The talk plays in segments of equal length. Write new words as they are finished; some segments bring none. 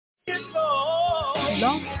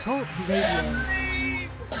Blog Talk Radio.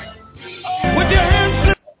 With your hands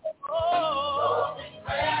up.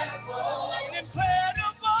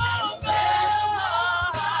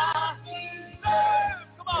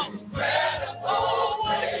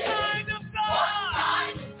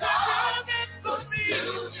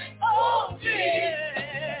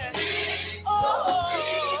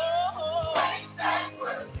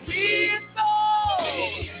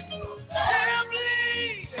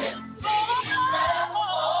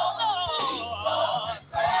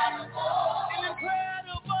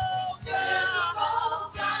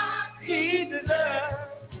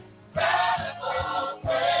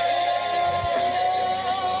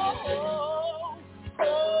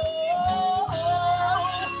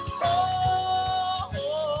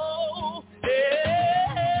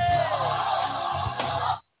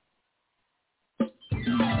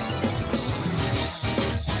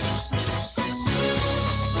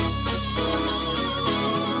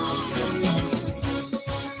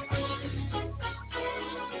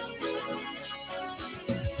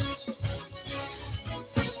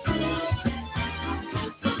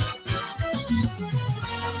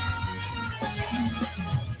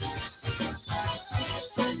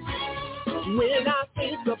 When I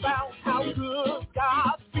think about how good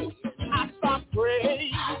God is, I start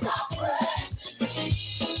praying.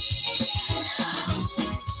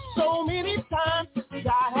 So many times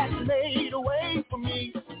God has made a way for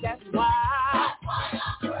me. That's why I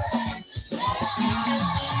pray.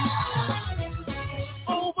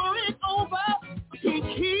 Over and over, He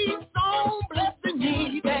keeps on blessing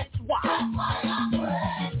me. That's why I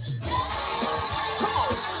pray. Come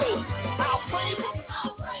on, say, I'll praise Him.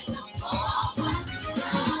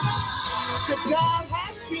 God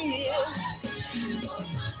has been.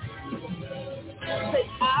 Say,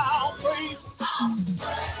 I'll praise.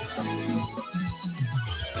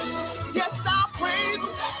 Yes, I'll praise.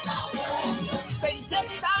 Say, yes,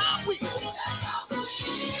 I will.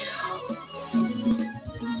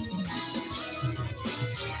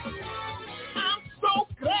 I'm so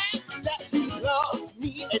glad that He loved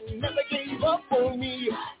me and never gave up on me.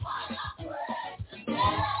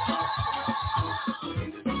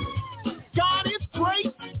 God is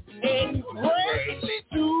great and greatly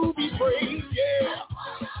to be praised, yeah.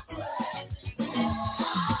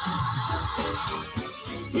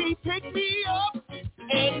 He picked me up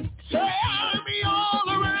and turned me all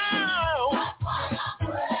around.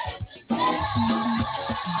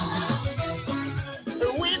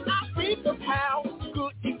 And when I think of how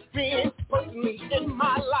good He's been personally in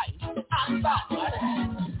my life, I thought,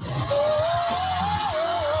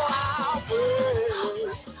 I'll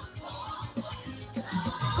praise.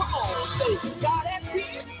 Come on, say, God has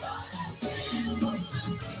been.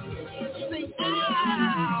 Say,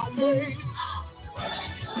 I'll praise.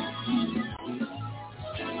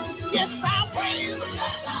 Yes, I'll praise.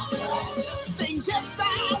 Say, yes, I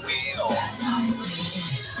will.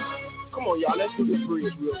 Come on, y'all, let's do this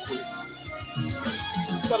bridge real quick.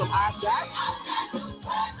 Tell them I got.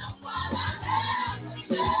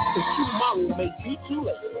 Because tomorrow may be too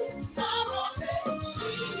late.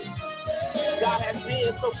 God has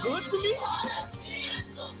been so good to me.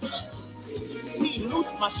 He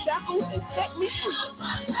loosed my shackles and set me free.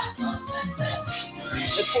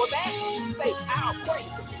 And for that, say, I'll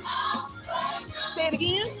praise Him. Say it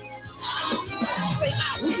again. Say, I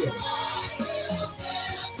will.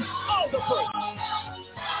 All the praise.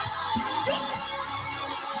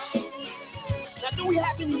 Now, do we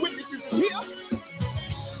have any witnesses in here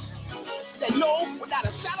that know without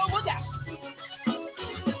a shadow of a doubt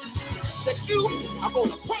that you are going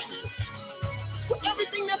to praise Him for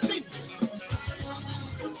everything that's in you?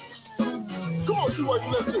 Come on, two words,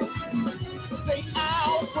 let's do it. Say,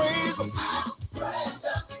 I'll praise Him.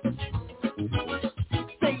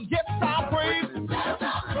 Say, yes, I'll praise Him.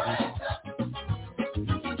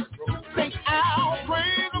 Say, I'll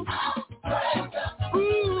praise Him.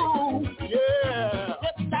 Ooh, yeah.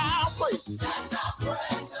 Yes, I'll praise Him.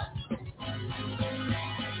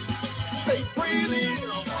 Say, praise Him.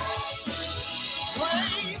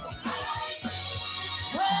 Praise.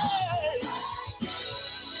 Praise.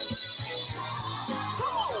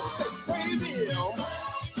 Come on, say, praise Him.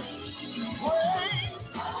 Praise.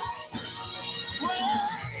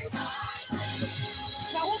 Praise.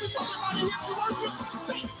 Now, what we talking about in here to worship?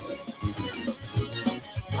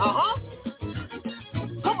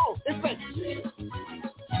 Come on, and say,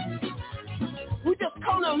 we just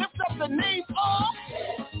come and lift up the name of.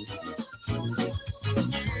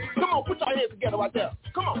 Come on, put your hands together right there.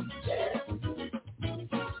 Come on.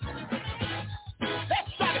 Let's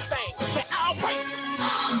try to sing. Say, I'll praise.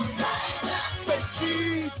 Say,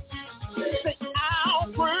 Jesus. Say, I'll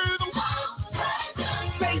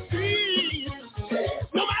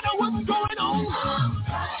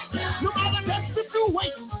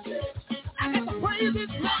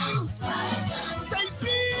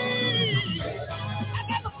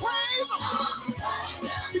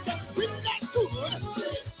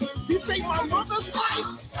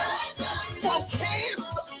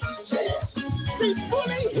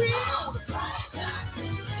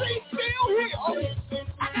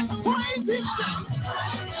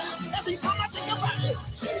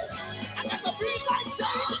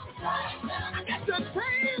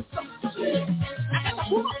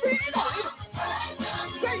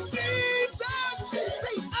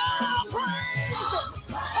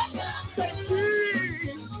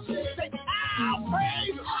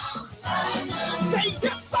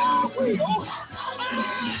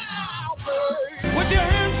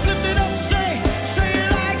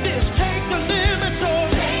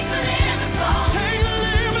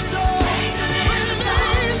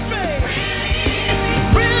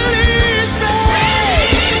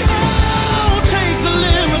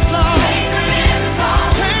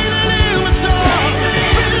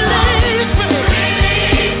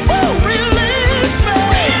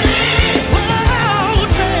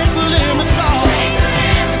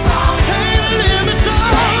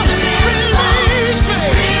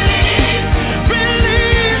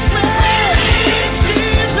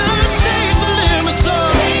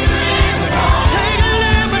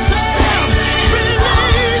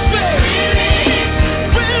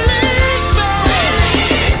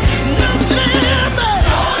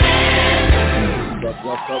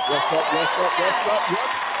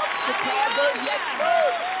Chicago? Yes, sir.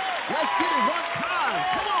 Let's get it one time.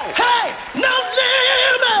 Come on. Hey, no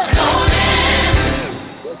limit. No limit.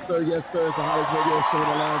 Yes, sir. It's the hottest radio show in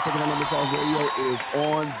the land. Taking on Number Talk Radio is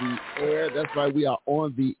on the air. That's right. We are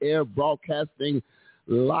on the air broadcasting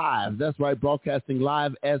live. That's right. Broadcasting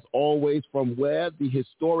live as always from where? The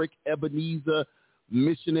historic Ebenezer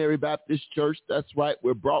Missionary Baptist Church. That's right.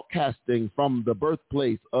 We're broadcasting from the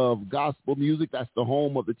birthplace of gospel music. That's the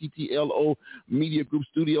home of the TTLO Media Group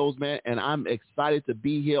Studios, man. And I'm excited to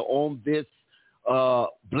be here on this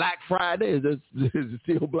Black Friday. Is it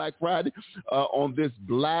still Black Friday? On this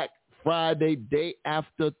Black Friday, day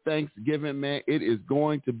after Thanksgiving, man. It is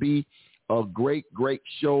going to be a great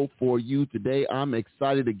show for you today. I'm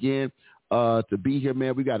excited again to be here,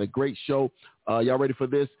 man. We got a great show. Y'all ready for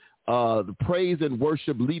this? The praise and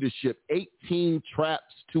worship leadership, 18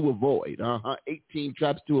 traps to avoid. 18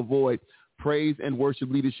 traps to avoid. Praise and worship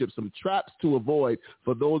leadership, some traps to avoid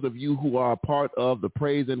for those of you who are a part of the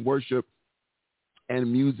praise and worship and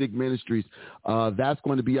music ministries. That's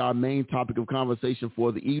going to be our main topic of conversation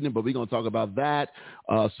for the evening, but we're going to talk about that.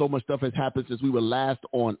 So much stuff has happened since we were last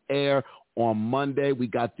on air on Monday. We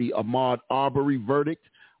got the Ahmaud Arbery verdict,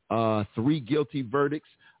 3 guilty verdicts.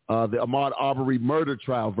 The Ahmaud Arbery murder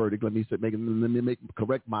trial verdict. Let me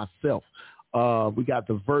correct myself. We got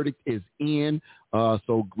the verdict is in,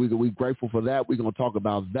 so we're grateful for that. We're going to talk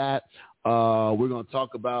about that. We're going to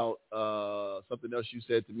talk about something else you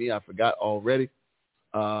said to me. I forgot already,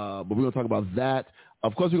 but we're going to talk about that.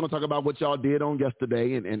 Of course, we're going to talk about what y'all did on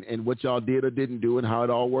yesterday and what y'all did or didn't do and how it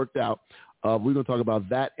all worked out. We're going to talk about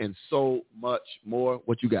that and so much more.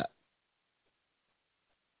 What you got?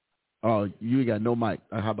 Oh, you ain't got no mic.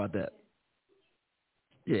 How about that?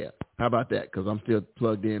 Yeah, how about that? Because I'm still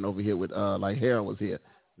plugged in over here with, like Harold was here.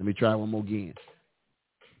 Let me try one more again.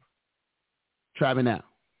 Try me now.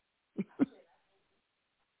 Is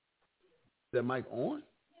that mic on?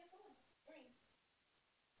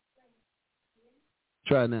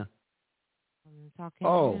 Try it now.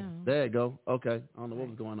 Oh, now. There you go. Okay. I don't know what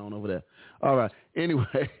was going on over there. All right.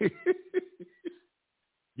 Anyway,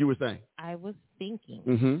 you were saying? I was thinking.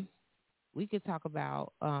 Mm-hmm. We could talk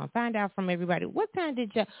about, find out from everybody. What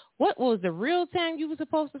was the real time you were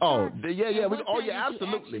supposed to start?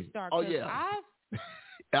 Absolutely. Oh, yeah.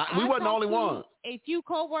 We wasn't the only ones. A few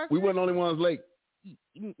co-workers. We weren't the only ones late.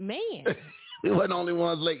 Man. We weren't the only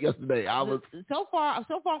ones late yesterday. So far, I'm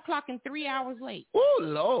clocking 3 hours late. Oh,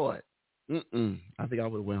 Lord. I think I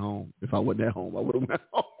would have went home. If I wasn't at home, I would have went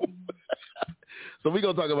home. So we're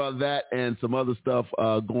going to talk about that and some other stuff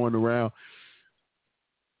going around.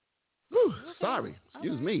 Whew, sorry.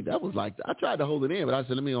 Excuse me. That was like, I tried to hold it in, but I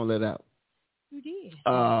said, let me let it out. You did.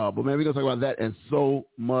 But man, we're going to talk about that and so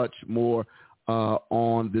much more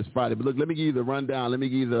on this Friday. But look, let me give you the rundown. Let me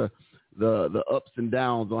give you the ups and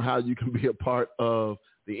downs on how you can be a part of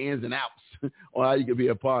the ins and outs on how you can be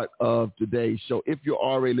a part of today's show. If you're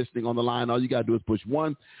already listening on the line, all you got to do is push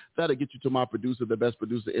 1. That'll get you to my producer, the best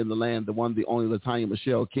producer in the land, the one, the only LaTanya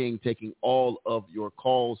Michelle King, taking all of your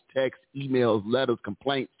calls, texts, emails, letters,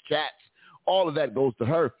 complaints, chats. All of that goes to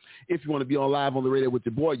her. If you want to be on live on the radio with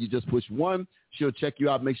your boy, you just push 1. She'll check you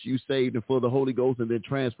out, make sure you saved and full of the Holy Ghost, and then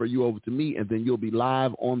transfer you over to me, and then you'll be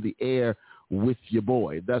live on the air with your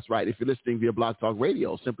boy. That's right. If you're listening via Blog Talk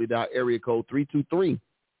Radio, simply dial area code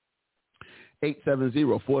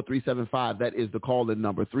 323-870-4375. That is the call-in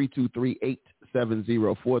number.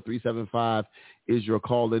 323-870-4375 is your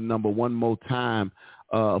call-in number. One more time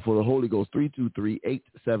for the Holy Ghost.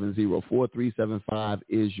 323-870-4375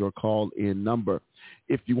 is your call-in number.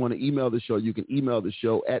 If you want to email the show, you can email the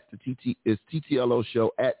show at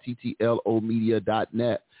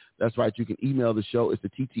TTLO@TTLOmedia.net. That's right. You can email the show. It's the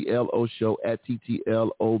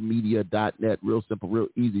TTLO@TTLOmedia.net. Real simple, real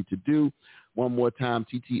easy to do. One more time,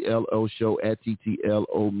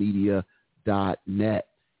 TTLO@TTLOmedia.net.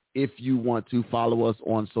 If you want to follow us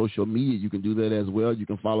on social media, you can do that as well. You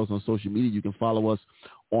can follow us on social media. You can follow us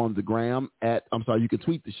on the gram you can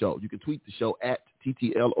tweet the show. You can tweet the show at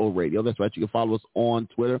TTLO Radio. That's right. You can follow us on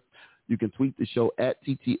Twitter. You can tweet the show at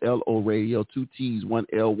TTLO Radio, 2 T's, 1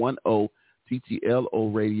 L, 1 O.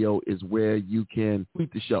 TTLO Radio is where you can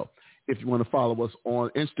tweet the show. If you want to follow us on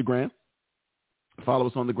Instagram, follow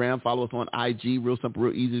us on the gram, follow us on IG. Real simple,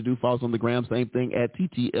 real easy to do. Follow us on the gram, same thing at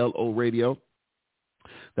TTLO Radio.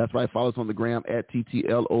 That's right. Follow us on the gram at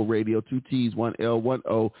TTLO Radio, 2 T's, 1 L, 1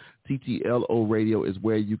 O. TTLO Radio is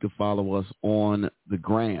where you can follow us on the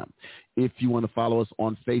gram. If you want to follow us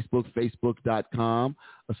on Facebook,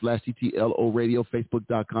 facebook.com/TTLO Radio,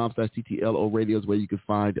 facebook.com/TTLO Radio is where you can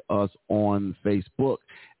find us on Facebook.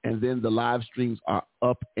 And then the live streams are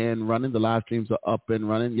up and running.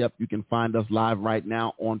 Yep, you can find us live right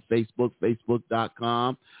now on Facebook,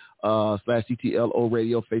 facebook.com /TTLO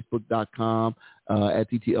Radio, facebook.com at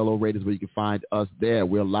TTLO Radio is where you can find us there.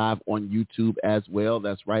 We're live on YouTube as well.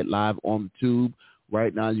 That's right, live on YouTube.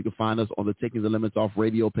 Right now, you can find us on the Taking the Limits Off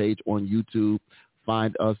radio page on YouTube.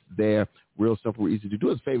 Find us there. Real simple, easy to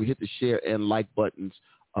do. Us a favor, hit the share and like buttons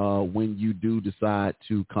when you do decide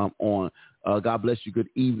to come on. God bless you. Good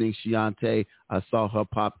evening, Shiante. I saw her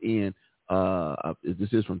pop in.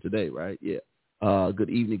 This is from today, right? Yeah. Good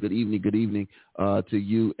evening to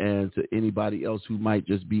you and to anybody else who might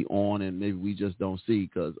just be on and maybe we just don't see,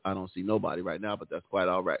 because I don't see nobody right now, but that's quite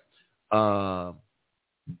all right.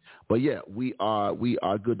 But yeah, we are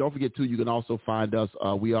good. Don't forget too, you can also find us.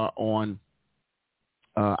 We are on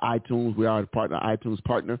iTunes. We are a iTunes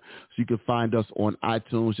partner. So you can find us on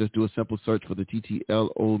iTunes. Just do a simple search for the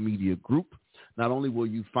TTLO Media Group. Not only will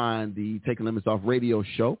you find the Taking Limits Off radio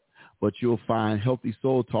show, but you'll find Healthy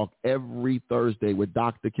Soul Talk every Thursday with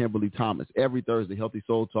Dr. Kimberly Thomas. Every Thursday, Healthy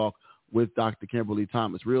Soul Talk with Dr. Kimberly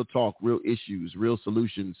Thomas. Real talk, real issues, real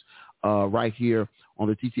solutions right here on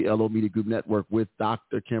the TTLO Media Group Network with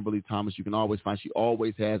Dr. Kimberly Thomas. You can always find, she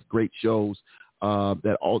always has great shows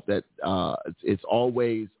it's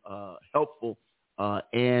always helpful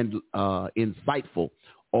and insightful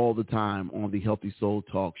all the time on the Healthy Soul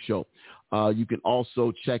Talk show. You can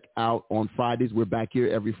also check out on Fridays. We're back here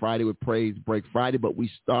every Friday with Praise Break Friday, but we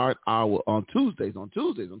start on Tuesdays. I'm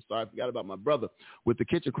sorry, I forgot about my brother. With the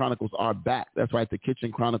Kitchen Chronicles are back. That's right. The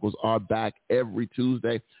Kitchen Chronicles are back every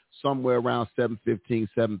Tuesday, somewhere around 7:15,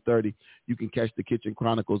 7:30. You can catch the Kitchen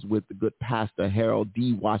Chronicles with the good Pastor Harold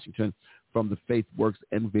D. Washington from the Faith Works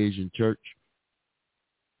and Vision Church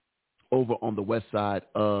over on the west side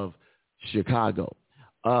of Chicago.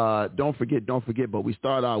 Don't forget, but we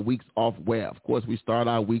start our weeks off where? Of course, we start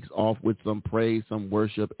our weeks off with some praise, some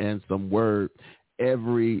worship, and some word.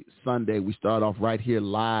 Every Sunday, we start off right here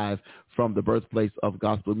live from the birthplace of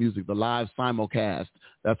gospel music, the live simulcast.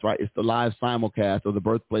 That's right. It's the live simulcast of the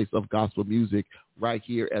birthplace of gospel music right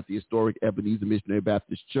here at the historic Ebenezer Missionary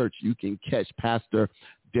Baptist Church. You can catch Pastor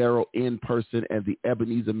Darrell in person and the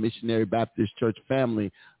Ebenezer Missionary Baptist Church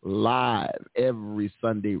family live every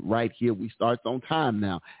Sunday right here. We start on time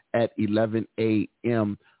now at 11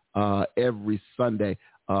 a.m. Every Sunday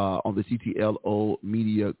on the TTLO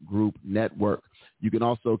Media Group Network. You can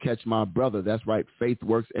also catch my brother. That's right. Faith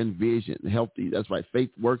Works and Vision. Healthy. That's right.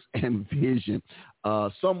 Faith Works and Vision.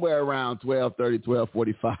 Somewhere around 12:30,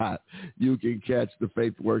 12:45, you can catch the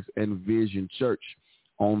Faith Works and Vision Church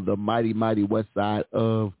on the mighty, mighty west side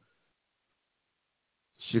of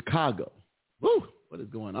Chicago. Woo, what is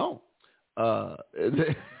going on?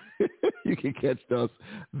 You can catch us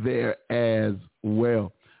there as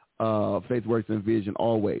well. Faith Works and Vision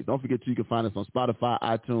always. Don't forget, you can find us on Spotify,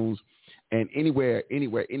 iTunes, and anywhere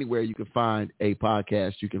you can find a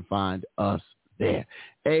podcast, you can find us there.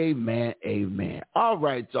 Amen, amen. All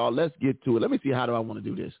right, y'all, let's get to it. Let me see, how do I want to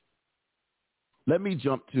do this? Let me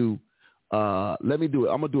jump to let me do it.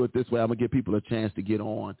 I'm gonna do it this way. I'm gonna give people a chance to get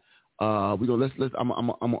on. I'm gonna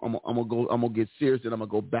get serious, and I'm gonna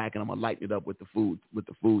go back and I'm gonna lighten it up with the food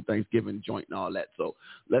Thanksgiving joint and all that. So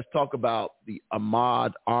let's talk about the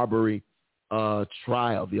Ahmaud Arbery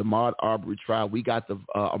trial. The Ahmaud Arbery trial. We got the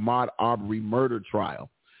Ahmaud Arbery murder trial.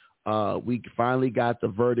 We finally got the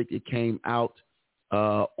verdict. It came out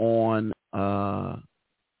on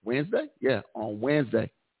Wednesday. Yeah, on Wednesday.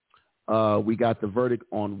 We got the verdict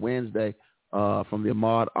on Wednesday from the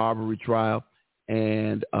Ahmaud Arbery trial.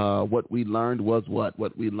 And what we learned was what?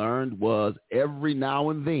 What we learned was every now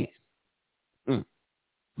and then.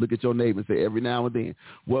 Look at your neighbor and say, every now and then.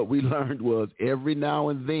 What we learned was every now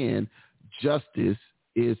and then justice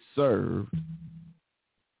is served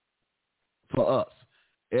for us.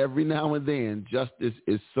 Every now and then justice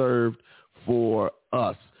is served for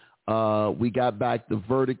us. We got back the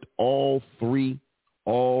verdict. All three,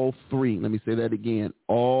 let me say that again,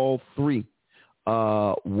 all three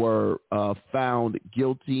were found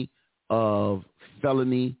guilty of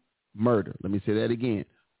felony murder. Let me say that again.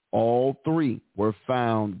 All three were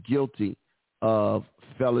found guilty of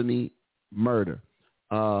felony murder.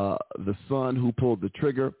 The son who pulled the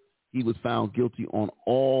trigger, he was found guilty on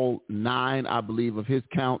all 9, I believe, of his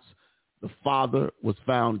counts. The father was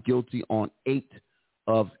found guilty on 8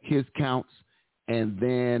 of his counts. And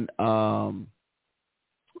then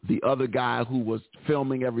the other guy who was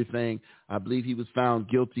filming everything, I believe he was found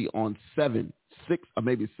guilty on 7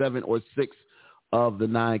 or 6 of the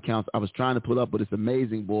 9 counts. I was trying to pull up, but it's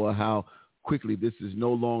amazing, boy, how quickly this is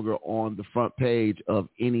no longer on the front page of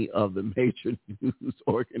any of the major news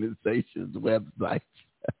organizations' websites.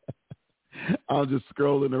 I'm just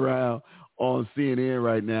scrolling around on CNN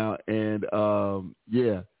right now, and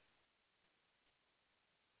yeah,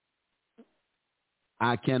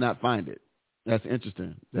 I cannot find it. That's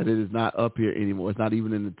interesting that it is not up here anymore. It's not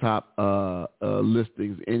even in the top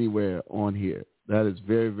listings anywhere on here. That is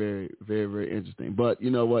very, very, very, very interesting. But you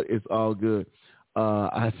know what? It's all good.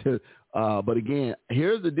 But again,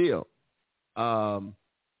 here's the deal.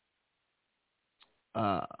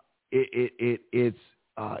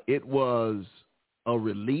 It was a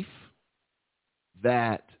relief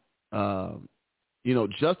that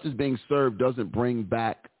justice being served doesn't bring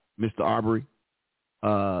back Mr. Arbery.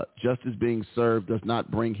 Justice being served does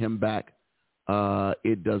not bring him back.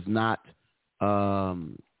 It does not.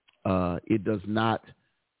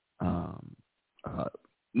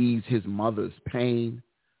 Ease his mother's pain.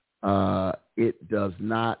 It does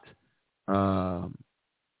not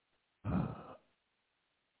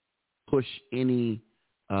push any.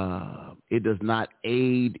 It does not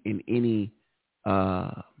aid in any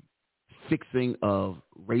fixing of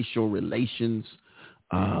racial relations.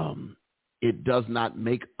 It does not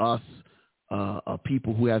make us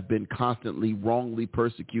people who have been constantly wrongly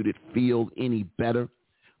persecuted feel any better.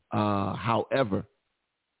 However,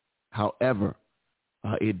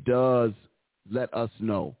 it does let us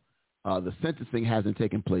know the sentencing hasn't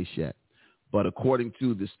taken place yet, but according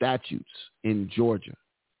to the statutes in Georgia,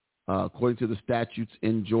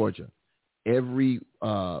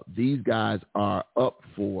 these guys are up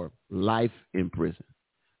for life in prison.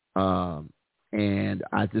 And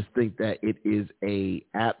I just think that it is a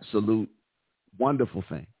absolute wonderful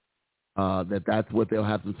thing that's what they'll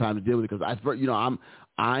have some time to deal with. Because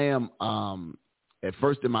I am at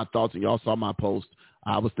first in my thoughts, and y'all saw my post,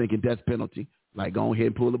 I was thinking death penalty. Like, go ahead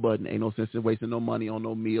and pull the button. Ain't no sense in wasting no money on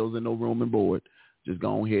no meals and no room and board. Just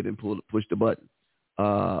go ahead and push the button.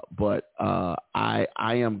 But I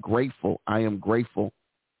am grateful. That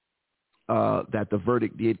the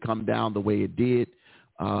verdict did come down the way it did.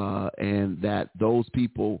 And that those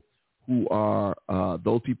people who are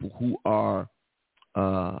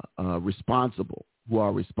responsible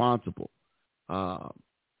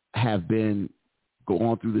have been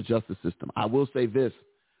going through the justice system. I will say this: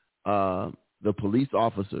 the police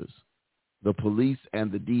officers, the police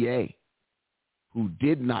and the DA, who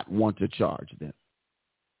did not want to charge them,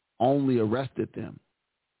 only arrested them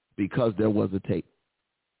because there was a tape.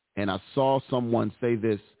 And I saw someone say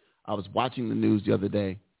this. I was watching the news the other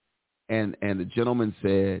day, and the gentleman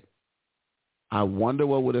said, I wonder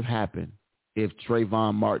what would have happened if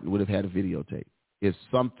Trayvon Martin would have had a videotape. If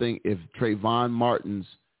Trayvon Martin's,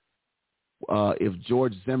 if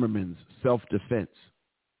George Zimmerman's self-defense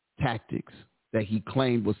tactics that he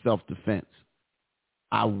claimed was self-defense,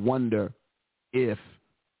 I wonder if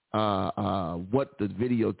what the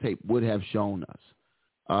videotape would have shown us.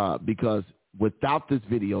 Because without this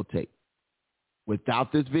videotape,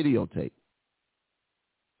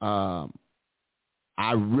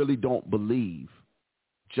 I really don't believe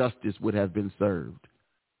justice would have been served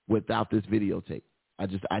without this videotape. I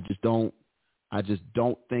just don't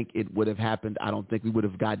think it would have happened. I don't think we would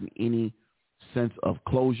have gotten any sense of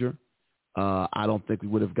closure. I don't think we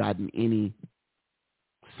would have gotten any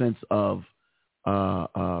sense of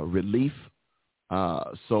relief.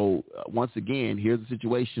 So once again, here's a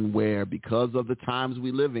situation where, because of the times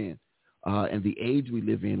we live in and the age we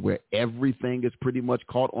live in, where everything is pretty much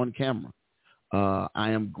caught on camera,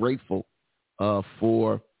 I am grateful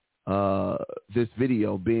for this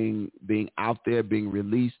video being out there, being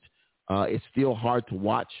released. It's still hard to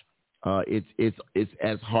watch. It's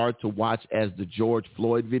as hard to watch as the George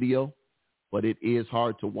Floyd video, but it is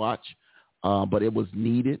hard to watch. But it was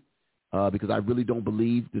needed. Because I really don't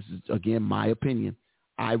believe, this is, again, my opinion,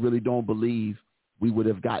 I really don't believe we would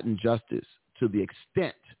have gotten justice to the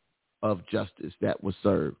extent of justice that was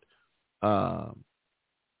served. I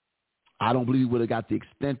don't believe we would have got the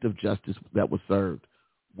extent of justice that was served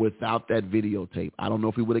without that videotape. I don't know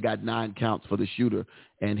if we would have got 9 counts for the shooter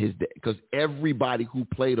and because everybody who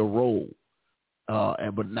played a role,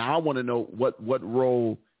 but now I want to know what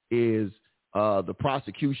role is the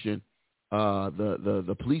prosecution,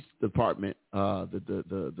 the police department,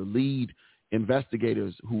 the lead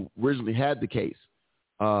investigators who originally had the case,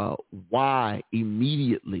 why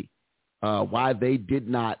they did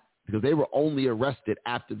not, because they were only arrested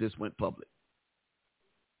after this went public.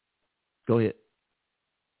 Go ahead.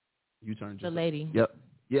 You turn. The lady. Yep.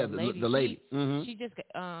 Yeah, the lady. She just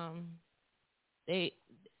it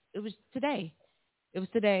was today. I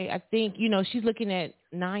think, she's looking at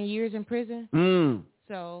 9 years in prison.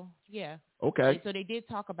 So, yeah. Okay. And so they did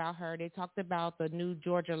talk about her. They talked about the new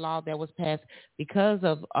Georgia law that was passed because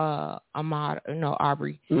of Ahmaud,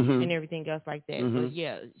 Arbery, and everything else like that. But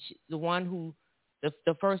yeah, the one who,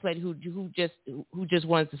 the first lady who just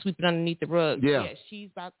wanted to sweep it underneath the rug. Yeah. She's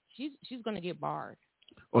gonna get barred.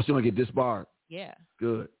 Oh, she's gonna get disbarred. Yeah.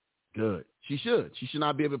 Good. She should. She should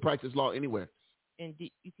not be able to practice law anywhere. And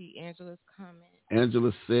did you see Angela's comment?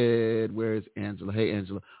 Angela said, "Where is Angela? Hey,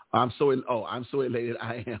 Angela, I'm so elated.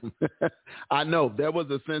 I am. I know there was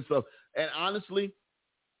a sense of, and honestly,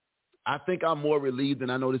 I think I'm more relieved.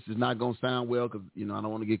 And I know this is not going to sound well because I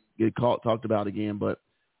don't want to get talked about again. But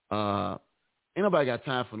ain't nobody got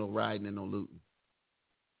time for no riding and no looting.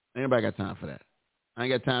 Ain't nobody got time for that. I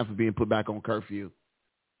ain't got time for being put back on curfew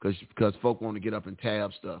because folk want to get up and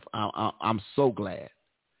tab stuff. I'm so glad.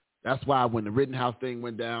 That's why when the Rittenhouse thing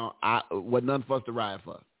went down, wasn't nothing for us to ride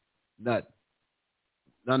for.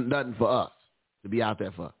 Nothing for us to be out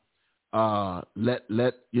there for. I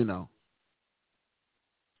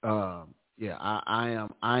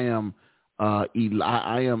am,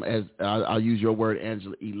 as I'll use your word,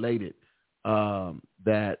 Angela, elated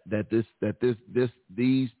that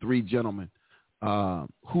these three gentlemen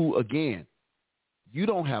who, again, you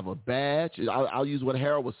don't have a badge. I'll use what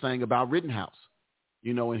Harold was saying about Rittenhouse.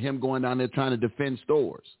 And him going down there trying to defend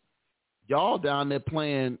stores. Y'all down there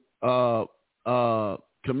playing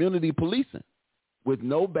community policing with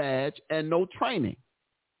no badge and no training.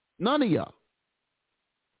 None of y'all.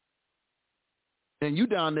 And you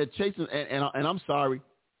down there chasing, and I'm sorry,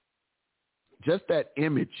 just that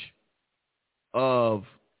image of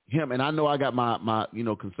him, and I know I got my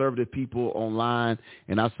conservative people online,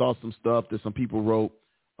 and I saw some stuff that some people wrote,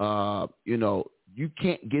 you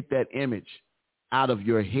can't get that image out of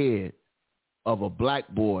your head of a black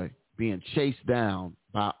boy being chased down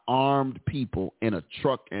by armed people in a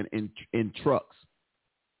truck and in trucks.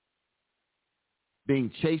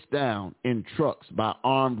 Being chased down in trucks by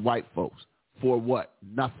armed white folks for what?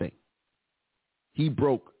 Nothing. He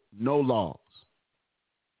broke no laws.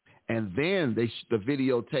 And then the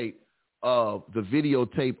videotape of the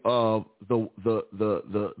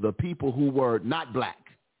people who were not black,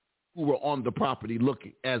 who were on the property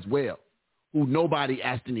looking as well, who nobody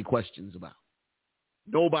asked any questions about.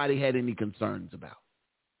 Nobody had any concerns about.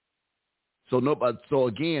 So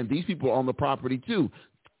again, these people are on the property too,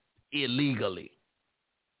 illegally.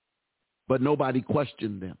 But nobody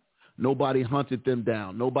questioned them. Nobody hunted them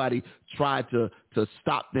down. Nobody tried to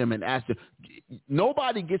stop them and ask them.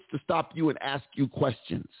 Nobody gets to stop you and ask you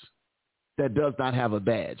questions that does not have a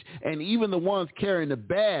badge. And even the ones carrying the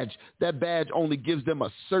badge, that badge only gives them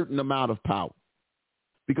a certain amount of power.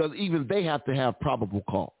 Because even they have to have probable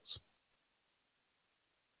cause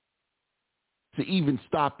to even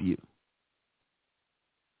stop you.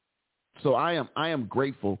 So I am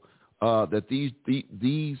grateful that these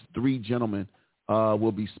three gentlemen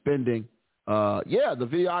will be spending. The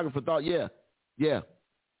videographer thought,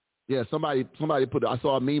 somebody put. I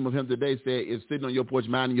saw a meme of him today said, "If sitting on your porch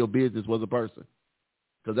minding your business was a person,"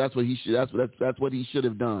 because that's what he should. That's what he should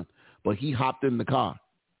have done. But he hopped in the car.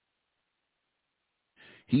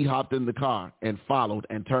 He hopped in the car and followed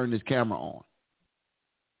and turned his camera on.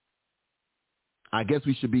 I guess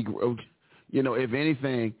we should be, if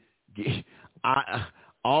anything, I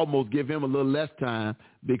almost give him a little less time,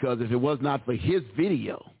 because if it was not for his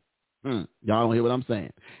video, y'all don't hear what I'm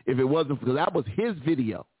saying. If it wasn't, because that was his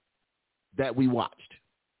video that we watched.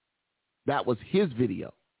 That was his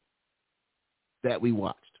video that we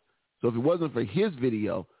watched. So if it wasn't for his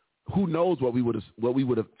video, who knows what we would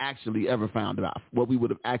have actually ever found out, what we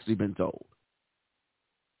would have actually been told.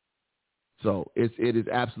 So it is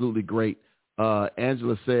absolutely great.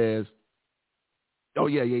 Angela says, "Oh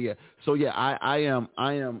yeah. So yeah,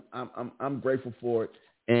 I'm grateful for it,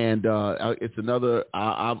 and it's another.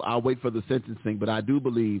 I'll wait for the sentencing, but I do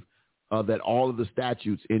believe that all of the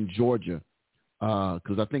statutes in Georgia,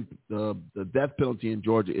 because I think the death penalty in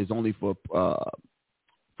Georgia is only for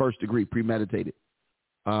first degree premeditated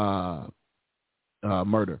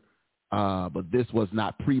murder, but this was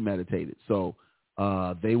not premeditated, so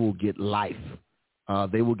they will get life.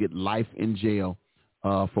 They will get life in jail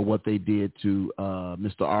for what they did to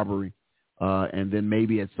Mr. Arbery, and then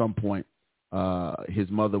maybe at some point his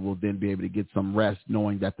mother will then be able to get some rest,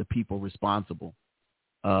 knowing that the people responsible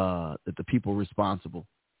are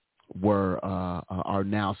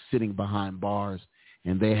now sitting behind bars,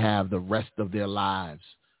 and they have the rest of their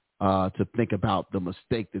lives to think about the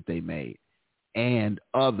mistake that they made and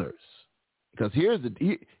others. Because here is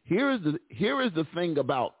the thing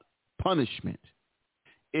about punishment.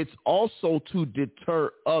 It's also to deter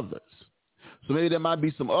others. So maybe there might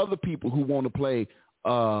be some other people who want to play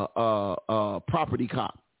property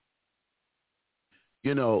cop.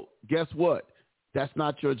 You know, guess what? That's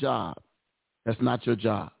not your job. That's not your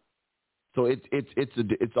job. So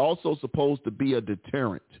it's also supposed to be a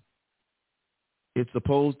deterrent. It's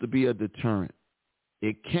supposed to be a deterrent.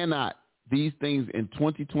 It cannot, these things in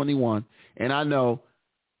 2021, and I know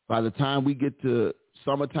by the time we get to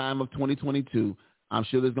summertime of 2022, I'm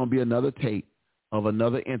sure there's going to be another tape of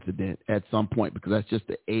another incident at some point, because that's just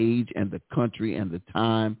the age and the country and the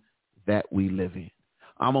time that we live in.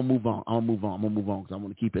 I'm going to move on. Because I want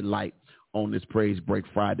to keep it light on this Praise Break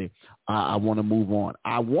Friday. I want to move on.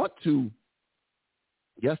 I want to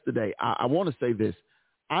say this.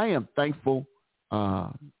 I am thankful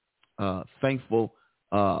to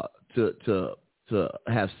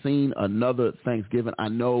have seen another Thanksgiving. I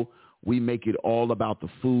know we make it all about the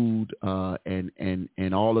food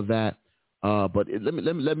and all of that. But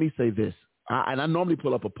let me say this. I normally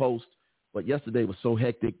pull up a post, but yesterday was so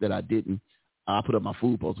hectic that I didn't. I put up my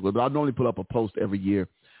food post, but I normally put up a post every year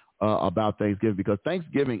about Thanksgiving, because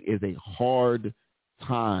Thanksgiving is a hard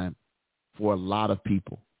time for a lot of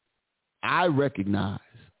people. I recognize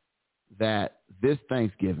that this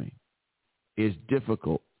Thanksgiving is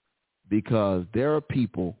difficult because there are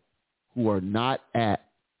people who are not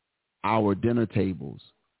at our dinner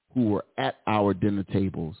tables who were at our dinner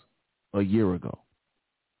tables a year ago.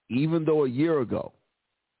 Even though a year ago,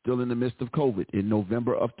 still in the midst of COVID, in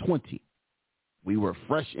November of 20, we were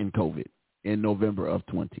fresh in COVID in November of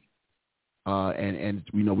 20. And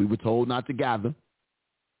you know, we were told not to gather.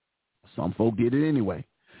 Some folk did it anyway.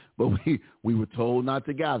 But we were told not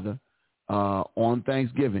to gather on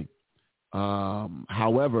Thanksgiving.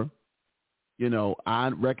 However, you know, I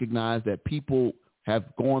recognize that people have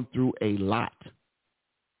gone through a lot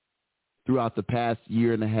throughout the past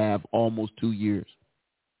year and a half, almost 2 years.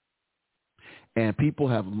 And we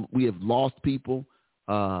have lost people.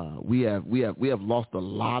 We have lost a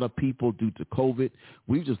lot of people due to COVID.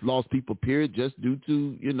 We've just lost people, period, just due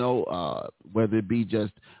to, you know, whether it be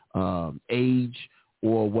just age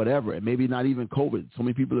or whatever, and maybe not even COVID. So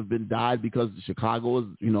many people have been died because Chicago is,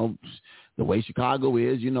 you know, the way Chicago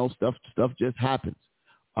is, you know, stuff just happens.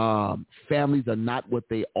 Families are not what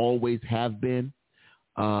they always have been.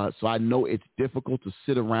 So I know it's difficult to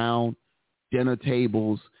sit around dinner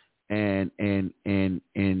tables and when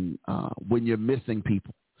you're missing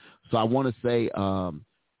people. So I want to say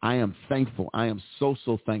I am thankful. I am so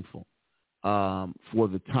thankful for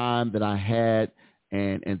the time that I had,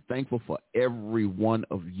 and thankful for every one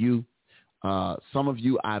of you. Some of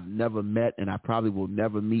you I've never met, and I probably will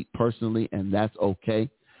never meet personally, and that's okay.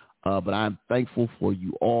 But I'm thankful for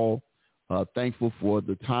you all. Thankful for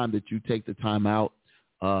the time that you take the time out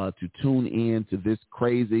to tune in to this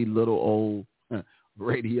crazy little old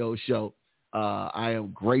radio show. I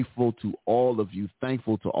am grateful to all of you,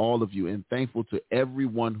 thankful to all of you, and thankful to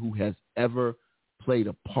everyone who has ever played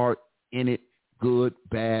a part in it, good,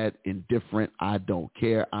 bad, indifferent. I don't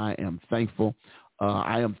care. I am thankful.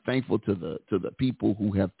 I am thankful to the people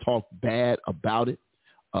who have talked bad about it.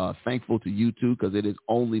 Thankful to you too, because it has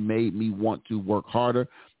only made me want to work harder,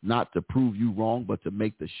 not to prove you wrong, but to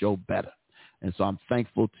make the show better. And so I'm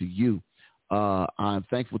thankful to you. I'm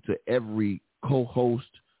thankful to every co-host,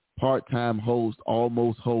 part-time host,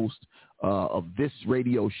 almost host of this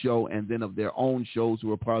radio show, and then of their own shows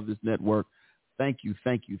who are part of this network. Thank you.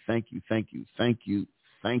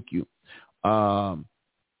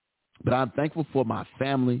 But I'm thankful for my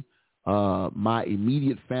family, my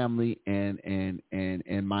immediate family, and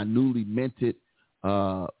my newly minted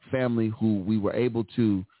family, who we were able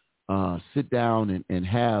to sit down and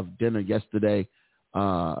have dinner yesterday.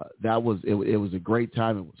 It was a great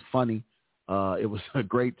time. It was funny. It was a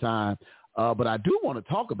great time. But I do want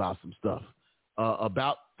to talk about some stuff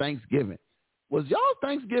about Thanksgiving. Was y'all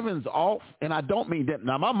Thanksgivings off? And I don't mean that.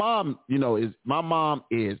 Now, my mom, you know,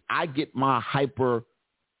 I get my hyper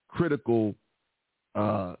critical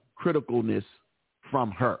criticalness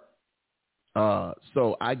from her.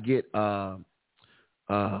 So I get my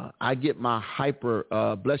hyper,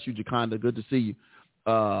 bless you, Jaconda, good to see you.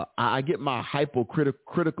 I get my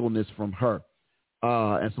hypocriticalness from her.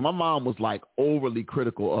 And so my mom was like overly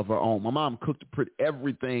critical of her own. My mom cooked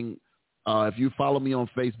everything. If you follow me on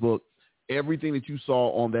Facebook, everything that you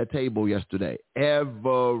saw on that table yesterday,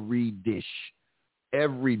 every dish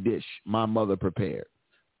my mother prepared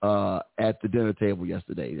at the dinner table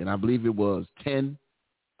yesterday. And I believe it was 10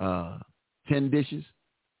 dishes,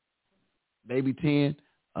 maybe 10.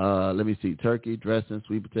 Let me see. Turkey, dressing,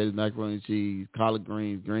 sweet potatoes, macaroni and cheese, collard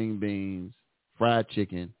greens, green beans, fried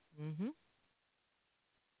chicken. Mm-hmm.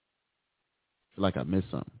 I feel like I missed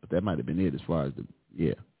something, but that might have been it as far as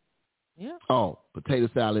Yeah. Oh, potato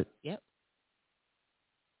salad. Yep.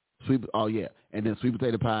 And then sweet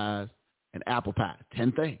potato pies and apple pie.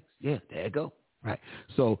 10 things. Yeah, there you go. Right.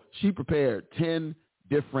 So she prepared 10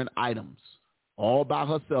 different items all by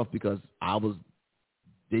herself because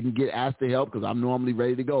didn't get asked to help because I'm normally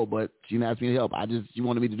ready to go, but she didn't ask me to help. She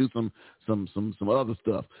wanted me to do some other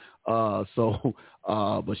stuff.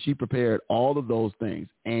 But she prepared all of those things,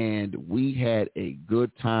 and we had a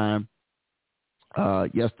good time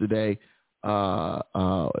yesterday. It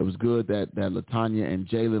was good that LaTanya and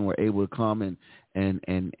Jalen were able to come and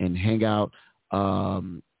hang out.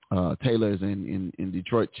 Taylor's in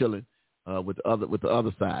Detroit chilling with the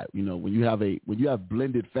other side. You know, when you have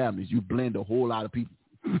blended families, you blend a whole lot of people.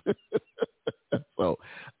 So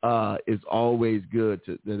it's always good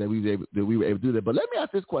that we were able to do that. But let me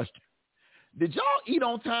ask this question: did y'all eat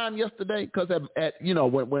on time yesterday? Because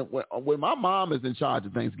when my mom is in charge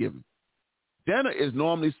of Thanksgiving, dinner is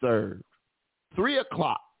normally served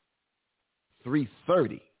 3:00.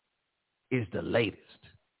 3:30 is the latest.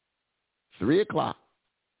 3:00,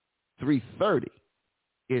 3:30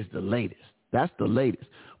 is the latest. That's the latest.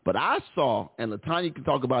 But I saw, and LaTanya can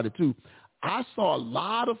talk about it too, I saw a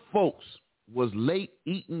lot of folks was late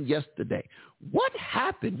eating yesterday. What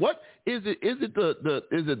happened? What is it? Is it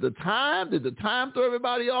the time? Did the time throw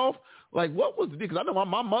everybody off? Like, what was the deal? Because I know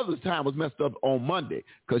my mother's time was messed up on Monday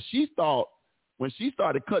because she thought when she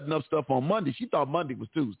started cutting up stuff on Monday, she thought Monday was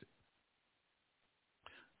Tuesday.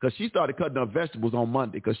 Because she started cutting up vegetables on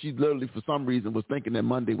Monday because she literally, for some reason, was thinking that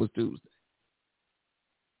Monday was Tuesday.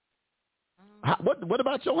 What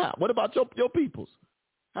about your house? What about your peoples?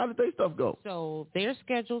 How did their stuff go? So their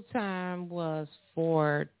scheduled time was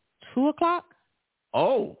for 2:00.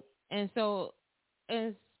 Oh. And so,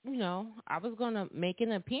 as you know, I was going to make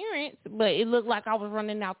an appearance, but it looked like I was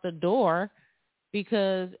running out the door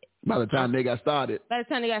because by the time they got started. By the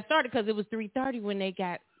time they got started, because it was 3:30 when they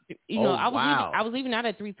got. I was leaving out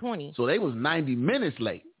at 3:20. So they was 90 minutes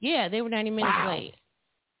late. Yeah, they were 90 minutes late.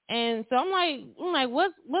 And so I'm like,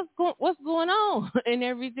 what's going on and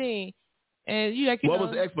everything. And what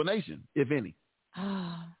was the explanation, if any?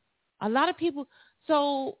 A lot of people.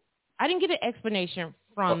 So I didn't get an explanation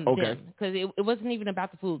from them because it wasn't even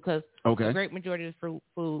about the food because the great majority of the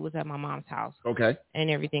food was at my mom's house. Okay. And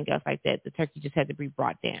everything else like that. The turkey just had to be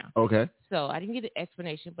brought down. Okay. So I didn't get an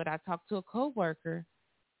explanation, but I talked to a coworker,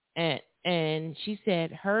 and she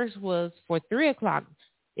said hers was for 3:00.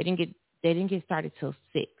 They didn't get started till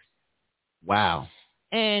 6. Wow.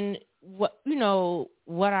 And what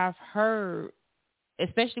I've heard,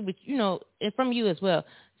 especially with, and from you as well,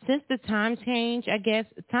 since the time change, I guess,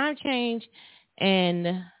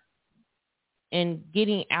 and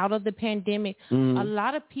getting out of the pandemic, a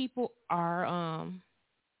lot of people are,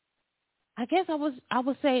 I guess I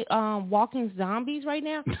would say walking zombies right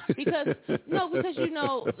now because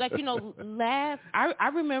I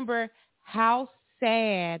remember how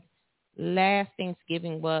sad last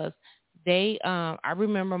Thanksgiving was. I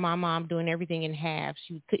remember my mom doing everything in half.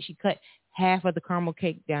 She cut half of the caramel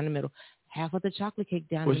cake down the middle, half of the chocolate cake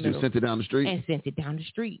down the middle. She just sent it down the street? And sent it down the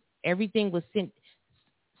street. Everything was sent.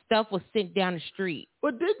 Stuff was sent down the street.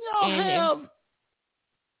 But didn't y'all have?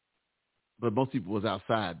 But most people was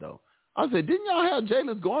outside though. I said, didn't y'all have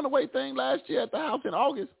Jalen's going away thing last year at the house in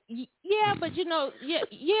August? Yeah, but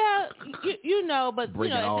but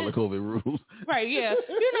breaking all the COVID rules. Right, yeah.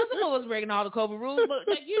 Someone was breaking all the COVID rules, but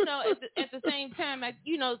at the same time,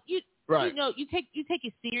 you take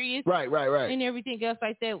it serious. Right. And everything else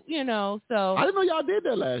like that, so. I didn't know y'all did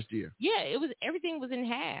that last year. Yeah, everything was in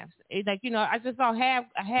halves. I just saw half.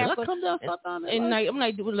 Did I come down south down there? And I'm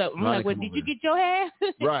like, well, did you get your half?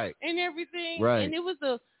 Right. And everything. Right. And it was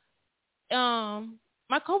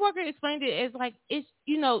my coworker explained it as like it's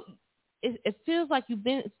it feels like you've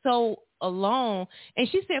been so alone. And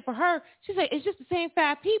she said for her, she said it's just the same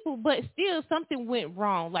 5 people, but still something went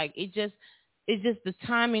wrong. Like it just the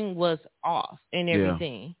timing was off and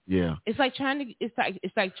everything. Yeah. It's like trying to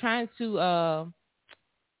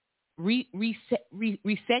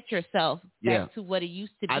reset yourself back to what it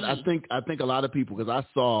used to be. I think a lot of people, because I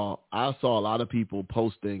saw a lot of people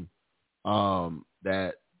posting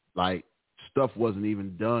that like stuff wasn't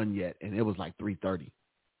even done yet, and it was like 3:30,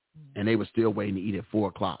 and they were still waiting to eat at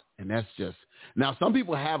 4:00, and that's just now. Some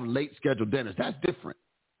people have late scheduled dinners. That's different.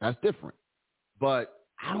 But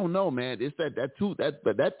I don't know, man. It's that 2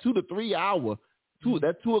 to 3 hour,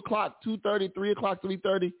 that 2 o'clock, 2:30, 3 o'clock,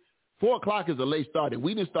 3:30. 4 o'clock is a late start, and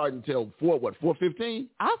we didn't start until 4:15?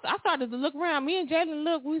 I started to look around. Me and Jalen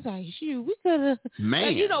looked. We was like, shoot, we could have.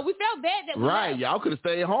 Man. You know, we felt bad that we left. Y'all could have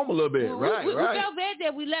stayed home a little bit. We felt bad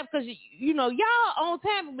that we left because, you know, y'all on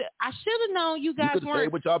time. I should have known you guys could have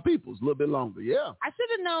stayed with y'all peoples a little bit longer, yeah. I should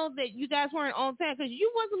have known that you guys weren't on time because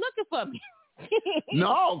you wasn't looking for me.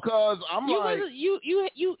 No, because I'm you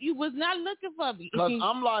was not looking for me. Because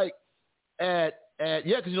I'm like,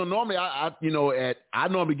 because you know normally I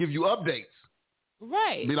normally give you updates.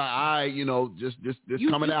 Right. Be like, just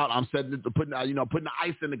coming out. I'm putting the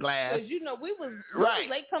ice in the glass. Because we was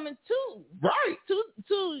late coming to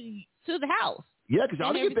to the house. Yeah, because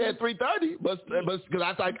y'all didn't get there at 3:30, but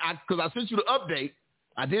because I sent you the update.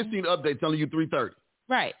 I did see the update telling you 3:30.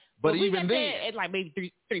 Right. But we even got then, there at like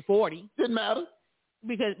maybe 3:40. Didn't matter.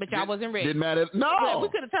 But y'all wasn't ready. Didn't matter. No. But we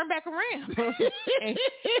could have turned back around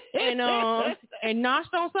and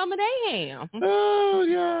noshed on some of their ham. Oh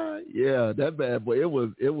God, yeah, that bad boy.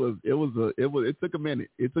 It took a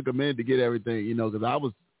minute. It took a minute to get everything, because I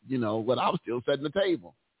was, I was still setting the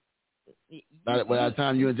table. By the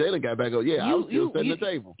time you and Jalen got back, I was still setting the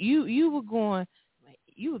table.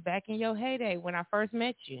 You were back in your heyday when I first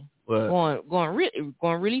met you. What? Going really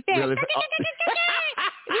fast. Really You know what I'm saying?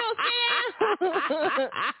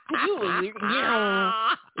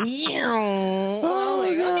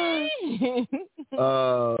 You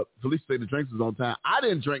was Felicia said the drinks was on time. I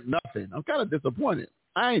didn't drink nothing. I'm kind of disappointed.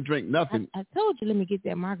 I ain't drink nothing. I told you, let me get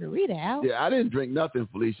that margarita out. Yeah, I didn't drink nothing,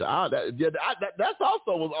 Felicia. That's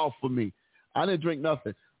also was off for me. I didn't drink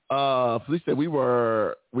nothing. Felicia said we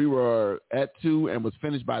were at 2 and was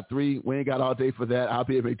finished by 3. We ain't got all day for that. I'll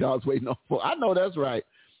be at McDonald's waiting on 4. I know that's right.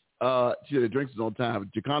 She said the drinks was on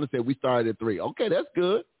time. Jacana said we started at 3. Okay, that's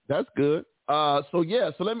good. That's good. So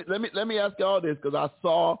let me ask y'all this because I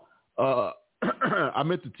saw I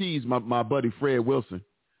meant to tease my buddy Fred Wilson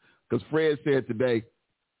because Fred said today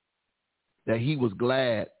that he was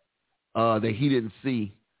glad that he didn't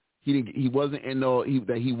see he wasn't in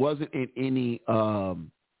any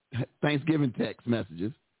Thanksgiving text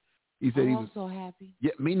messages. He said he was so happy.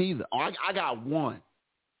 Yeah, me neither. I got one.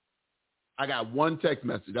 I got one text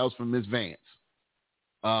message. That was from Miss Vance.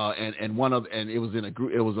 And it was in a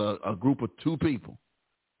group. It was a group of 2 people.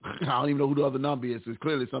 I don't even know who the other number is. It's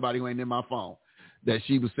clearly somebody who ain't in my phone that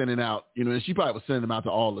she was sending out. And she probably was sending them out to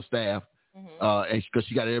all the staff. And because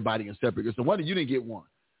she got everybody in separate groups. So wonder you didn't get one.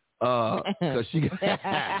 Because she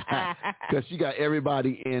got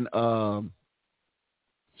everybody in.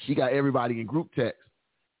 She got everybody in group text.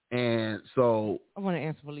 And so I want to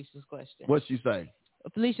answer Felicia's question. What'd she say?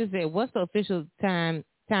 Felicia said, "What's the official time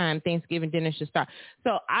Thanksgiving dinner should start?"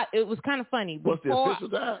 So it was kind of funny. What's the official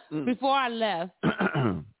time? Before I left,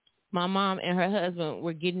 my mom and her husband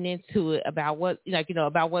were getting into it about what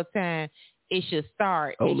time it should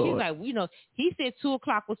start. Oh, and Lord. She's like, he said 2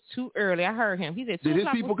 o'clock was too early. I heard him. He said 2 Did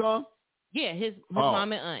o'clock. Did his people come? Yeah, his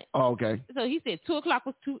mom and aunt. Oh, okay. So he said 2 o'clock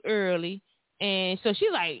was too early. And so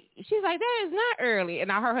she's like, that is not early.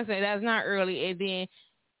 And I heard her say that's not early. And then,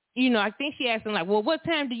 I think she asked him like, well, what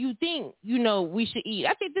time do you think, we should eat?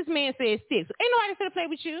 I think this man said 6. Ain't nobody finna play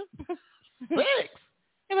with you. 6?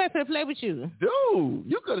 Nobody finna play with you. Dude,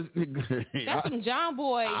 you could have. That's some John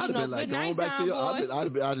Boy. I'd have been like, good night, back John to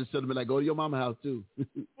Boy. I just should have been like, go to your mama's house too.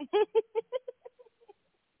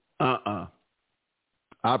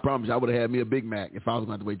 I promise you, I would have had me a Big Mac if I was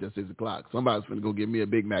going to wait till 6 o'clock. Somebody's going to go get me a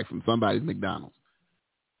Big Mac from somebody's McDonald's.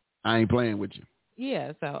 I ain't playing with you.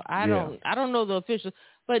 Yeah, so I don't know the official,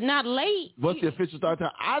 but not late. What's the official start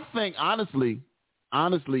time? I think honestly,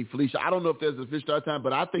 Felicia, I don't know if there's an official start time,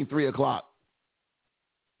 but I think 3 o'clock.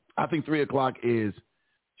 I think 3 o'clock is.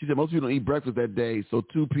 She said most people don't eat breakfast that day, so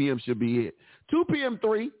 2 p.m. should be it. 2 p.m.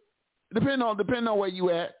 3, depending on where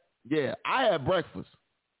you at. Yeah, I had breakfast.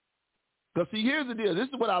 Because, see, here's the deal. This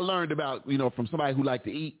is what I learned about, from somebody who liked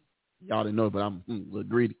to eat. Y'all didn't know, but I'm a little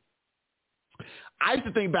greedy. I used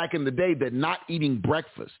to think back in the day that not eating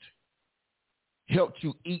breakfast helped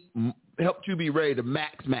you be ready to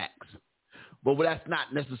max. But that's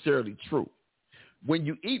not necessarily true. When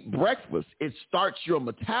you eat breakfast, it starts your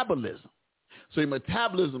metabolism. So your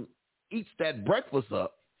metabolism eats that breakfast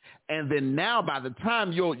up. And then now by the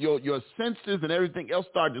time your senses and everything else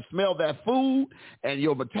start to smell that food and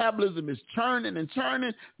your metabolism is churning and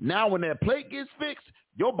churning, now when that plate gets fixed,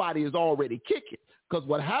 your body is already kicking. Because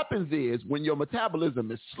what happens is when your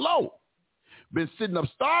metabolism is slow, been sitting up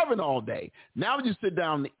starving all day, now when you sit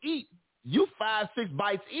down to eat, you 5-6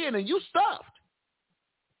 bites in and you stuffed.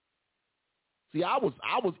 See, I was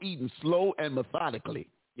eating slow and methodically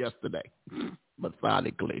yesterday.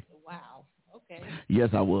 Methodically. Wow. Okay. Yes,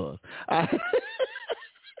 I was.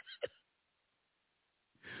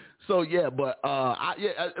 So yeah, but about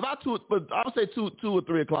but I would say 2 or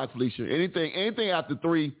 3 o'clock, Felicia. Anything after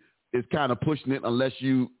 3 is kind of pushing it, unless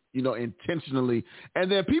you intentionally.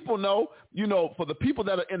 And then people know, for the people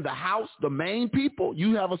that are in the house, the main people,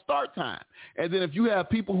 you have a start time. And then if you have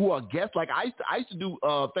people who are guests, like I used to do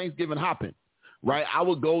Thanksgiving hopping, right? I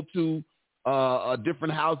would go to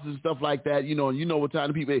different houses and stuff like that, and what time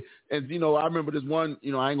the people, and I remember this one,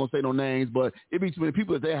 I ain't gonna say no names, but it'd be too many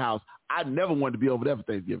people at their house. I never wanted to be over there for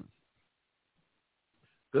Thanksgiving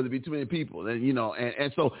because it'd be too many people, and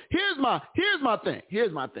and so here's my thing,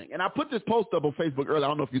 and I put this post up on Facebook earlier. I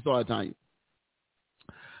don't know if you saw it, Tanya.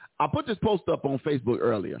 I put this post up on Facebook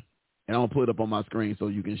earlier, and I'm gonna put it up on my screen so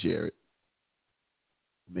you can share it.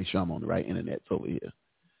 Make sure I'm on the right internets over here.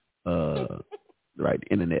 The right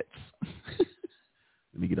internets.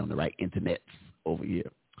 Let me get on the right internets over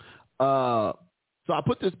here. So I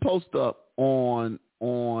put this post up on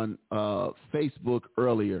Facebook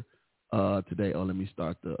earlier today. Oh, let me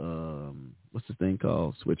start the what's this thing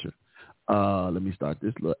called? Switcher. Let me start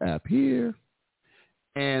this little app here.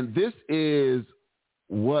 And this is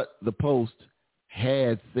what the post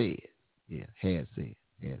had said. Yeah, had said.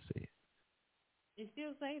 You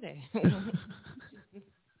still say that.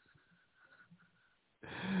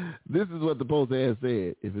 This is what the post has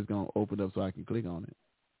said. If it's going to open up so I can click on it.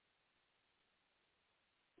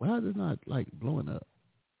 Why is it not blowing up?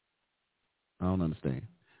 I don't understand.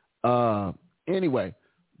 Anyway,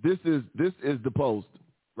 this is the post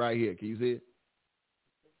right here. Can you see it?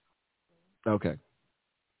 Okay.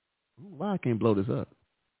 Why I can't blow this up?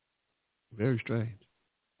 Very strange.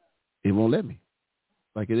 It won't let me.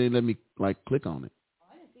 It didn't let me click on it.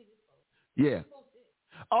 Yeah.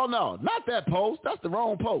 Oh, no, not that post. That's the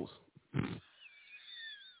wrong post.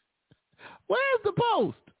 Where's the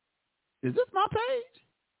post? Is this my page?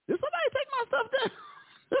 Did somebody take my stuff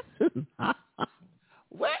down?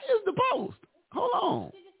 Where is the post? Hold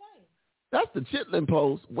on. That's the Chitlin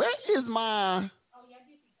post. Where is my...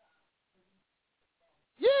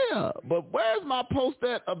 Yeah, but where's my post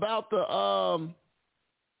about the...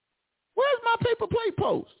 Where's my paper plate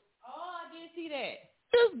post? Oh, I didn't see that.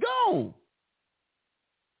 It's gone.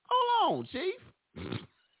 Hold on, Chief. How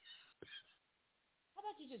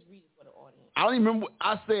about you just read it for the audience? I don't even remember.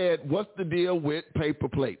 I said, what's the deal with paper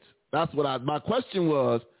plates? That's what my question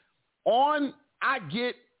was.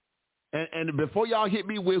 And before y'all hit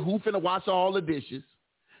me with who finna wash all the dishes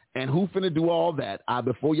and who finna do all that,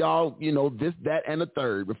 before y'all, this, that, and the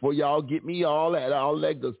third, before y'all get me all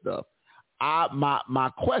that good stuff, my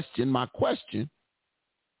question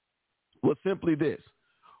was simply this.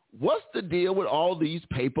 What's the deal with all these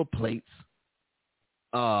paper plates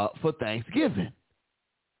for Thanksgiving?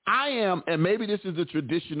 I am, and maybe this is a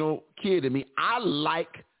traditional kid in me, I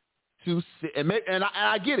like to sit, and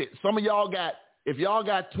I get it. Some of y'all if y'all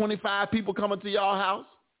got 25 people coming to y'all house,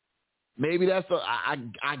 maybe that's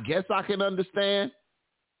I guess I can understand.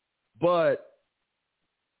 But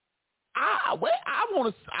I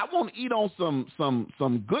want to eat on some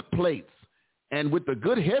good plates and with the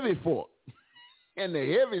good heavy fork. And the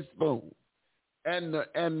heavy spoon, and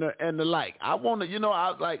the like. I want to, I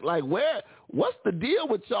like where. What's the deal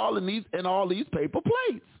with y'all in all these paper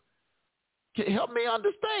plates? Help me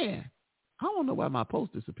understand. I don't know why my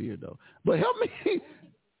post disappeared though, but help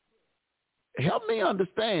me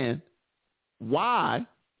understand why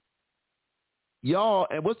y'all,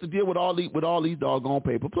 and what's the deal with all these doggone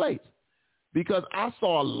paper plates? Because I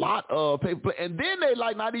saw a lot of paper plates, and then they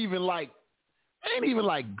ain't even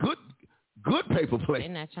good paper plates.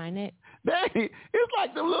 Isn't that Chinese? It's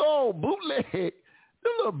like the little bootleg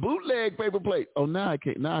paper plate. Oh, now I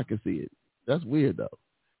can see it. That's weird though.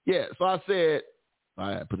 Yeah, so I said, all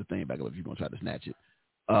right, put the thing back up if you're gonna try to snatch it.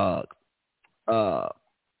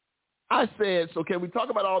 I said, so can we talk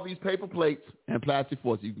about all these paper plates and plastic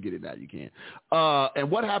forks? You can get it now, you can. And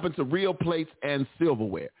what happened to real plates and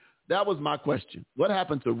silverware? That was my question. What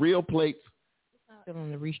happened to real plates? Still on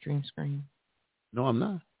the Restream screen. No, I'm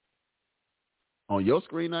not. On your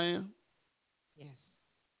screen, I am? Yes.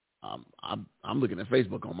 I'm looking at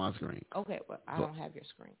Facebook on my screen. Okay, but I don't have your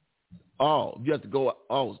screen. Oh, you have to go.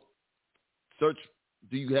 Oh, search.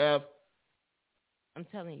 Do you have? I'm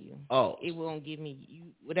telling you. Oh. It won't give me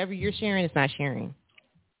whatever you're sharing. It's not sharing.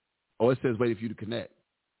 Oh, it says wait for you to connect.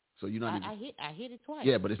 So you're not. I hit it twice.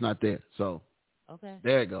 Yeah, but it's not there. So. Okay.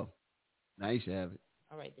 There you go. Now you should have it.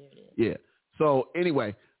 All right, there it is. Yeah. So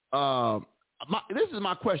anyway, this is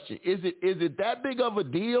my question: Is it that big of a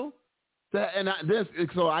deal?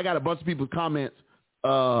 So I got a bunch of people's comments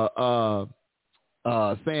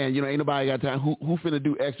saying, ain't nobody got time. Who finna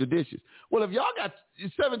do extra dishes? Well, if y'all got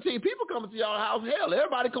 17 people coming to y'all house, hell,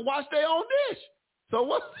 everybody can wash their own dish. So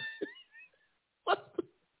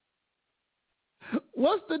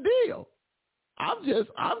what's the deal? I'm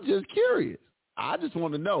just curious. I just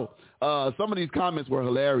want to know. Some of these comments were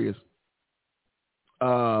hilarious.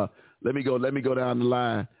 Let me go down the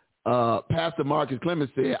line. Pastor Marcus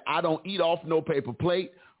Clemens said, I don't eat off no paper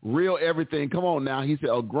plate. Real everything. Come on now. He said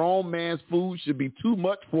a grown man's food should be too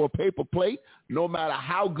much for a paper plate, no matter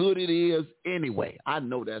how good it is anyway. I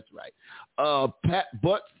know that's right. Pat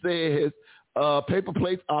Butt says paper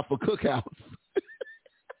plates are for cookouts.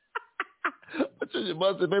 Patricia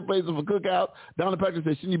Butt said paper plates are for cookouts. Donna Patrick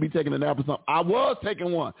said, shouldn't you be taking a nap or something? I was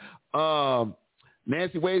taking one.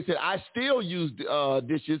 Nancy Wade said, I still use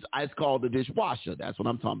dishes. It's called the dishwasher. That's what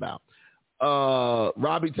I'm talking about.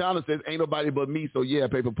 Robbie Towner says, ain't nobody but me, so yeah,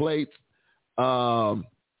 paper plates.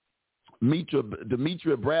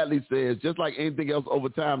 Demetria Bradley says, just like anything else over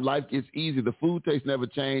time, life gets easy. The food taste never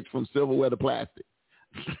changed from silverware to plastic.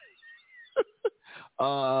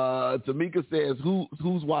 Tamika says,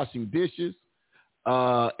 who's washing dishes?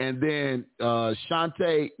 And then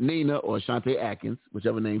Shantae Nina, or Shantae Atkins,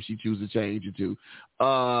 whichever name she chooses to change it to,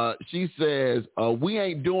 she says, we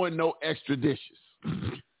ain't doing no extra dishes.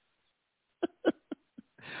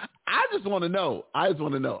 I just want to know. All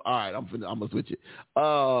right, I'm gonna switch it.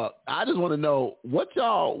 I just want to know what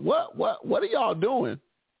are y'all doing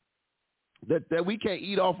that we can't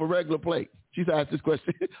eat off a regular plate? She's asked this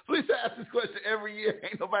question. Please ask this question every year.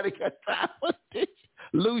 Ain't nobody got time for this.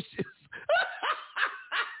 Lucius.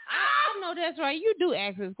 I know that's right. You do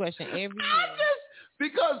ask this question every year.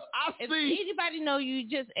 Because if anybody know you,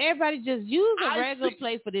 everybody just use a regular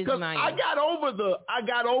plate for this night. I got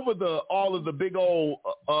over all of the big old.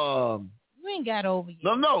 You ain't got over yet.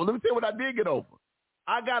 No. Let me tell you what I did get over.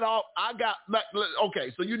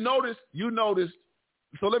 Okay. So you noticed.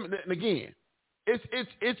 So let me again.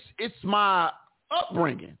 It's my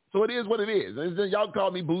upbringing. So it is what it is. Y'all call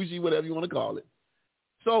me bougie, whatever you want to call it.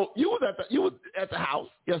 So you was at the house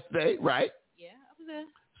yesterday, right? Yeah, I was there.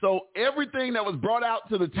 So everything that was brought out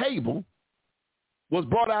to the table was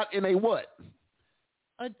brought out in a what?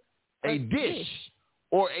 A dish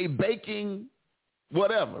or a baking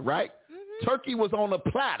whatever, right? Mm-hmm. Turkey was on a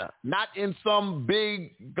platter, not in some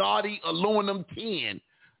big gaudy aluminum tin.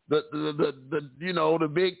 The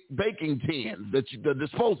big baking tins, the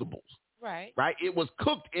disposables. Right. Right. It was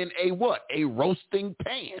cooked in a what? A roasting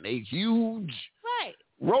pan, a huge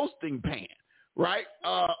roasting pan. Right.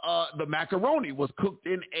 The macaroni was cooked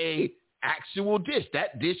in a actual dish.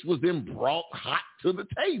 That dish was then brought hot to the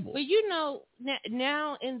table. But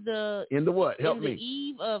now in the what? Help me. The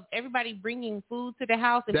eve of everybody bringing food to the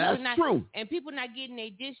house, and that's true. And people not getting their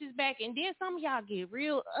dishes back, and then some of y'all get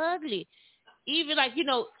real ugly. Even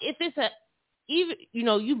if it's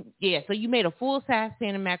so you made a full size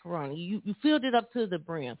pan of macaroni. You filled it up to the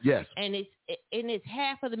brim. Yes. And it's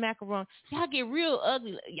half of the macaroni. Y'all get real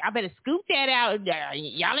ugly. Y'all better scoop that out.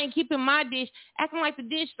 Y'all ain't keeping my dish, acting like the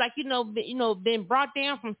dish been brought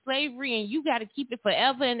down from slavery, and you got to keep it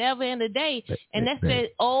forever and ever and a day. And that's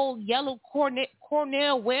that old yellow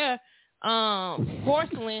Cornell ware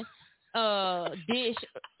porcelain dish.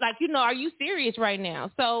 Are you serious right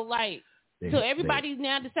now? So everybody's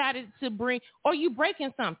now decided to bring, or you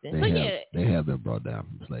breaking something. They have been brought down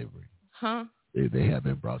from slavery. Huh? They have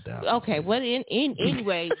been brought down. Okay, well,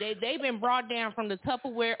 anyway, they've been brought down from the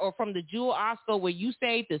Tupperware or from the Jewel Oscar where you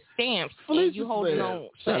save the stamps and you hold it on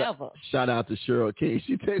forever. Shout out to Cheryl King.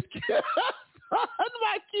 She takes care.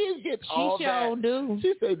 My kids get all that. She sure do.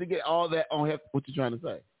 She said to get all that on her. What you trying to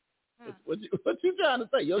say? Huh. What you trying to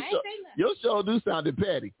say? Your show do sounded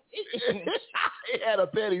petty. It had a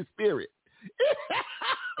petty spirit.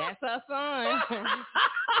 That's her son.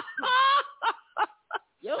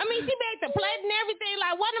 She made the plate and everything.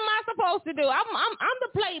 Like, what am I supposed to do? I'm the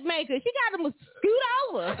plate maker. She got to scoot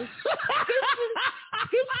over.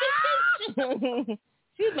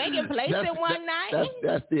 She's making plates in one night.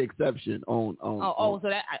 That's the exception on.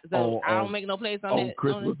 So I don't make no plates on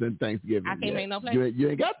Christmas and Thanksgiving. I can't make no plates. You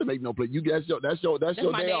ain't got to make no plate. That's your day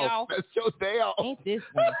off. That's your day off. Ain't this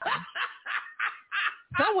one?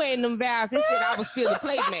 Somewhere in them vows, it said I was still a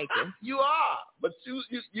plate maker. You are, but you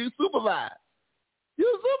supervise.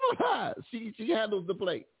 You supervise. She handles the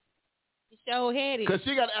plate. She sure had it. Because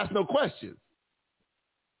she got to ask no questions.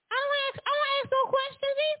 I don't ask no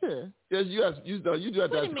questions either. Yes, you do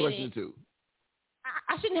have to ask questions too.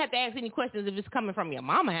 I shouldn't have to ask any questions if it's coming from your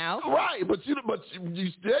mama house. Right, but you do.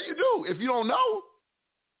 If you don't know.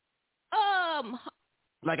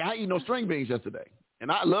 Like I eat no string beans yesterday.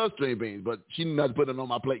 And I love string beans, but she didn't have to put them on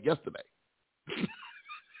my plate yesterday.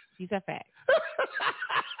 These are facts.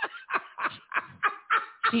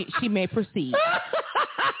 She may proceed.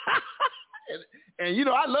 And you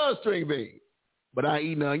know I love string beans, but I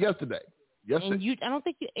ain't none yesterday. And I don't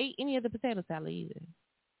think you ate any of the potato salad either.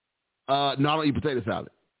 No, I don't eat potato salad.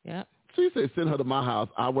 Yeah. She said send her to my house.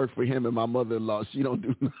 I work for him and my mother-in-law. She don't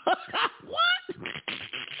do what?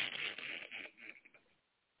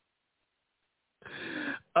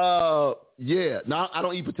 Yeah. No, I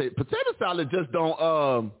don't eat potato. Potato salad just don't.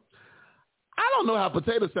 I don't know how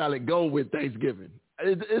potato salad go with Thanksgiving.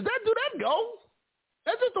 Do that go?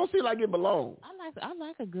 That just don't seem like it belongs. I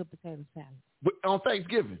like a good potato salad. But on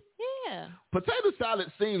Thanksgiving. Yeah. Potato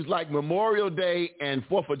salad seems like Memorial Day and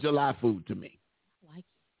 4th of July food to me. I like it.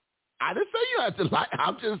 I didn't say you had to like.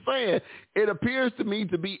 I'm just saying it appears to me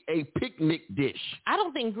to be a picnic dish. I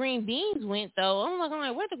don't think green beans went though. I'm like,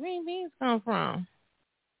 where the green beans come from?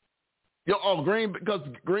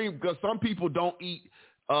 Because some people don't eat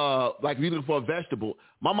like if you're looking for a vegetable.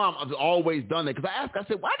 My mom has always done that because I asked. I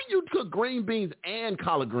said, why do you cook green beans and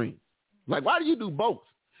collard greens? Like, why do you do both?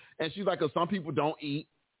 And she's like, because some people don't eat.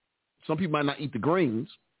 Some people might not eat the greens.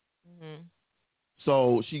 Mm-hmm.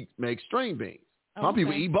 So she makes string beans. Some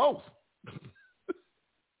people eat both.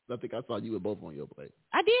 I think I saw you with both on your plate.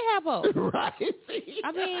 I did have both. Right.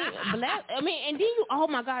 and then you, oh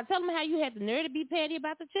my God, tell them how you had the nerve to be petty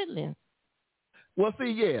about the chitlins. Well,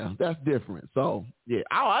 see, yeah, that's different. So, yeah,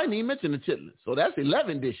 I didn't even mention the chitlins. So that's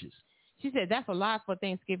 11 dishes. She said, that's a lot for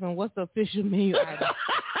Thanksgiving. What's the official menu item?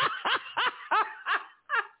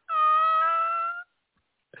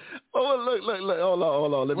 Oh, look.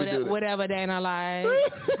 Hold on. Let me do this. Whatever Dana likes.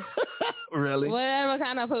 Really? Whatever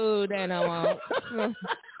kind of food Dana wants.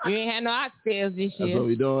 You ain't had no oxtails this year. That's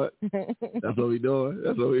what we doing.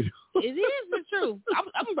 It is the truth. I'm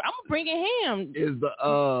bringing ham. Is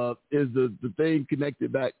the thing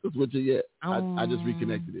connected back to switch it yet? I just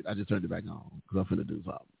reconnected it. I just turned it back on because I'm finna do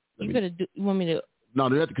something. You want me to? No,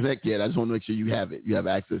 you don't have to connect yet. I just want to make sure you have it. You have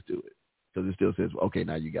access to it because it still says, okay,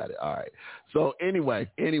 now you got it. All right. So anyway,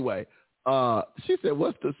 she said,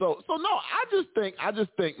 what's the so no? I just think I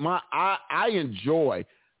enjoy.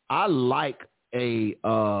 I like a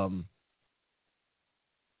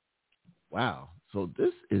wow. So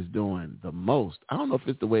this is doing the most. I don't know if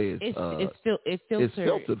it's the way it's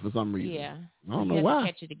filtered for some reason. Yeah. I don't know why.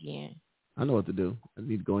 Catch it again. I know what to do. I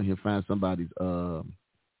need to go in here and find somebody's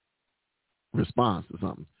response or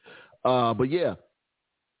something. But yeah,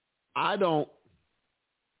 I don't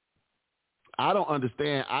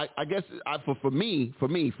understand. I guess for me,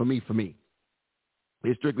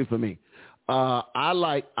 it's strictly for me. I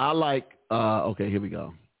like. Okay, here we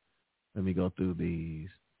go. Let me go through these.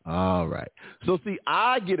 All right. So see,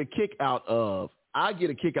 I get a kick out of.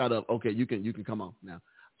 Okay, you can come on now.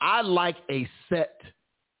 I like a set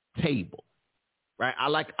table, right? I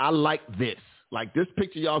like this. Like this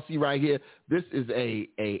picture y'all see right here. This is a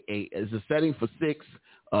setting for 6.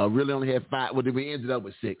 Really only had 5. Well, we ended up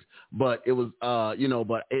with 6, but it was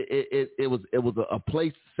it was a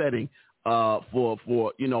place setting for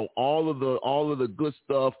all of the good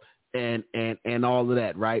stuff and all of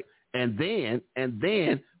that, right? And then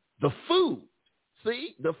the food.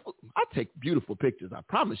 See the food. I take beautiful pictures. I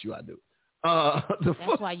promise you, I do.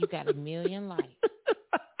 That's why you got a million likes.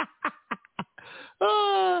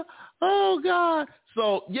 Oh God!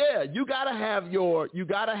 So yeah, you gotta have your.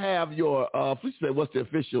 Please say what's the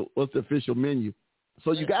official menu?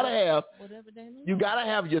 So you gotta have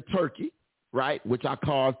your turkey, right? Which I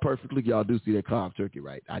carved perfectly. Y'all do see that carved turkey,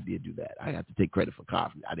 right? I did do that. I have to take credit for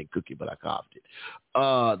carving it. I didn't cook it, but I carved it.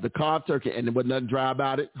 The carved turkey, and there wasn't nothing dry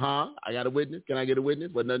about it, huh? I got a witness. Can I get a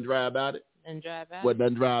witness? Wasn't nothing dry about it. Nothing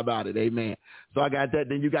dry about it. Amen. So I got that.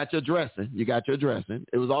 Then you got your dressing.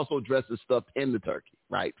 It was also dressing stuffed in the turkey,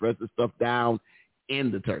 right? Dressing stuffed down in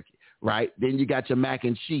the turkey, right? Then you got your mac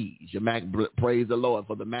and cheese. Praise the Lord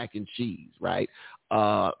for the mac and cheese, right?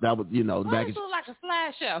 That was, mac and like a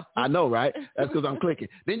slideshow. I know, right? That's because I'm clicking.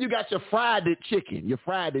 Then you got your fried chicken. She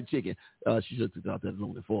should have got that a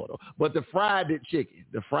little before though. But the fried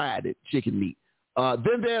chicken meat.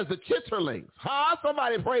 Then there's the chitterlings. Huh?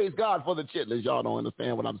 Somebody praise God for the chitlins. Y'all don't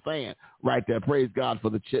understand what I'm saying right there. Praise God for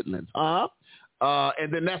the chitlins. Huh?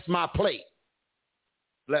 And then that's my plate.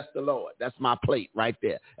 Bless the Lord. That's my plate right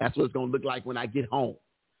there. That's what it's going to look like when I get home.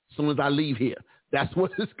 As soon as I leave here. That's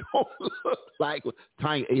what it's going to look like.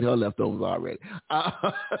 Tanya ate her leftovers already.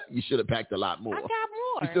 You should have packed a lot more. I got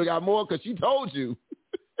more. You still got more? Because she told you.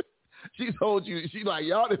 She's like,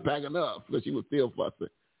 y'all didn't pack enough. But she was still fussing.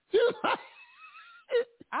 She was like,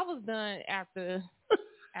 I was done after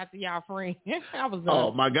y'all friends. I was done.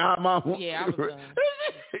 Oh my God, Mom. Yeah, I was done.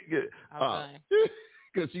 I was done.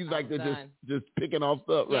 Because she's like just picking off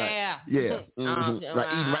stuff, right? Yeah.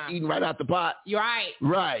 Mm-hmm. Eating right out the pot. You're right.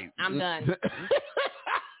 Right. I'm done. I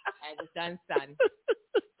had to done, son.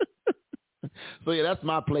 So, yeah, that's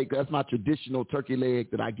my plate. That's my traditional turkey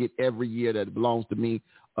leg that I get every year that belongs to me.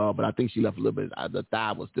 But I think she left a little bit. The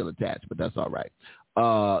thigh was still attached, but that's all right.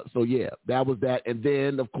 So, yeah, that was that. And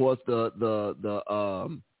then, of course,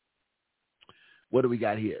 the what do we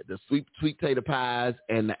got here? The sweet potato pies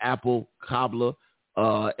and the apple cobbler,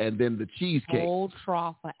 and then the cheesecake. A whole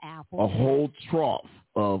trough of apple. A whole trough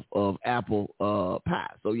of apple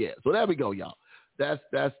pie. So, yeah. So, there we go, y'all. That's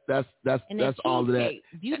all of that.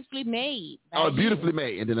 Beautifully made. Beautifully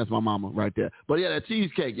made. And then that's my mama right there. But yeah, that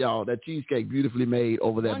cheesecake, y'all. That cheesecake beautifully made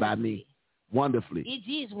over there by me. Wonderfully. It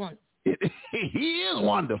is wonderful. He is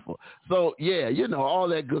wonderful. So yeah, all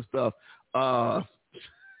that good stuff.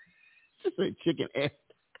 Just say chicken and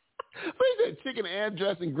we said chicken and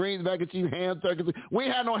dressing, greens, mac and cheese, ham, turkey. We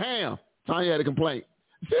ain't had no ham. Tanya had a complaint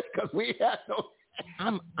because we had no.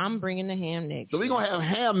 I'm bringing the ham next. So we're going to have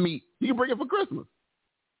ham meat. You can bring it for Christmas.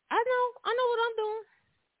 I know what I'm doing.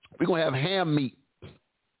 We're going to have ham meat.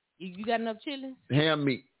 You got enough chili? Ham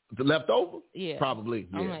meat. The leftover? Yeah. Probably.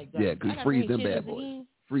 Yeah. Oh my God. Yeah, because freeze them bad boys.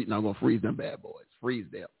 I'm going to freeze them bad boys. Freeze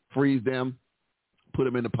them. Put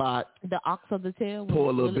them in the pot. The ox of the tail? Pour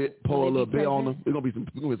a little bit on them. We're going to be some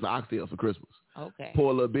oxtails for Christmas. Okay.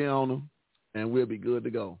 Pour a little beer on them, and we'll be good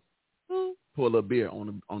to go. Pour a little beer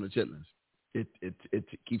on the chitlins. It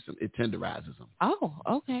keeps them. It tenderizes them. Oh,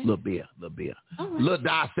 okay. Little beer. All right. Little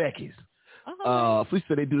Dos Equis. Please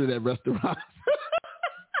say they do that at restaurants.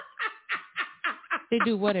 They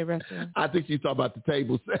do what at restaurants? I think she's talking about the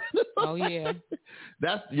table set. Oh yeah.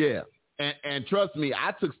 And trust me,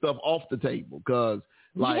 I took stuff off the table because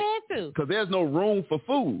there's no room for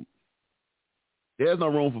food. There's no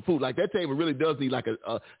room for food. Like that table really does need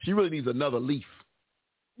she really needs another leaf.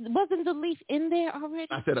 Wasn't the leaf in there already?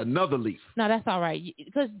 I said another leaf. No, that's all right.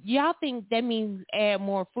 Because y'all think that means add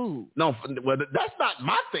more food. No, well, that's not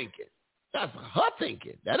my thinking. That's her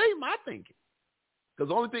thinking. That ain't my thinking. Because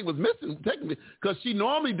the only thing was missing, technically, because she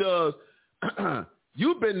normally does,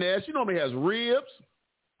 you've been there, she normally has ribs.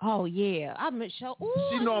 Oh, yeah. I'm sure. Ooh,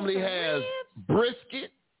 she normally has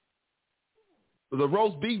brisket, the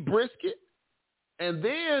roast beef brisket. And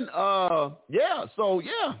then, yeah.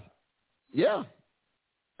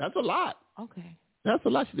 That's a lot. Okay. That's a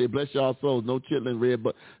lot. She said, bless y'all souls. No chitlin red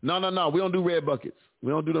bucket. No. We don't do red buckets.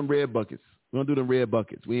 We don't do them red buckets.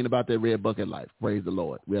 We ain't about that red bucket life. Praise the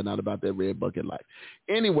Lord. We are not about that red bucket life.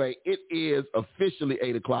 Anyway, it is officially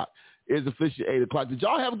 8 o'clock. It's officially 8 o'clock. Did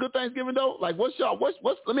y'all have a good Thanksgiving though? Like what's let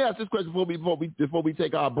me ask this question before we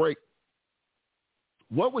take our break.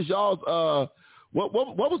 What was y'all's what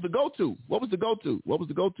was the go-to? What was the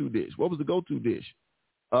go-to dish?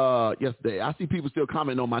 Yesterday. I see people still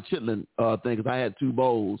commenting on my chitlin thing because I had 2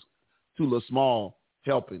 bowls, 2 little small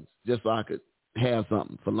helpings, just so I could have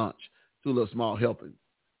something for lunch. 2 little small helpings.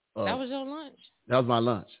 That was your lunch? That was my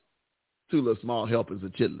lunch. 2 little small helpings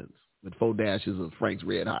of chitlins with 4 dashes of Frank's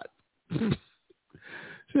Red Hot. She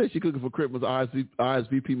said she cooking for Christmas.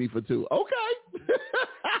 RSVP me for 2. Okay.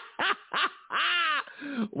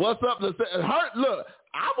 What's up? Look,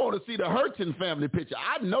 I want to see the Hurton family picture.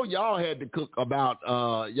 I know y'all had to cook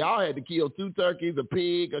y'all had to kill 2 turkeys, a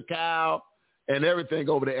pig, a cow, and everything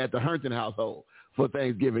over there at the Hurton household for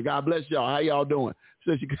Thanksgiving. God bless y'all. How y'all doing?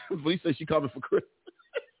 She said she coming for Christmas.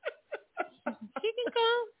 She can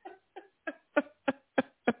come.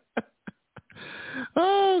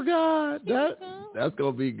 Oh God, that's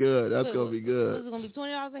gonna be good. That's gonna be good. It's gonna be $20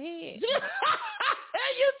 a head.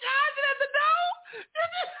 You charging at the door?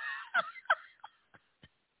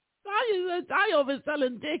 I over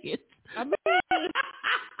selling tickets.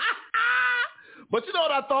 But you know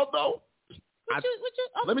what I thought though?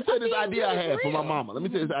 Let me tell you this idea I had for my mama.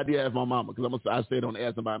 Because I say don't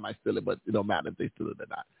ask somebody might steal it, but it don't matter if they steal it or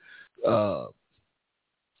not.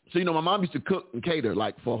 So my mom used to cook and cater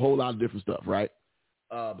like for a whole lot of different stuff, right?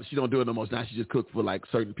 But she don't do it no more now. She just cook for like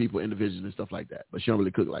certain people, individuals and stuff like that. But she don't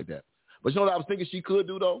really cook like that. But you know what I was thinking she could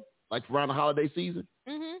do though? Like around the holiday season?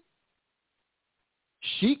 Mm-hmm.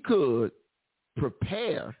 She could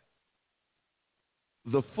prepare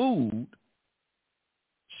the food.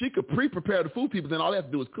 She could pre-prepare the food people, then all they have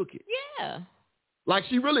to do is cook it. Yeah. Like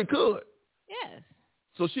she really could. Yes.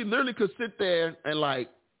 So she literally could sit there and like,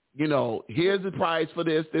 here's the price for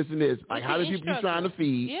this, this, and this. Like how many people you trying to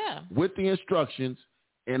feed? Yeah. With the instructions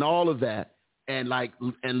and all of that. And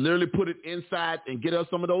literally put it inside and get us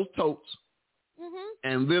some of those totes. Mm-hmm.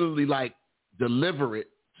 And literally like deliver it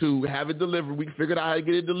to have it delivered. We figured out how to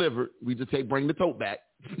get it delivered. We just bring the tote back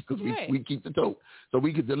because we keep the tote. So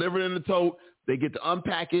we could deliver it in the tote. They get to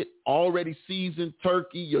unpack it, already seasoned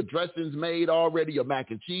turkey. Your dressing's made already. Your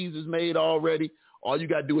mac and cheese is made already. All you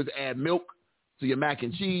got to do is add milk So your mac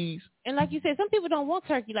and cheese. And like you said, some people don't want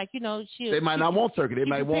turkey. Like, they might not want turkey. They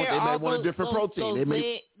may want a different protein.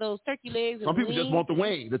 Those turkey legs. Some people just want the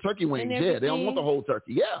wing, the turkey wings. Yeah, they don't want the whole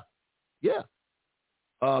turkey. Yeah.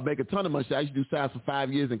 Make a ton of money. I used to do sides for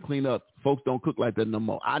 5 years and clean up. Folks don't cook like that no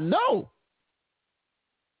more. I know.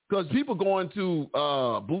 Because people going to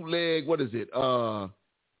bootleg, what is it? I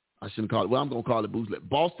shouldn't call it. Well, I'm going to call it bootleg.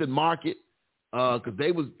 Boston Market. Because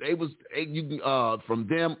they was you can from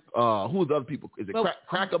them. Who was the other people? Is it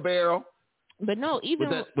Cracker Barrel? But no,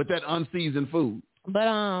 even with that unseasoned food. But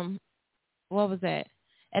what was that?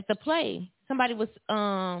 At the play, somebody was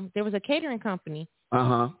there was a catering company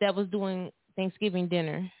that was doing Thanksgiving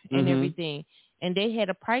dinner and everything, and they had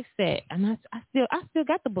a price set, and I still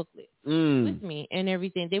got the booklet with me and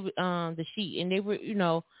everything. They were the sheet, and they were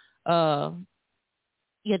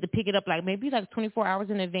you had to pick it up maybe 24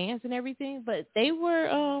 hours in advance and everything, but they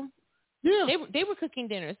were they were cooking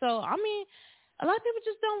dinner. So I mean, a lot of people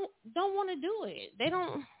just don't want to do it. They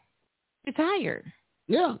don't. They're tired.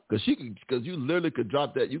 Yeah, because you literally could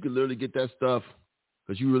drop that. You could literally get that stuff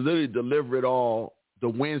because you would literally deliver it all the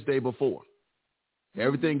Wednesday before.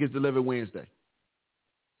 Everything gets delivered Wednesday.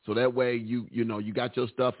 So that way you got your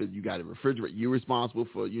stuff and you got it refrigerated. You're responsible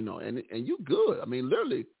for, and you good. I mean,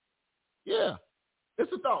 literally, yeah. It's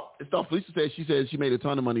a thought. Felicia said she made a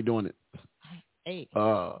ton of money doing it. Hey.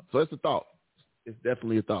 So it's a thought. It's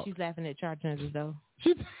definitely a thought. She's laughing at charge numbers though.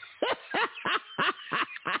 She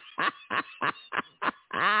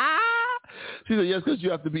said, yes, because you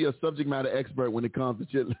have to be a subject matter expert when it comes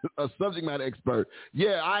to shit. A subject matter expert.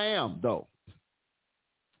 Yeah, I am, though.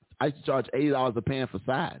 I used to charge $80 a pan for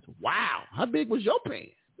sides. Wow. How big was your pan?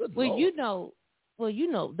 Good Lord.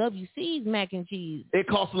 WC's mac and cheese. It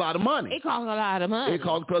costs a lot of money. It costs a lot of money. It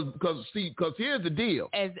costs because here's the deal.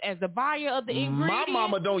 As the buyer of the ingredients. My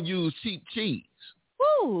mama don't use cheap cheese.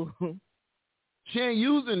 Woo. She ain't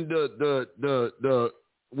using the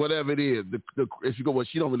whatever it is. If you go,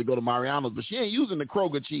 she don't really go to Mariano's, but she ain't using the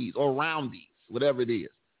Kroger cheese or Roundy's, whatever it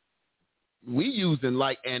is. We using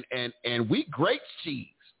and we grate cheese.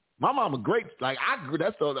 My mama grates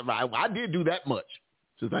I did do that much.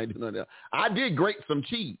 Since I ain't doing that, I did grate some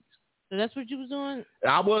cheese. So that's what you was doing?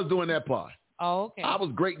 I was doing that part. Oh, okay. I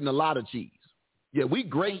was grating a lot of cheese. Yeah, we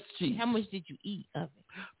grate cheese. How much did you eat of it?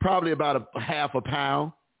 Probably about a half a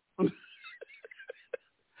pound.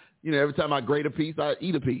 Every time I grate a piece, I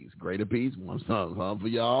eat a piece. Grate a piece, some for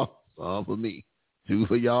y'all, some for me. 2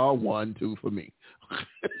 for y'all, 1, 2 for me.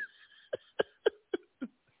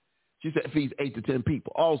 She said it feeds 8 to 10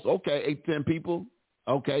 people. Also, okay, 8 to 10 people.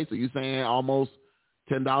 Okay, so you're saying almost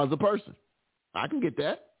 $10 a person. I can get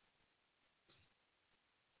that.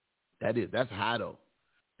 That's high though.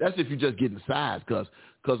 That's if you're just getting size, because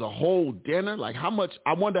a whole dinner, how much?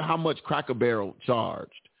 I wonder how much Cracker Barrel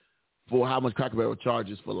charged for how much Cracker Barrel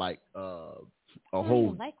charges for a whole. You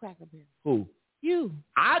don't like Cracker Barrel. Who? You.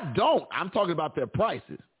 I don't. I'm talking about their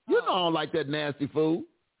prices. You know I don't like that nasty food.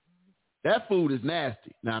 That food is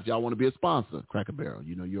nasty. Now, if y'all want to be a sponsor, Cracker Barrel,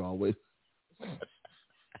 you're always.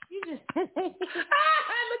 You just look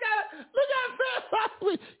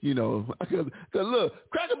at because look,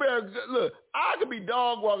 Cracker Barrel. Look, I could be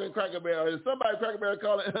dog walking Cracker Barrel, and somebody Cracker Barrel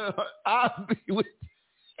calling. I'll be with.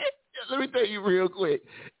 Let me tell you real quick.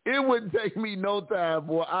 It wouldn't take me no time,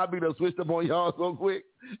 boy. I'll be done switched up on y'all so quick.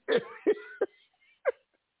 I'll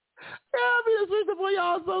be done switched up on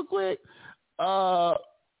y'all so quick.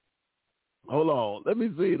 Hold on. Let me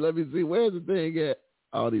see. Where's the thing at?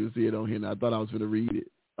 I don't even see it on here now. I thought I was going to read it.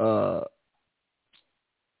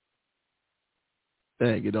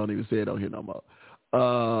 Dang, it don't even say it on here no more.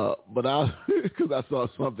 But because I saw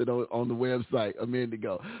something on the website a minute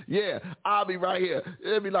ago. Yeah, I'll be right here.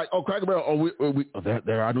 It'll be like, oh, Cracker Barrel,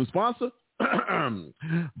 they're our new sponsor.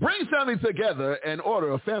 Bring families together and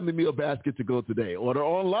order a family meal basket to go today. Order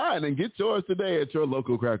online and get yours today at your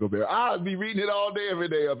local Cracker Barrel. I'll be reading it all day, every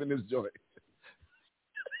day up in this joint.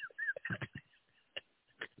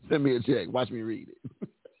 Send me a check. Watch me read it.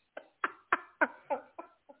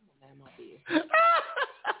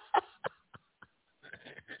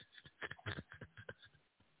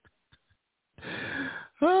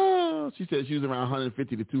 Oh, she said she was around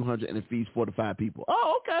 150 to 200 and it feeds 4 to 5 people.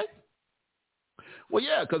 Oh, okay. Well,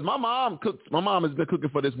 yeah, because my mom has been cooking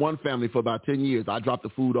for this one family for about 10 years. I dropped the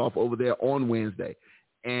food off over there on Wednesday.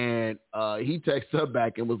 And he texted her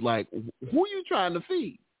back and was like, who are you trying to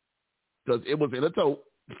feed? Because it was in a tote.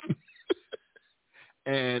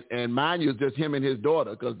 And mind you, it's just him and his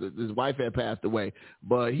daughter because his wife had passed away.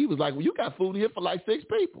 But he was like, well, you got food here for like 6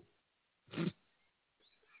 people.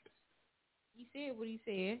 You said what he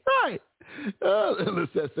said. Right.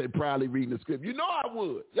 Let's just say proudly reading the script. You know I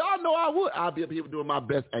would. Y'all know I would. I'll be up here doing my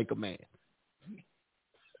best anchor man.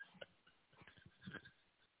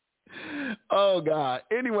 Oh, God.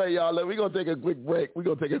 Anyway, y'all, we're going to take a quick break. When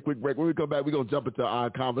we come back, we're going to jump into our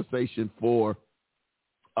conversation for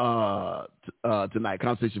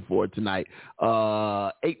tonight.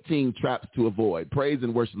 18 traps to avoid. Praise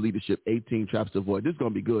and worship leadership, 18 traps to avoid. This is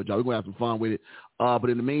going to be good, y'all. We're going to have some fun with it. But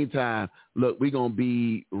in the meantime, look, we're going to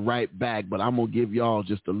be right back, but I'm going to give y'all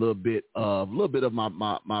just a little bit of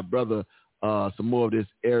my brother, some more of this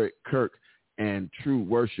Eric Kirk and True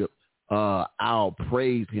Worship. I'll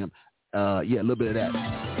praise him. A little bit of that.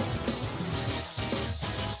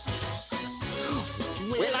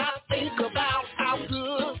 When I think about how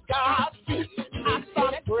good God is, I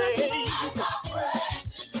start praise.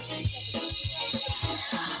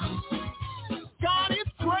 God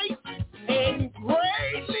is great and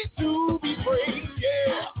greatly to be praised,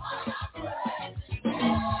 yeah.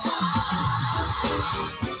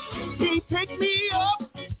 He picked me up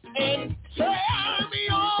and turned me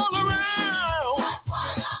all around.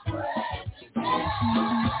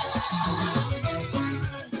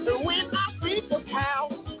 And when I think of how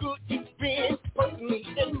good he's been personally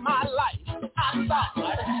in my life, I thought,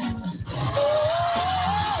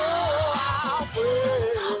 I'll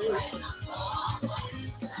praise.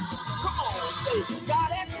 Come on, say, God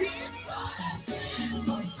has been.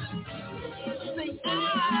 Say,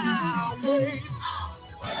 I'll praise.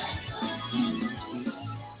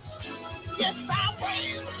 Yes, I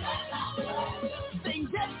will. Say,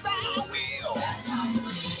 yes, I will.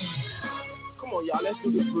 Come on, y'all. Let's do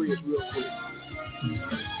this bridge real quick.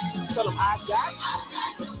 Tell them I got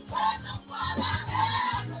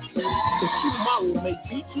but tomorrow may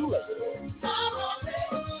be too late.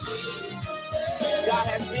 God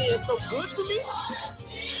has been so good to me.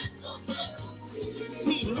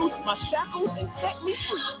 He loosed my shackles and set me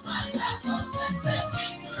free.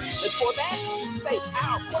 And for that, say,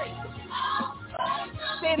 I'll praise.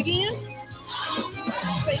 Say it again.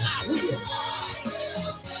 Say, I will.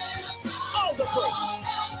 All the praise.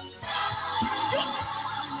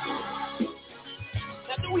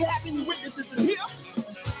 Now, do we have any witnesses in here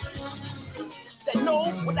that know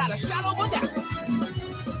without a shadow of a doubt?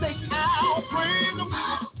 Say, I'll praise them.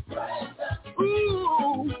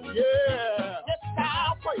 Ooh, yeah. Yes,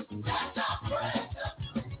 I'll praise them.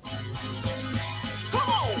 Come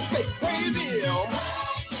on, say, praise him.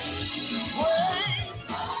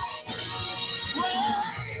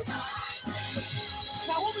 Praise.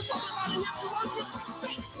 Now, what we talking about in here to worship?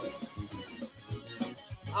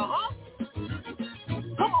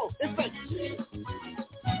 Come on, it's like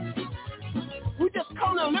we just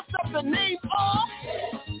come and lift up the name of.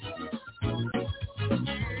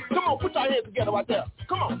 Come on, put your hands together right there.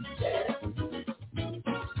 Come on.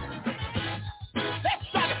 Let's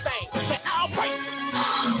try to sing. Say, I'll praise him.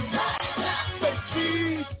 Say,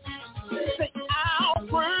 Jesus. Say, I'll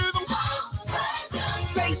praise him.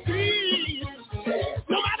 Say, Jesus.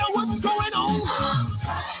 No matter what's going on,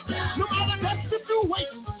 no matter the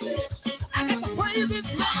situation, I got to praise his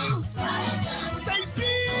name. Say,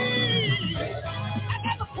 Jesus. I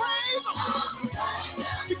got to praise him.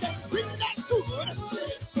 Because he's that good.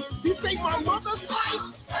 He saved my mother's life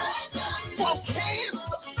from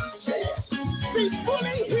cancer. She's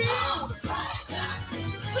fully healed.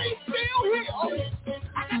 She's still healed.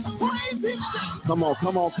 I got to praise his name. Come on.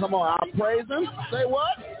 I'll praise him. Say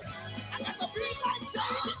what? I got to be like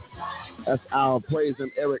David. That's our praise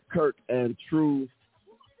him, Eric Kirk and True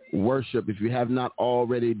Worship. If you have not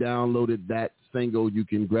already downloaded that single, you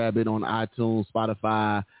can grab it on iTunes,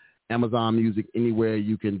 Spotify, Amazon Music, anywhere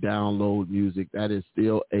you can download music. That is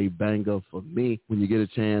still a banger for me. When you get a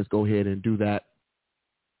chance, go ahead and do that.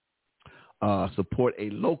 Support a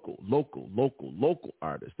local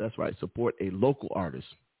artist. That's right. Support a local artist.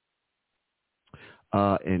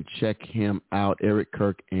 And check him out, Eric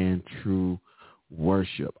Kirk and True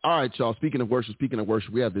Worship. All right, y'all. Speaking of worship,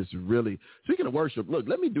 we have this really. Speaking of worship, look,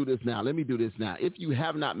 let me do this now. If you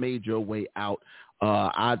have not made your way out,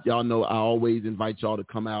 y'all know I always invite y'all to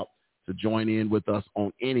come out to join in with us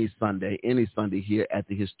on any Sunday here at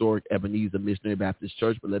the historic Ebenezer Missionary Baptist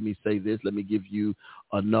Church. But let me say this. Let me give you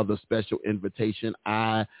another special invitation.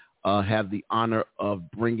 I have the honor of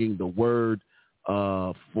bringing the word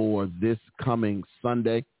for this coming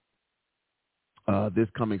Sunday.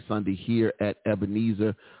 Here at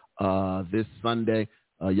Ebenezer. This Sunday,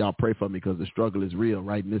 y'all pray for me because the struggle is real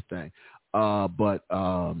right in this thing. We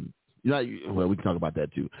can talk about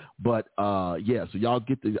that too. But so y'all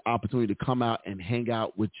get the opportunity to come out and hang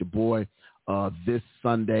out with your boy this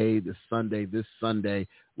Sunday,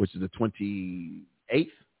 which is the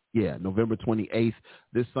 28th. Yeah, November 28th,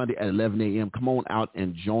 this Sunday at 11 a.m. Come on out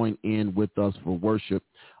and join in with us for worship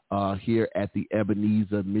here at the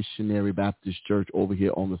Ebenezer Missionary Baptist Church over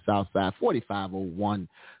here on the south side, 4501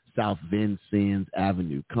 South Vincennes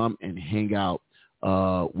Avenue. Come and hang out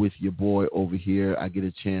with your boy over here. I get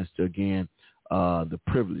a chance to, again, the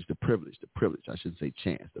privilege, I shouldn't say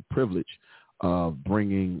chance, the privilege of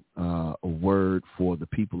bringing a word for the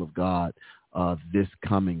people of God this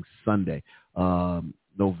coming Sunday.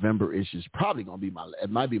 November-ish is probably going to be it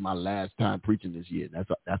might be my last time preaching this year.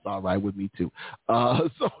 That's all right with me too.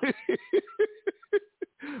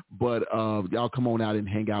 But y'all come on out and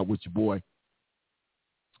hang out with your boy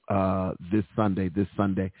this Sunday.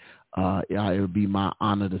 It would be my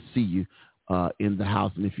honor to see you in the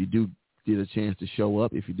house. And if you do get a chance to show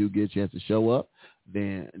up,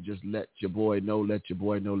 then just let your boy know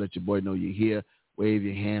you're here. Wave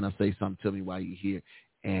your hand or say something to me while you're here.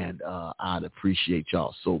 And I'd appreciate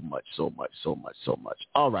y'all so much.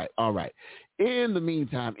 All right. In the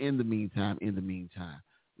meantime,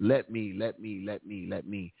 let me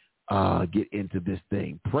get into this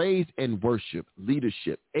thing. Praise and worship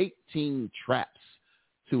leadership. 18 traps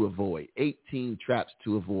to avoid.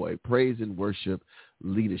 Praise and worship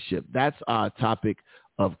leadership. That's our topic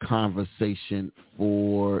of conversation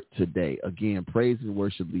for today. Again, praise and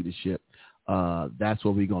worship leadership. That's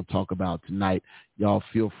what we're going to talk about tonight. Y'all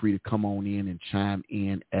feel free to come on in and chime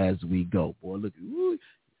in as we go. Boy, look,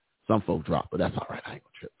 some folk drop, but that's all right. I ain't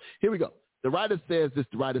going to trip. Here we go. The writer says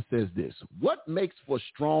this. What makes for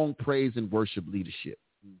strong praise and worship leadership?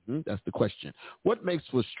 That's the question. What makes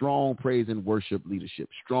for strong praise and worship leadership?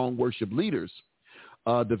 Strong worship leaders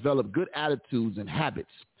develop good attitudes and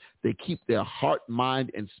habits. They keep their heart,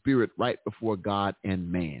 mind, and spirit right before God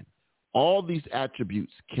and man. All these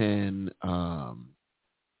attributes can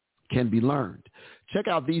be learned. Check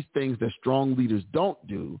out these things that strong leaders don't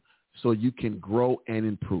do so you can grow and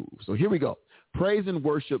improve. So here we go. Praise and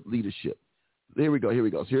worship leadership. Here we go.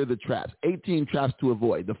 So here are the traps. 18 traps to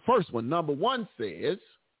avoid. The first one, number 1, says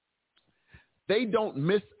they don't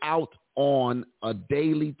miss out on a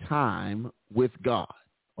daily time with God.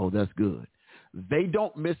 Oh, that's good. They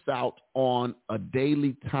don't miss out on a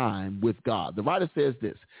daily time with God. The writer says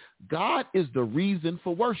this: God is the reason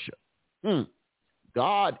for worship.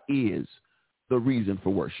 God is the reason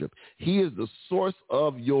for worship. He is the source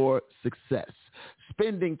of your success.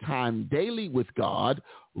 Spending time daily with God,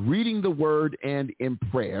 reading the word and in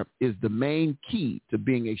prayer is the main key to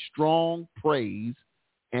being a strong praise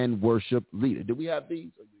and worship leader. Do we have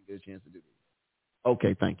these? Or did you get a chance to do these?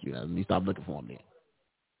 Okay, thank you. Let me stop looking for them then.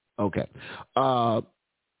 Okay.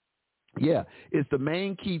 It's the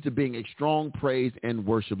main key to being a strong praise and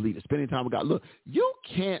worship leader. Spending time with God. Look, you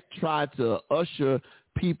can't try to usher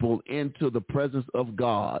people into the presence of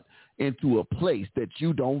God into a place that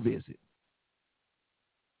you don't visit.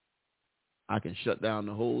 I can shut down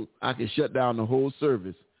the whole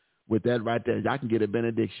service with that right there. I can get a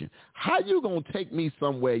benediction. How you going to take me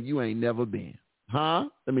somewhere you ain't never been? Huh?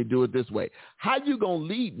 Let me do it this way. How you going to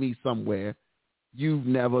lead me somewhere you've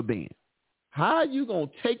never been? How you going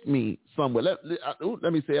to take me somewhere?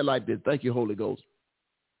 Let me say it like this. Thank you, Holy Ghost.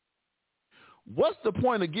 What's the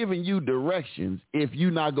point of giving you directions if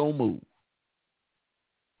you're not going to move?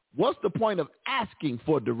 What's the point of asking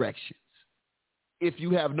for directions if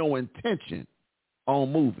you have no intention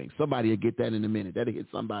on moving? Somebody will get that in a minute. That'll hit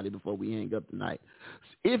somebody before we hang up tonight.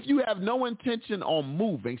 If you have no intention on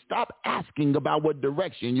moving, stop asking about what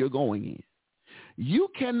direction you're going in. You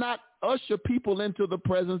cannot usher people into the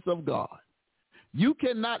presence of God. You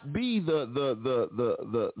cannot be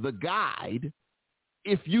the guide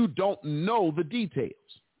if you don't know the details.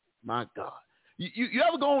 My God. You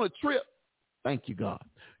ever go on a trip? Thank you, God.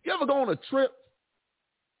 You ever go on a trip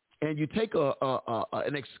and you take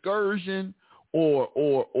an excursion or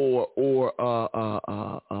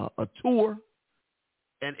a tour,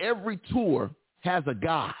 and every tour has a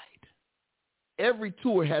guide. Every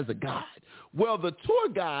tour has a guide. Well, the tour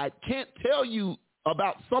guide can't tell you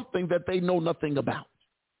about something that they know nothing about,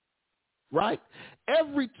 right?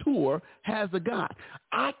 Every tour has a guide.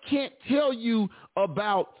 I can't tell you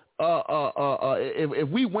about if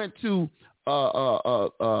we went to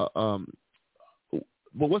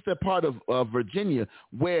what's that part of Virginia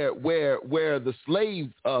where the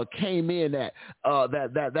slaves came in at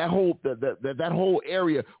that whole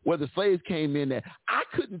area where the slaves came in at. I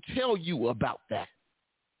couldn't tell you about that.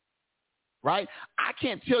 right? I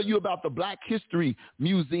can't tell you about the Black History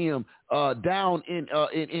Museum down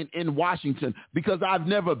in Washington because I've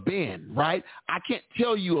never been, right? I can't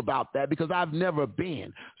tell you about that because I've never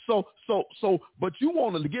been. So, but you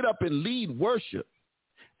want to get up and lead worship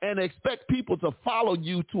and expect people to follow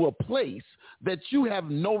you to a place that you have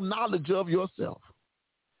no knowledge of yourself.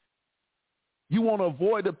 You want to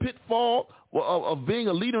avoid the pitfall of being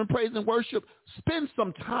a leader in praise and worship? Spend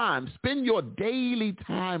some time. Spend your daily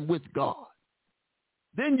time with God.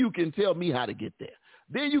 Then you can tell me how to get there.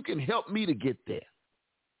 Then you can help me to get there.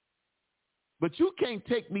 But you can't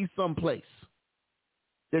take me someplace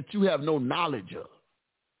that you have no knowledge of.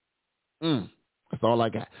 That's all I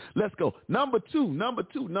got. Let's go. Number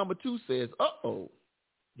two says,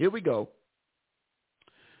 here we go.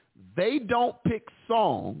 They don't pick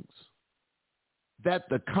songs that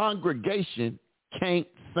the congregation can't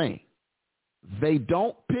sing. They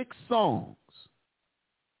don't pick songs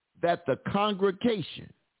that the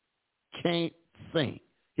congregation can't sing.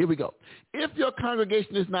 Here we go. If your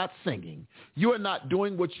congregation is not singing, you are not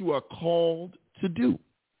doing what you are called to do.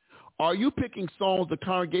 Are you picking songs the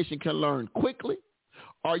congregation can learn quickly?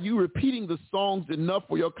 Are you repeating the songs enough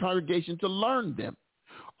for your congregation to learn them?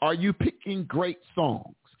 Are you picking great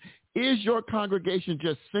songs? Is your congregation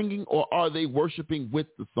just singing, or are they worshiping with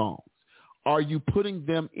the songs? Are you putting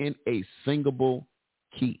them in a singable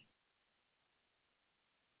key?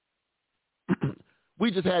 We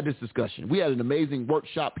just had this discussion. We had an amazing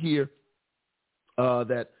workshop here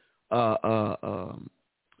that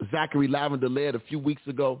Zachary Lavender led a few weeks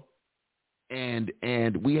ago, and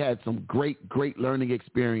we had some great learning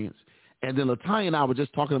experience. And then Latanya and I were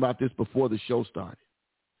just talking about this before the show started.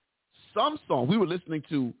 Some song we were listening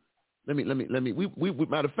to. We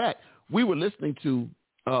matter of fact, we were listening to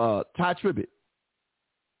Ty Tribbett.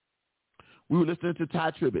 We were listening to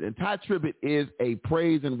Ty Tribbett, and Ty Tribbett is a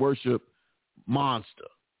praise and worship monster,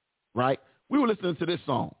 right? We were listening to this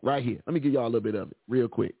song right here. Let me give y'all a little bit of it real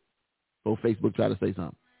quick. Oh, Facebook try to say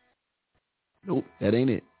something. Nope, that ain't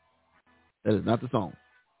it. That is not the song.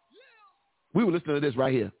 We were listening to this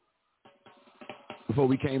right here before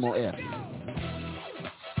we came on air.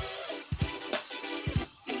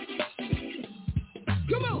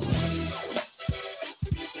 Come on.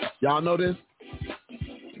 Y'all know this?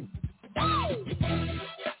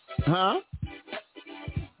 Huh?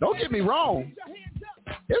 Don't get me wrong.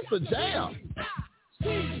 It's a jam.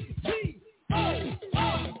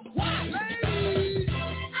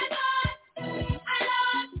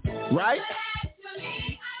 Right?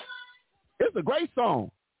 It's a great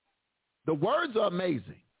song. The words are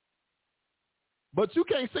amazing. But you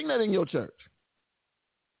can't sing that in your church.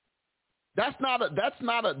 That's not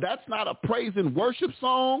a praise and worship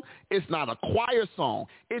song. It's not a choir song.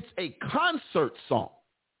 It's a concert song.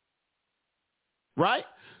 Right?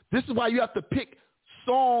 This is why you have to pick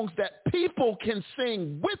songs that people can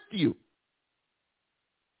sing with you.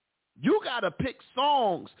 You got to pick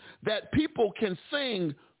songs that people can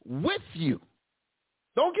sing with you.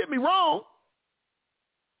 Don't get me wrong.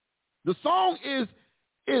 The song is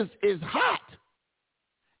hot.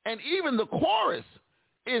 And even the chorus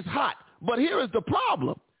is hot. But here is the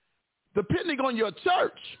problem. Depending on your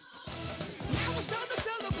church, now it's time to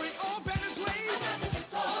celebrate all Banners ways.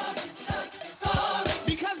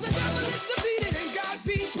 Because the devil is defeated and God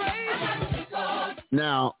be praised.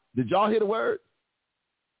 Now, did y'all hear the word?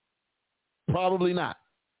 Probably not.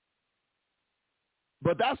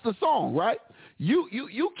 But that's the song, right?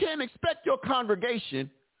 You can't expect your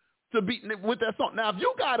congregation to be with that song. Now, if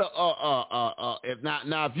you got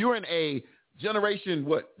if you're in a Generation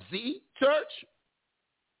Z church,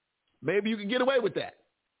 maybe you can get away with that.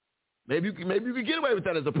 Maybe you can get away with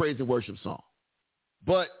that as a praise and worship song.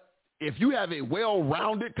 But if you have a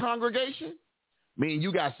well-rounded congregation, meaning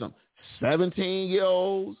you got some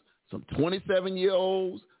 17-year-olds, some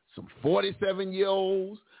 27-year-olds, some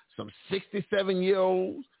 47-year-olds, some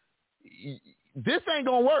 67-year-olds, this ain't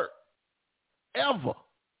gonna work ever.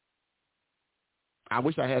 I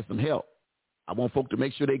wish I had some help. I want folk to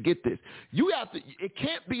make sure they get this. You have to. It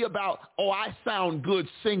can't be about, I sound good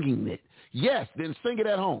singing it. Yes, then sing it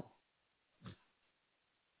at home.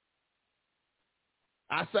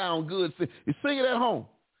 I sound good. Sing it at home.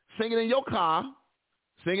 Sing it in your car.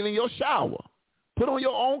 Sing it in your shower. Put on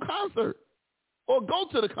your own concert or go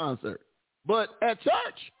to the concert. But at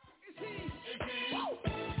church,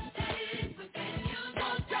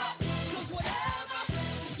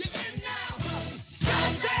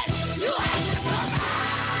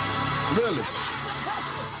 really?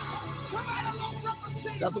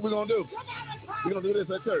 That's what we're going to do. We're going to do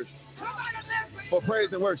this at church for praise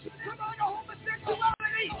and worship.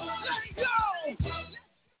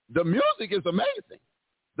 The music is amazing.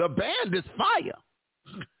 The band is fire.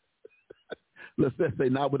 Let's just say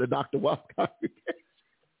not with a Dr. Watts congregation.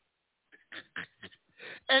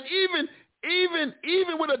 And even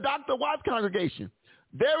with a Dr. Watts congregation,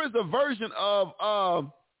 there is a version of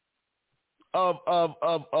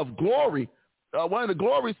Glory, one of the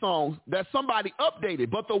Glory songs that somebody updated,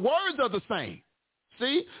 but the words are the same.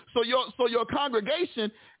 See, so your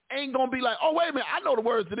congregation ain't gonna be like, oh wait a minute, I know the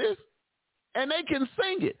words to this. And they can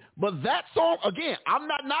sing it. But that song, again, I'm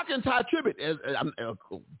not knocking Ty Tribbett. I'm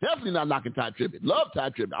definitely not knocking Ty Tribbett. Love Ty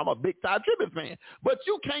Tribbett. I'm a big Ty Tribbett fan. But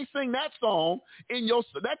you can't sing that song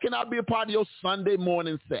that cannot be a part of your Sunday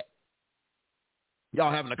morning set.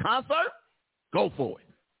 Y'all having a concert? Go for it.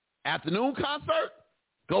 Afternoon concert?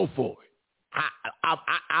 Go for it.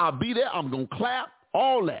 I'll be there. I'm going to clap,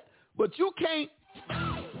 all that. But you can't.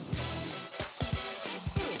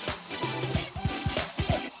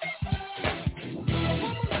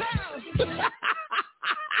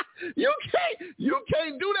 You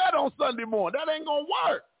can't do that on Sunday morning. That ain't gonna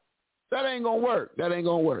work.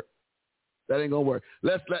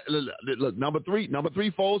 Let's look. Number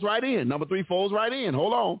three folds right in.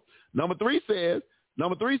 Hold on. Number three says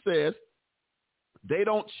they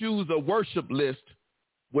don't choose a worship list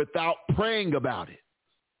without praying about it.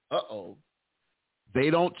 They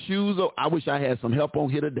don't choose I wish I had some help on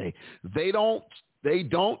here today. They don't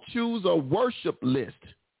choose a worship list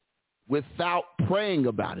without praying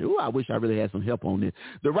about it. Ooh, I wish I really had some help on this.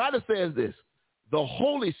 The writer says this: the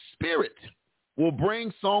Holy Spirit will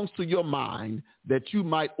bring songs to your mind that you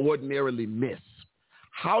might ordinarily miss.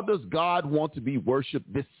 How does God want to be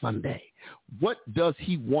worshiped this Sunday? What does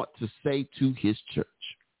he want to say to his church?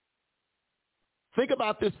 Think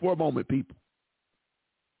about this for a moment, people.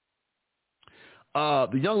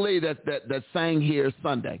 The young lady that sang here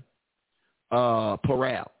Sunday,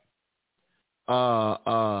 Peral.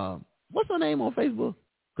 What's her name on Facebook?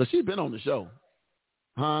 Because she's been on the show.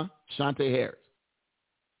 Shantae Harris.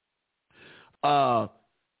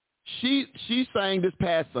 She sang this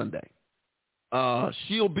past Sunday.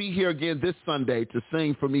 She'll be here again this Sunday to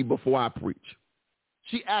sing for me before I preach.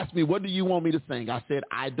 She asked me, what do you want me to sing? I said,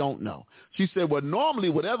 I don't know. She said, well, normally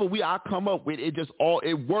whatever I come up with, it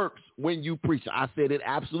works when you preach. I said, it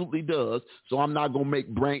absolutely does. So I'm not going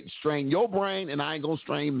to strain your brain, and I ain't going to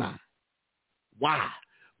strain mine. Why?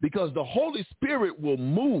 Because the Holy Spirit will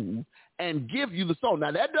move and give you the song.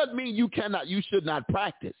 Now, that doesn't mean you should not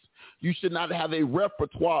practice. You should not have a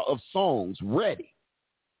repertoire of songs ready.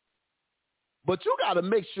 But you got to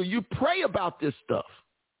make sure you pray about this stuff.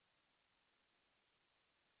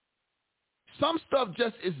 Some stuff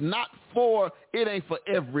just is not it ain't for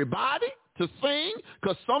everybody to sing,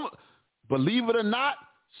 because believe it or not,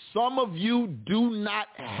 some of you do not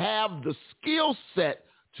have the skill set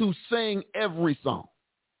to sing every song.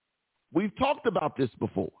 We've talked about this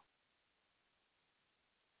before.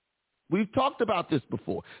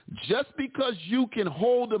 Just because you can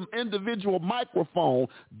hold an individual microphone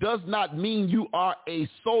does not mean you are a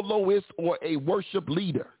soloist or a worship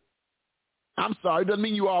leader. I'm sorry, it doesn't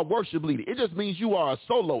mean you are a worship leader. It just means you are a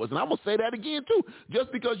soloist. And I'm going to say that again, too.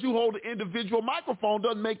 Just because you hold an individual microphone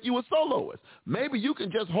doesn't make you a soloist. Maybe you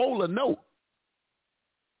can just hold a note.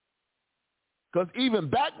 Because even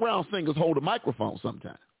background singers hold a microphone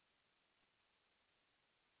sometimes.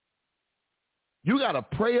 You got to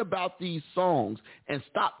pray about these songs and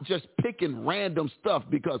stop just picking random stuff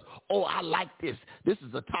because, I like this. This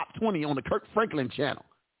is a top 20 on the Kirk Franklin channel.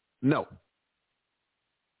 No.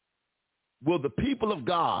 Will the people of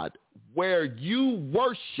God, where you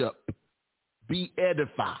worship, be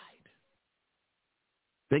edified?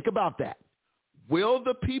 Think about that. Will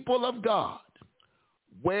the people of God,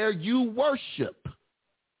 where you worship,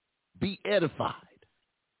 be edified?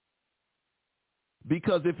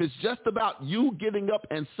 Because if it's just about you getting up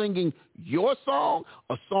and singing your song,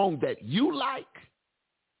 a song that you like,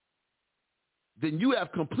 then you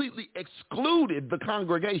have completely excluded the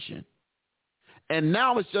congregation. And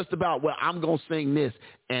now it's just about, I'm going to sing this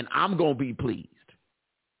and I'm going to be pleased.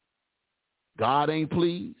 God ain't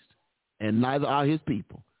pleased, and neither are his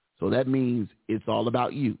people. So that means it's all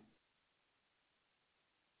about you.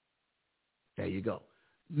 There you go.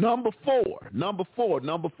 Number four. I ain't going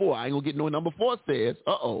to get no number 4 says,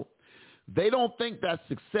 they don't think that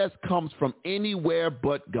success comes from anywhere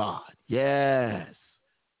but God. Yes.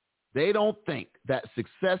 They don't think that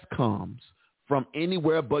success comes from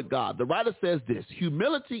anywhere but God. The writer says this: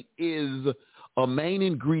 humility is a main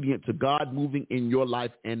ingredient to God moving in your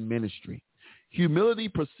life and ministry. Humility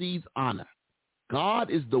precedes honor. God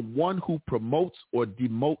is the one who promotes or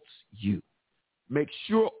demotes you. Make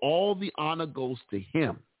sure all the honor goes to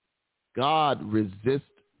him. God resists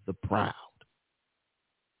the proud.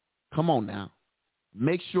 Come on now.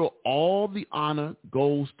 Make sure all the honor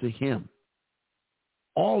goes to him.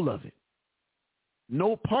 All of it.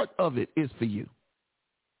 No part of it is for you.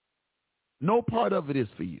 No part of it is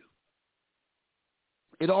for you.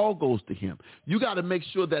 It all goes to him. You got to make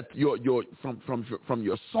sure that your from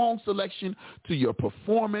your song selection to your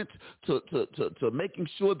performance to making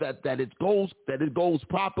sure that it goes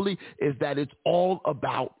properly is that it's all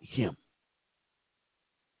about him.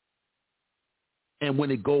 And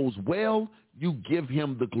when it goes well, you give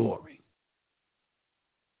him the glory.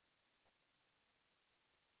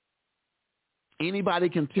 Anybody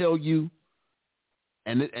can tell you,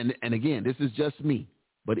 and again, this is just me,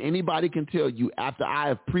 but anybody can tell you after I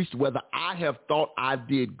have preached, whether I have thought I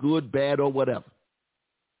did good, bad, or whatever.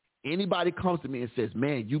 Anybody comes to me and says,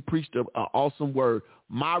 man, you preached an awesome word.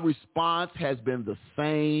 My response has been the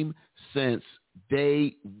same since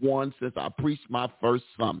day one, since I preached my first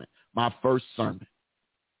sermon.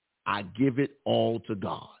 I give it all to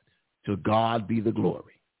God. To God be the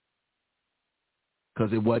glory.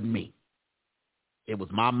 Because it wasn't me. It was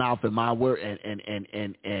my mouth and my word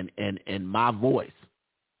and my voice.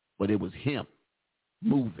 But it was him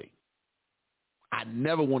moving. I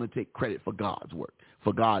never want to take credit for God's work,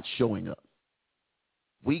 for God showing up.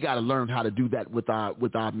 We got to learn how to do that with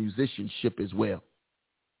our musicianship as well.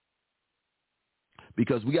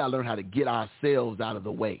 Because we got to learn how to get ourselves out of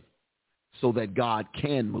the way so that God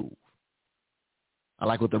can move. I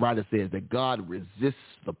like what the writer says, that God resists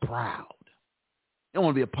the proud. You don't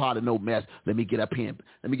want to be a part of no mess. Let me get up here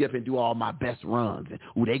and do all my best runs. And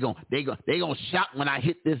ooh, they gonna shout when I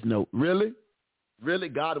hit this note. Really? Really?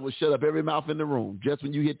 God will shut up every mouth in the room just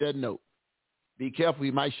when you hit that note. Be careful,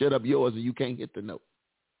 he might shut up yours and you can't hit the note.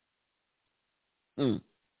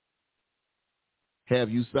 Have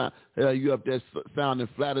you up there sounding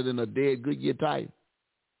flatter than a dead Goodyear tire?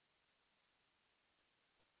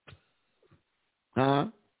 Huh?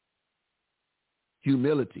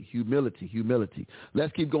 Humility.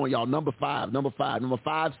 Let's keep going, y'all. Number five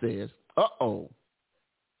says,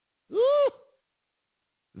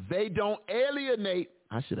 they don't alienate.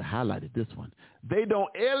 I should have highlighted this one. They don't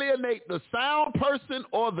alienate the sound person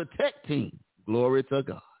or the tech team. Glory to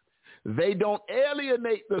God. They don't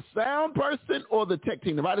alienate the sound person or the tech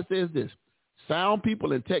team. The writer says this: sound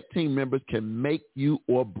people and tech team members can make you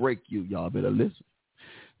or break you. Y'all better listen.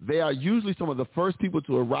 They are usually some of the first people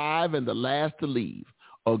to arrive and the last to leave.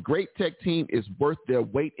 A great tech team is worth their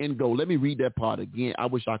weight in gold. Let me read that part again. I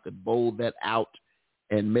wish I could bold that out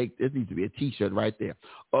and make this needs to be a T-shirt right there.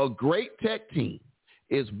 A great tech team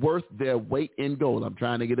is worth their weight in gold. I'm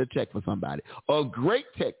trying to get a check for somebody. A great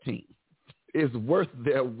tech team is worth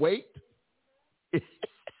their weight. Is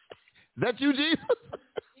that you, Jesus?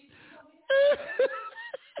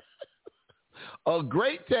 A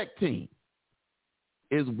great tech team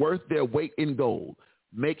is worth their weight in gold.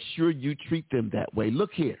 Make sure you treat them that way.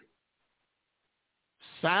 Look here.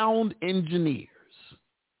 Sound engineers,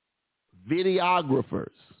 videographers,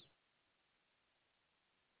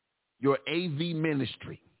 your AV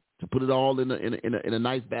ministry, to put it all in a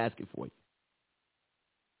nice basket for you,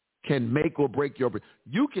 can make or break your.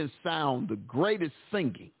 You can sound the greatest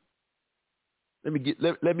singing. Let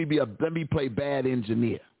me play bad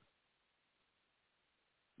engineer.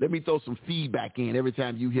 Let me throw some feedback in every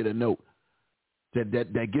time you hit a note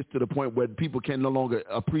that gets to the point where people can no longer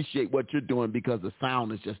appreciate what you're doing because the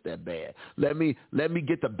sound is just that bad. Let me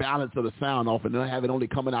get the balance of the sound off and not have it only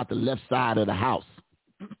coming out the left side of the house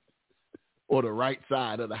or the right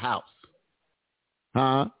side of the house.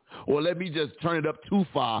 Huh? Or let me just turn it up too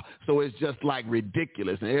far so it's just like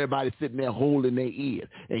ridiculous and everybody's sitting there holding their ears.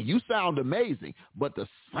 And you sound amazing, but the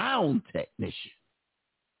sound technician,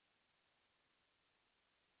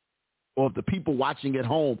 or if the people watching at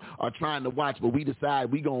home are trying to watch, but we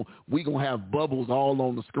decide we gonna have bubbles all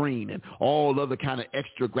on the screen and all other kind of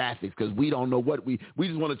extra graphics because we don't know what we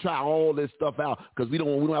just want to try all this stuff out because we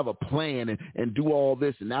don't have a plan and do all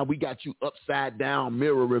this, and now we got you upside down,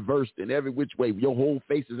 mirror reversed in every which way. Your whole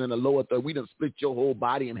face is in the lower third. We done split your whole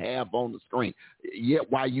body in half on the screen.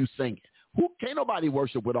 Yet while you singing, can't nobody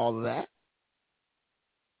worship with all of that.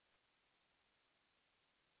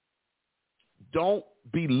 Don't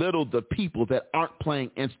belittle the people that aren't playing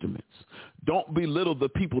instruments. Don't belittle the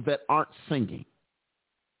people that aren't singing,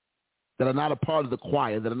 that are not a part of the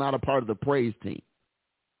choir, that are not a part of the praise team.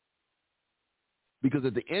 Because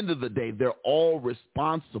at the end of the day, they're all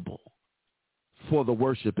responsible for the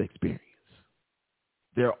worship experience.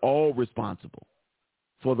 They're all responsible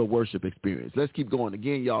for the worship experience. Let's keep going.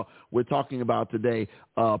 Again, y'all, we're talking about today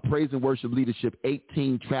praise and worship leadership,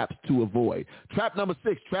 18 traps to avoid. Trap number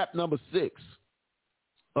six.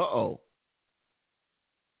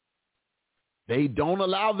 They don't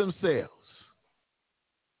allow themselves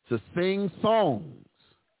to sing songs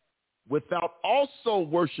without also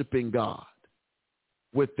worshiping God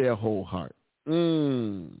with their whole heart. They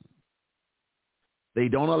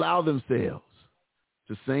don't allow themselves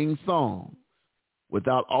to sing songs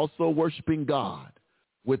without also worshiping God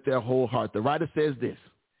with their whole heart. The writer says this: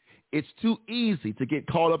 it's too easy to get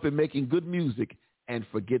caught up in making good music and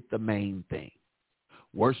forget the main thing.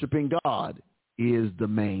 Worshiping God is the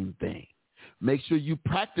main thing. Make sure you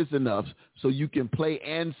practice enough so you can play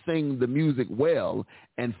and sing the music well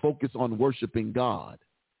and focus on worshiping God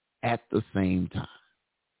at the same time.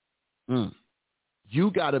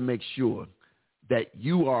 You got to make sure that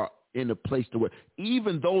you are in a place to where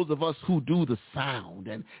even those of us who do the sound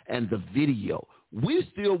and the video, we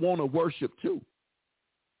still want to worship too.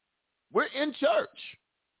 We're in church.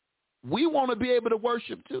 We want to be able to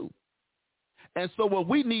worship too. And so what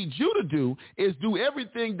we need you to do is do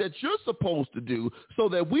everything that you're supposed to do so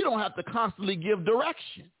that we don't have to constantly give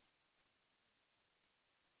direction.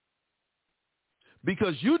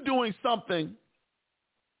 Because you're doing something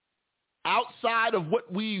outside of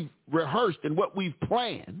what we've rehearsed and what we've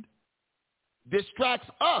planned distracts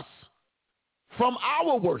us from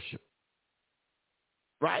our worship.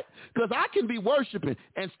 Right? Because I can be worshiping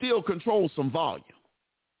and still control some volume.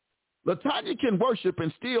 LaTanya can worship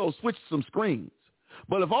and still switch some screens.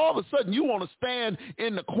 But if all of a sudden you want to stand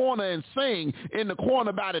in the corner and sing in the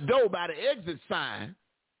corner by the door, by the exit sign,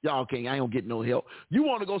 y'all can't, I don't get no help. You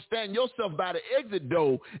want to go stand yourself by the exit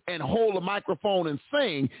door and hold a microphone and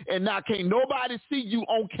sing, and now can't nobody see you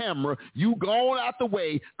on camera. You gone out the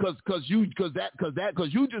way because you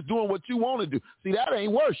just doing what you want to do. See, that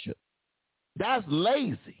ain't worship. That's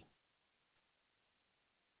lazy.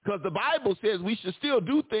 Because the Bible says we should still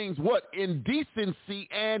do things, what? In decency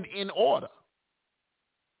and in order.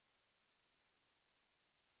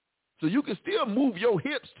 So you can still move your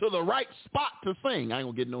hips to the right spot to sing. I ain't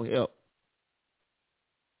going to get no help.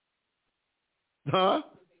 Huh?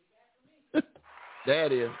 There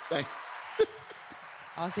it is. Thank you.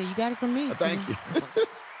 I'll say you got it from me. Thank you.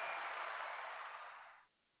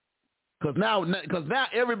 Because now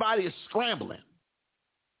everybody is scrambling.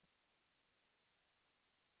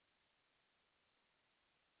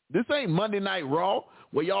 This ain't Monday Night Raw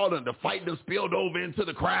where y'all the fight done spilled over into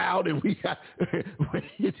the crowd and we got this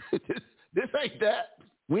ain't that.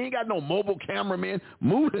 We ain't got no mobile cameraman.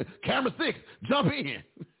 Move camera 6, jump in.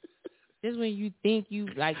 This is when you think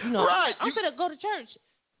right. I'm gonna go to church.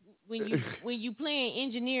 When you playing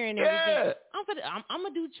engineering and everything, I'm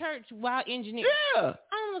gonna do church while engineering. Yeah.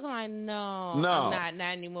 I'm looking like no, I'm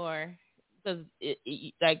not anymore. Because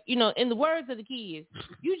in the words of the kids,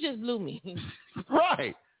 you just blew me.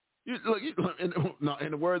 Right. In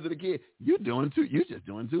the words of the kid, you just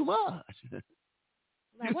doing too much.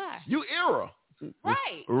 Like why? You era.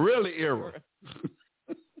 Right. Really era.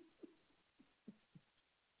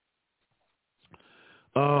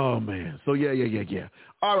 Oh man. So yeah.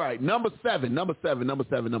 All right. Number seven.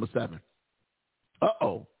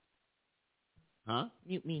 Uh-oh. Huh?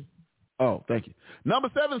 Mute me. Oh, thank you.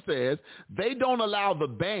 Number 7 says they don't allow the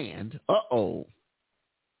band. Let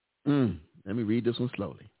me read this one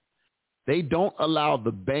slowly. They don't allow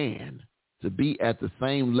the band to be at the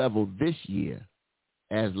same level this year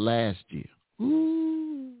as last year.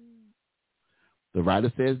 Ooh. The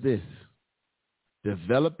writer says this: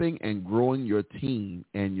 developing and growing your team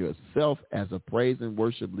and yourself as a praise and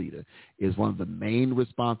worship leader is one of the main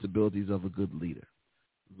responsibilities of a good leader.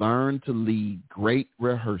 Learn to lead great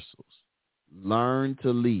rehearsals. Learn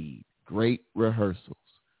to lead great rehearsals.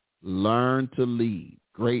 Learn to lead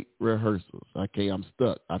great rehearsals. Okay, I'm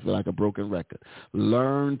stuck. I feel like a broken record.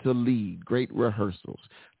 Learn to lead great rehearsals.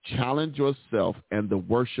 Challenge yourself and the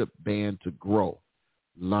worship band to grow,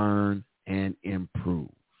 learn, and improve.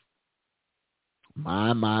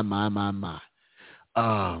 My.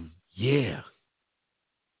 Yeah.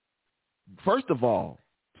 First of all,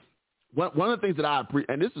 one of the things that I appreciate,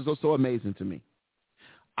 and this is so amazing to me,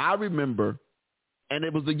 I remember, and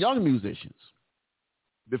it was the young musicians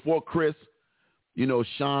before Chris,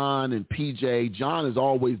 Sean and PJ. John has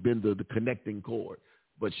always been the connecting chord,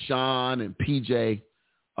 but Sean and PJ,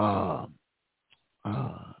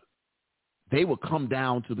 they would come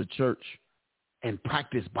down to the church and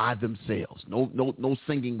practice by themselves. No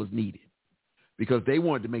singing was needed because they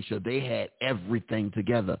wanted to make sure they had everything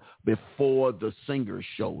together before the singers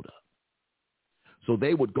showed up. So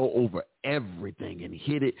they would go over everything and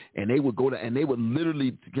hit it, and they would they would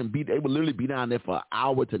literally be down there for an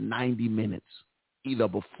hour to 90 minutes, either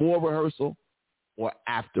before rehearsal or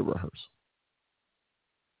after rehearsal.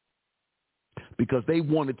 because they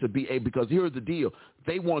wanted to be able, because here's the deal,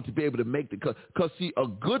 they wanted to be able to make the, because see, a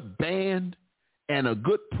good band and a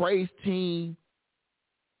good praise team,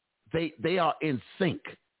 they are in sync.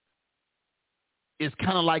 It's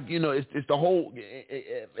kind of like, it's the whole,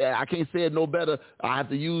 I can't say it no better. I have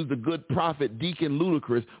to use the good prophet Deacon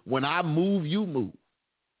Ludacris. When I move, you move.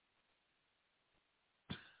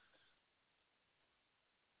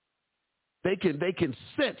 They can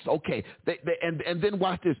sense, okay. And then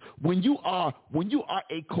watch this. When you are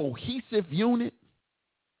a cohesive unit,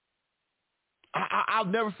 I'll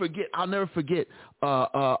never forget. It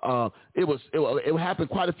happened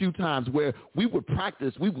quite a few times where we would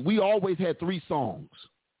practice. We always had 3 songs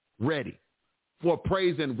ready for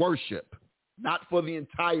praise and worship, not for the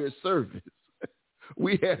entire service.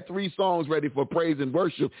 We had 3 songs ready for praise and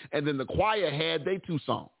worship, and then the choir had their 2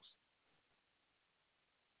 songs.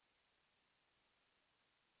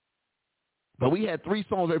 But we had 3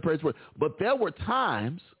 songs ready for praise and worship. But there were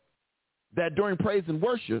times that during praise and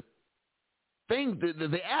worship,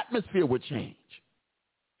 the atmosphere would change,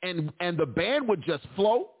 and the band would just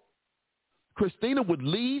flow. Christina would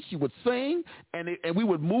lead, she would sing, and we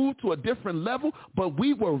would move to a different level. But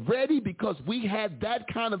we were ready because we had that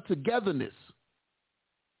kind of togetherness,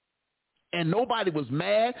 and nobody was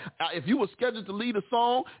mad. If you were scheduled to lead a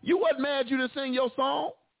song, you wasn't mad you didn't sing your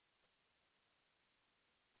song.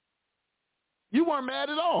 You weren't mad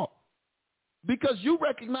at all. Because you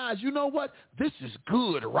recognize, you know what? This is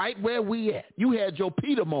good right where we at. You had your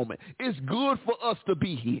Peter moment. It's good for us to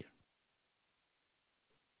be here.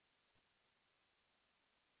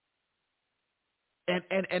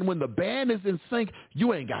 And when the band is in sync,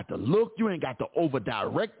 you ain't got to look. You ain't got to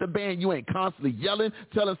over-direct the band. You ain't constantly yelling,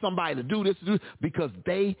 telling somebody to do this, because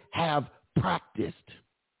they have practiced.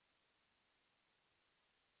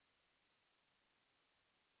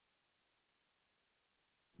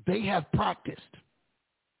 They have practiced.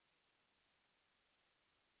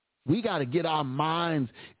 We got to get our minds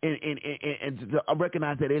and to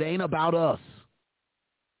recognize that it ain't about us.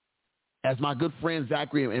 As my good friend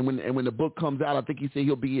Zachary, and when the book comes out, I think he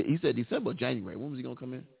said December or January. When was he going to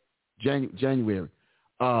come in? January.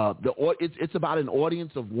 It's about an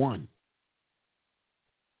audience of one.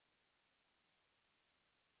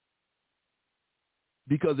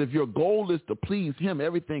 Because if your goal is to please him,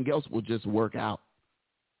 everything else will just work out.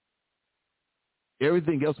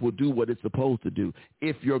 Everything else will do what it's supposed to do.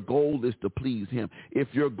 If your goal is to please him, if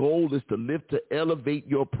your goal is to elevate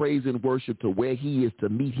your praise and worship to where he is, to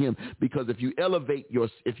meet him, because if you elevate your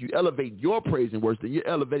praise and worship, then you're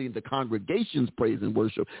elevating the congregation's praise and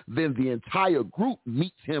worship, then the entire group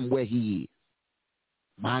meets him where he is.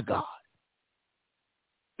 My God.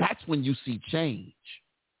 That's when you see change.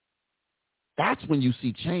 That's when you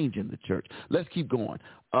see change in the church. Let's keep going.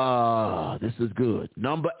 This is good.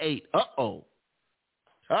 Number 8.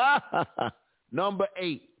 Number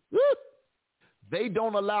 8. Woo! They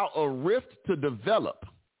don't allow a rift to develop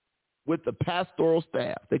with the pastoral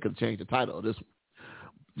staff. They could change the title of this one.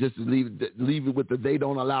 Just leave it with they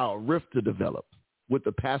don't allow a rift to develop with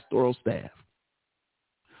the pastoral staff.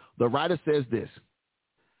 The writer says this: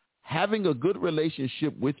 having a good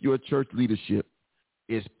relationship with your church leadership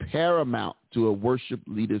is paramount to a worship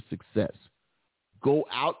leader's success. Go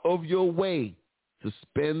out of your way to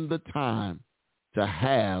spend the time to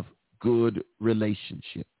have good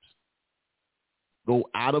relationships. Go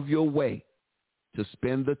out of your way to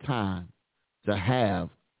spend the time to have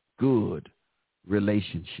good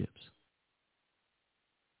relationships.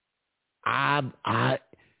 One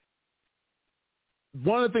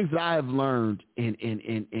of the things that I have learned and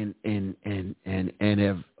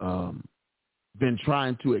have been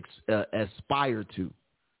trying to aspire to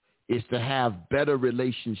is to have better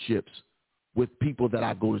relationships with people that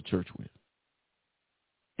I go to church with,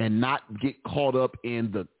 and not get caught up in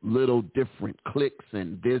the little different cliques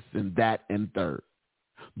and this and that and third.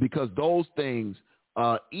 Because those things,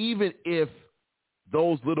 even if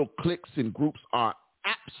those little cliques and groups are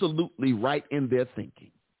absolutely right in their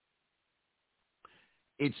thinking,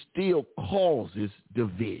 it still causes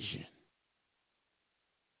division.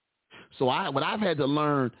 So what I've had to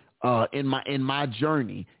learn in my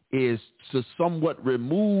journey is to somewhat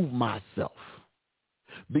remove myself.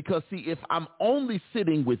 Because, see, if I'm only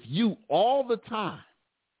sitting with you all the time,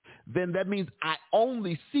 then that means I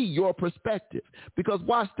only see your perspective. Because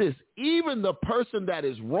watch this, even the person that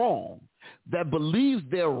is wrong, that believes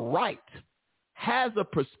they're right, has a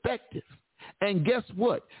perspective. And guess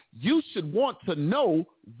what? You should want to know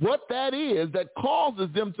what that is that causes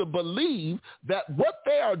them to believe that what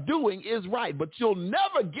they are doing is right. But you'll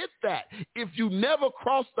never get that if you never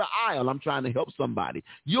cross the aisle. I'm trying to help somebody.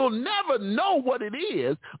 You'll never know what it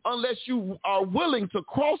is unless you are willing to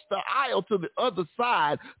cross the aisle to the other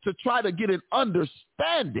side to try to get an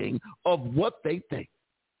understanding of what they think.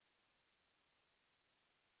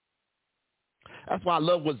 That's why I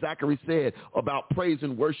love what Zachary said about praise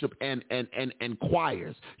and worship and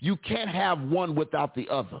choirs. You can't have one without the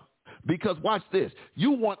other. Because watch this. You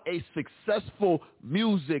want a successful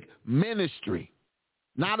music ministry,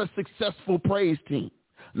 not a successful praise team,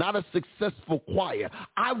 not a successful choir.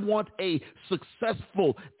 I want a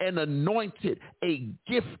successful and anointed, a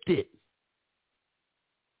gifted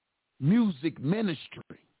music ministry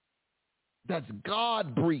that's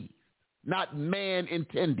God-breathed, not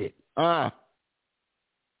man-intended.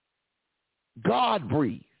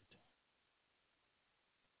 God-breathed.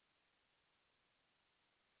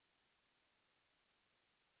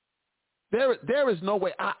 There is no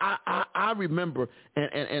way. I remember,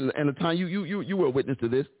 and the time you were a witness to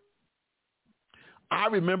this. I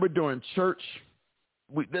remember during church,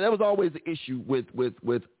 there was always an issue with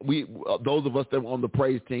those of us that were on the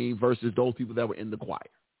praise team versus those people that were in the choir.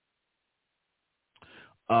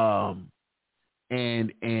 But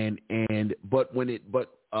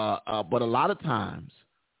a lot of times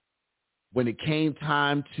when it came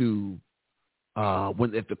time to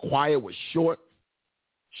if the choir was short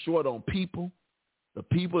on people, the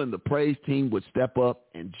people in the praise team would step up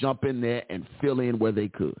and jump in there and fill in where they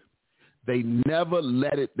could. They never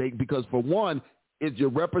let it because for one, is you're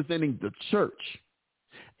representing the church,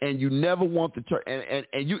 and you never want the church and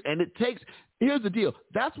it takes. Here's the deal.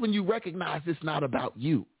 That's when you recognize it's not about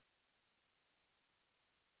you.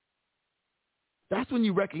 That's when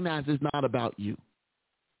you recognize it's not about you.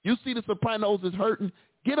 You see the sopranos is hurting,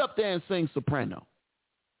 get up there and sing soprano.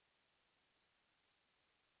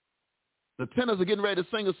 The tenors are getting ready to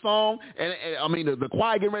sing a song, and the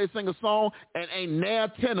choir getting ready to sing a song, and ain't now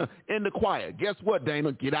tenor in the choir. Guess what,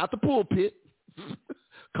 Dana? Get out the pulpit.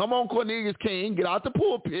 Come on, Cornelius King, get out the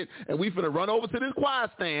pulpit, and we finna run over to this choir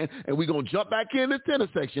stand, and we going to jump back in the tenor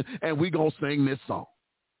section, and we going to sing this song.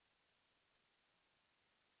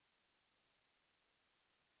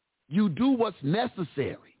 You do what's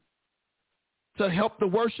necessary to help the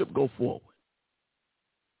worship go forward.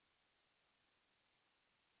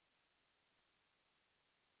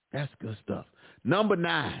 That's good stuff. Number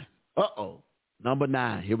 9. Number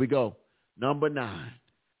 9. Here we go. Number 9.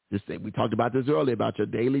 We talked about this earlier about your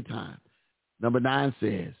daily time. Number 9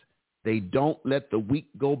 says, they don't let the week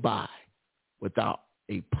go by without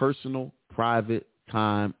a personal, private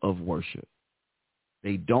time of worship.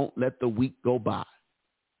 They don't let the week go by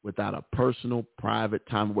without a personal, private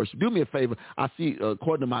time of worship. Do me a favor. I see,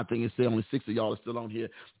 according to my thing, it says only 6 of y'all are still on here.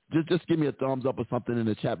 Just give me a thumbs up or something in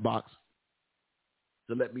the chat box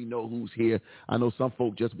to let me know who's here. I know some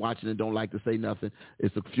folk just watching and don't like to say nothing.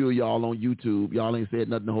 It's a few of y'all on YouTube. Y'all ain't said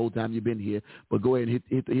nothing the whole time you've been here. But go ahead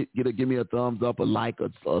and give me a thumbs up, a like,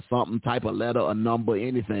 or something, type a letter, a number,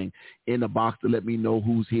 anything in the box to let me know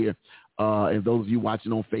who's here. And those of you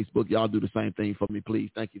watching on Facebook, y'all do the same thing for me, please.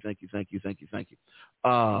 Thank you.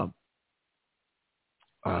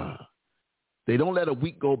 They don't let a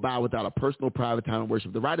week go by without a personal, private time of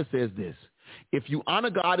worship. The writer says this: if you honor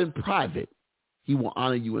God in private, he will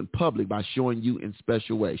honor you in public by showing up in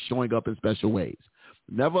special ways.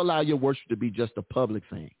 Never allow your worship to be just a public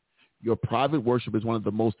thing. Your private worship is one of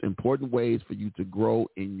the most important ways for you to grow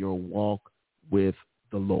in your walk with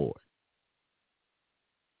the Lord.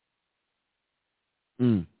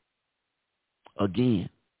 Again,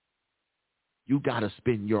 you got to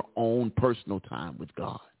spend your own personal time with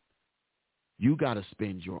God. You got to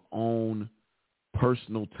spend your own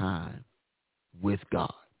personal time with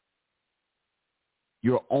God.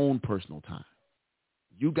 Your own personal time.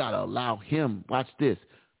 You got to allow him, watch this,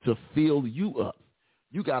 to fill you up.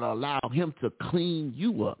 You got to allow him to clean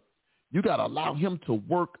you up. You got to allow him to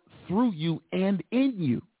work through you and in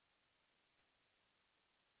you.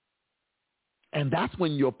 And that's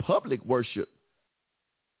when your public worship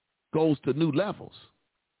goes to new levels.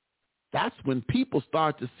 That's when people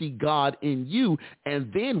start to see God in you and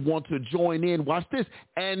then want to join in, watch this,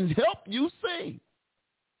 and help you sing.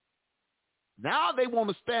 Now they want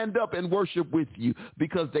to stand up and worship with you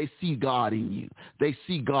because they see God in you. They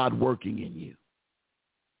see God working in you.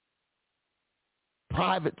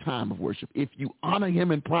 Private time of worship. If you honor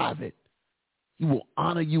him in private, he will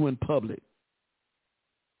honor you in public.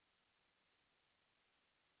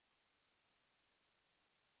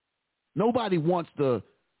 Nobody wants the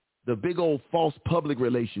big old false public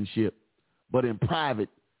relationship, But in private,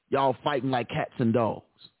 y'all fighting like cats and dogs.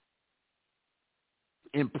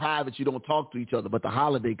 In private, you don't talk to each other, but the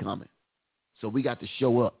holiday coming. So we got to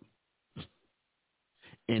show up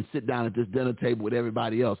and sit down at this dinner table with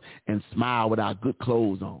everybody else and smile with our good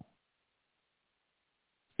clothes on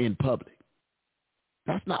in public.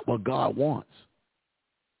 That's not what God wants.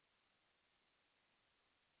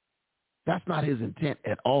 That's not his intent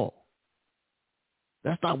at all.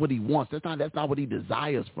 That's not what he wants. That's not what he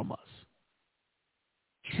desires from us.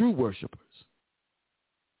 True worshipers.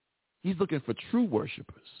 He's looking for true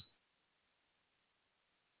worshipers.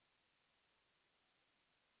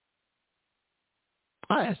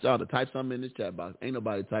 I asked y'all to type something in this chat box. Ain't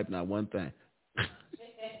nobody typing out one thing.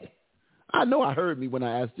 I know I heard me when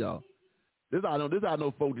I asked y'all. This how I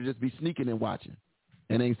know folks to just be sneaking and watching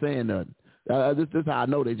and ain't saying nothing. This is how I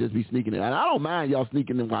know they just be sneaking in. And I don't mind y'all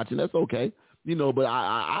sneaking and watching. That's okay. You know, but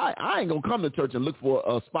I ain't going to come to church and look for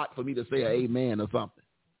a spot for me to say an amen or something.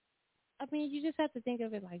 I mean, you just have to think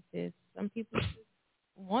of it like this. Some people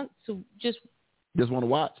want to just want to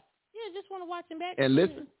watch. Yeah, just want to watch and back and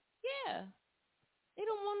listen. Yeah, they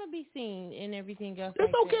don't want to be seen and everything else.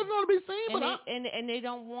 It's like okay that. if they want to be seen, and but and they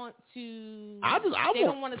don't want to. They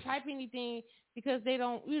don't want to type anything because they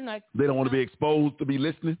don't. They don't want to be exposed to be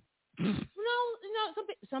listening. No.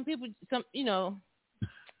 Some people.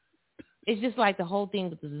 It's just like the whole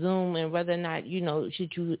thing with the Zoom and whether or not,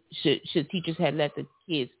 should teachers have let the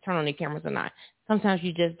kids turn on their cameras or not. Sometimes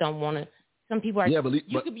you just don't want to. Some people are. Yeah,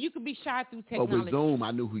 you could be shy through technology. But with Zoom,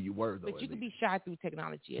 I knew who you were, though. But you could be shy through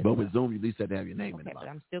technology. But with Zoom, you at least have to have your name in the box. But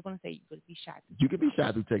I'm still going to say you could be shy through. You could be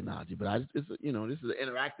shy through technology, but this is an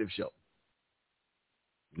interactive show.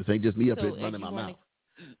 This ain't just me up here running my mouth.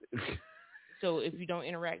 So if you don't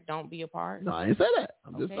interact, don't be a part? No, I didn't say that.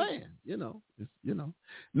 I'm just saying,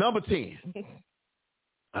 Number 10.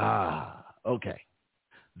 Okay.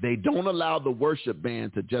 They don't allow the worship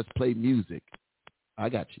band to just play music. I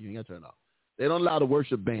got you. You ain't got to turn it off. They don't allow the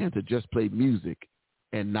worship band to just play music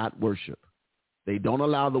and not worship. They don't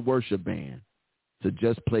allow the worship band to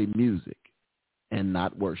just play music and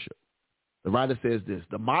not worship. The writer says this: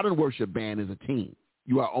 the modern worship band is a team.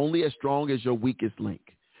 You are only as strong as your weakest link.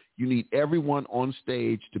 You need everyone on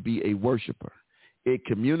stage to be a worshiper. It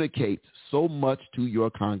communicates so much to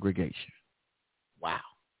your congregation. Wow.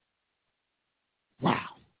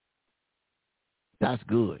 That's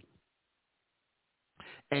good.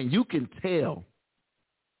 And you can tell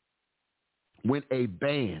when a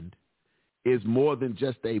band is more than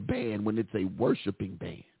just a band when it's a worshiping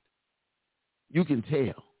band. You can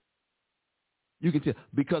tell.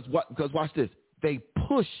 Because watch this. They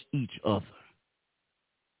push each other.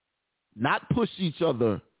 Not push each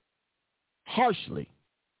other harshly.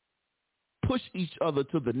 Push each other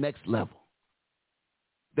to the next level.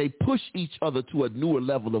 They push each other to a newer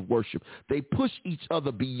level of worship. They push each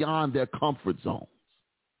other beyond their comfort zones.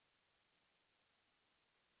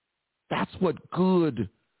 That's what good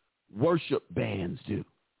worship bands do.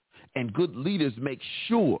 And good leaders make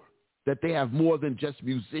sure that they have more than just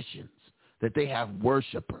musicians, that they have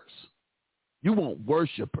worshipers. You want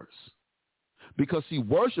worshipers. Because, see,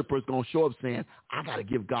 worshipers going to show up saying, I got to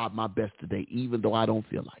give God my best today, even though I don't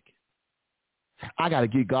feel like it. I got to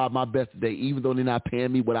give God my best today, even though they're not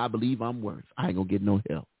paying me what I believe I'm worth. I ain't going to get no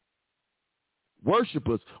help.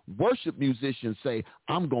 Worshipers, worship musicians say,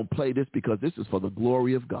 I'm going to play this because this is for the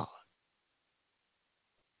glory of God.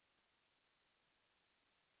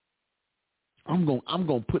 I'm going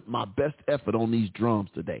to put my best effort on these drums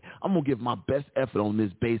today. I'm going to give my best effort on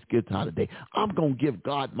this bass guitar today. I'm going to give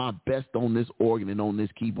God my best on this organ and on this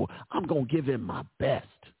keyboard. I'm going to give him my best.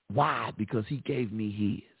 Why? Because he gave me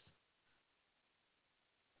his.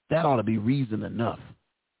 That ought to be reason enough.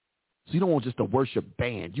 So you don't want just a worship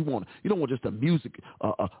band. You don't want just a music,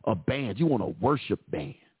 a band. You want a worship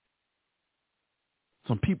band.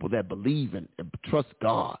 Some people that believe and trust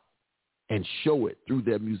God and show it through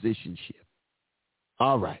their musicianship.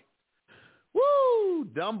 All right. Woo!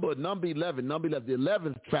 Number 11. The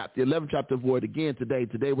 11th trap. The 11th trap to avoid again today.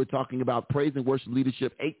 Today we're talking about praise and worship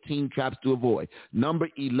leadership, 18 traps to avoid. Number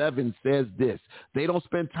 11 says this: they don't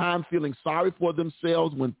spend time feeling sorry for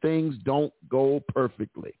themselves when things don't go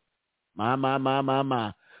perfectly. My.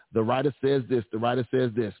 The writer says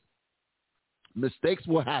this. Mistakes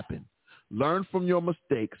will happen. Learn from your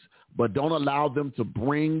mistakes, but don't allow them to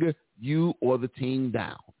bring you or the team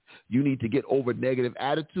down. You need to get over negative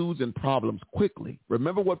attitudes and problems quickly.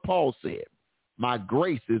 Remember what Paul said: my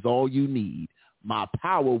grace is all you need. My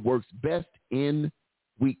power works best in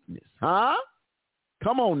weakness. Huh?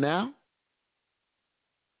 Come on now.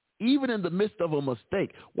 Even in the midst of a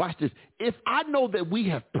mistake, watch this. If I know that we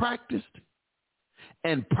have practiced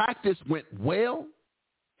and practice went well,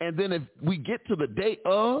 and then if we get to the day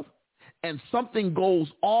of and something goes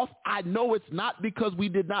off, I know it's not because we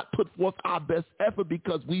did not put forth our best effort,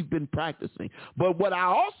 because we've been practicing. But what I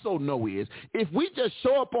also know is if we just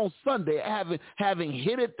show up on Sunday having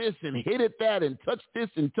hit at this and hit at that and touched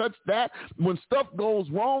this and touched that, when stuff goes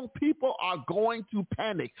wrong, people are going to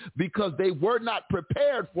panic because they were not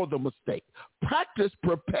prepared for the mistake. Practice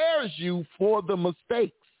prepares you for the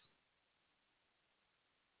mistakes.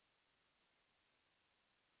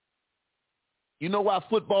 You know why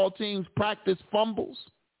football teams practice fumbles,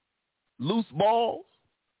 loose balls?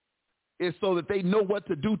 It's so that they know what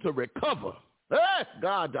to do to recover.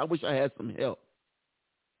 God, I wish I had some help.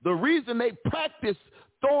 The reason they practice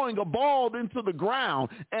throwing a ball into the ground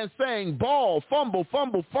and saying ball, fumble,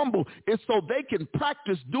 fumble, fumble is so they can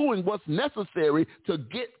practice doing what's necessary to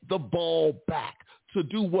get the ball back. To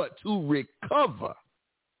do what? To recover.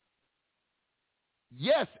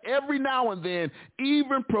 Yes, every now and then,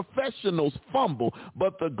 even professionals fumble,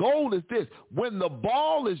 but the goal is this. When the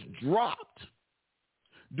ball is dropped,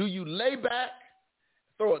 do you lay back,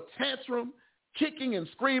 throw a tantrum, kicking and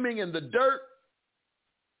screaming in the dirt,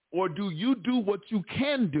 or do you do what you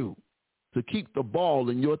can do to keep the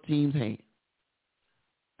ball in your team's hand?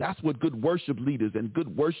 That's what good worship leaders and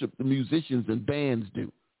good worship musicians and bands do.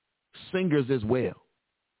 Singers as well.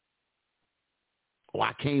 Oh,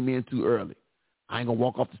 I came in too early. I ain't going to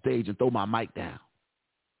walk off the stage and throw my mic down.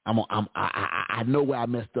 I know where I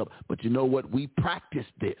messed up. But you know what? We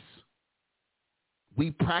practiced this.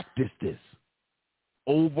 We practiced this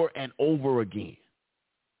over and over again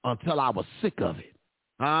until I was sick of it.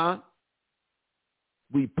 Huh?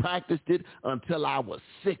 We practiced it until I was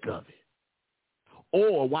sick of it.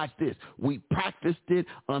 Or, watch this, we practiced it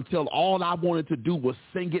until all I wanted to do was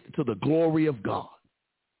sing it to the glory of God.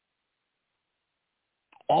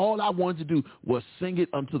 All I wanted to do was sing it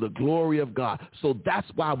unto the glory of God. So that's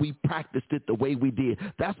why we practiced it the way we did.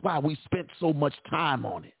 That's why we spent so much time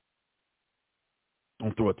on it.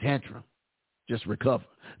 Don't throw a tantrum. Just recover.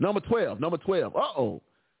 Number 12. Number 12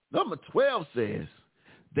 says,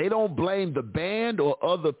 they don't blame the band or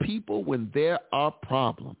other people when there are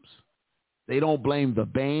problems. They don't blame the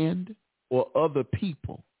band or other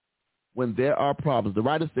people when there are problems. The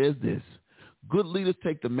writer says this, good leaders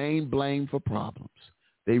take the main blame for problems.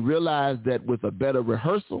 They realize that with a better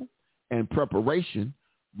rehearsal and preparation,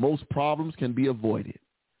 most problems can be avoided.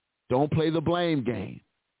 Don't play the blame game.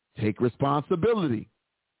 Take responsibility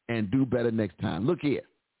and do better next time. Look here.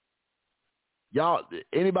 Y'all,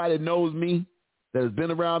 anybody that knows me, that has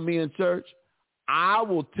been around me in church, I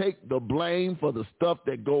will take the blame for the stuff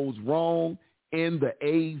that goes wrong in the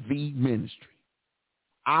AV ministry.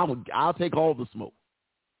 I'll take all the smoke.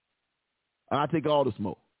 I'll take all the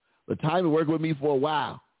smoke. The time to work with me for a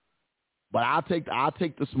while, but I'll take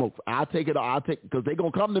the smoke. I'll take it all. Because they're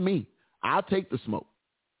going to come to me. I'll take the smoke.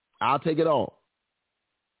 I'll take it all.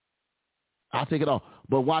 I'll take it all.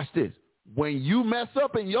 But watch this. When you mess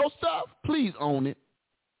up in your stuff, please own it.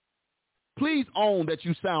 Please own that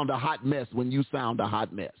you sound a hot mess when you sound a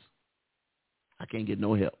hot mess. I can't get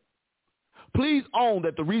no help. Please own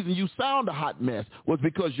that the reason you sound a hot mess was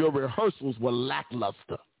because your rehearsals were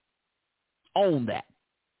lackluster. Own that.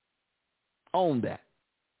 Own that.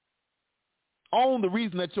 Own the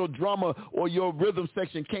reason that your drummer or your rhythm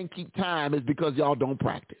section can't keep time is because y'all don't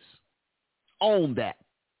practice. Own that.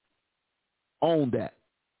 Own that.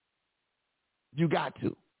 You got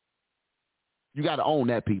to. You got to own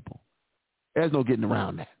that, people. There's no getting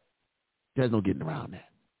around that. There's no getting around that.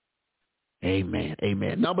 Amen.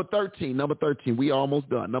 Amen. Number 13. We almost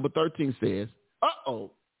done. Number 13 says,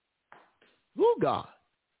 oh, God.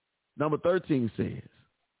 Number 13 says,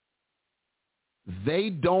 they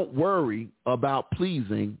don't worry about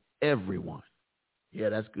pleasing everyone. Yeah,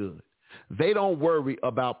 that's good. They don't worry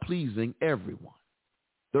about pleasing everyone.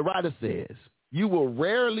 The writer says, you will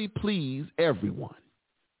rarely please everyone.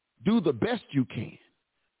 Do the best you can.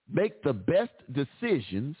 Make the best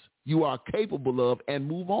decisions you are capable of and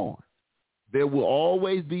move on. There will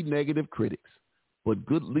always be negative critics, but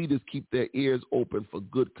good leaders keep their ears open for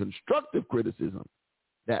good constructive criticism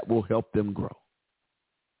that will help them grow.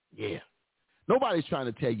 Yeah. Nobody's trying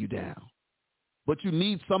to tear you down, but you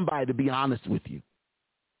need somebody to be honest with you.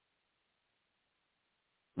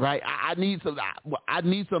 Right? I need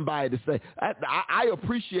somebody to say, I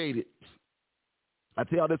appreciate it. I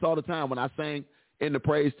tell this all the time when I sang in the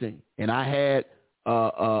praise team, and I had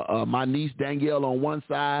my niece Danielle on one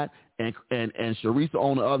side and Sharisa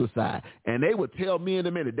on the other side, and they would tell me in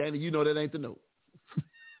a minute, Danny, you know that ain't the note.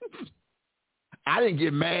 I didn't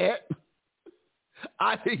get mad.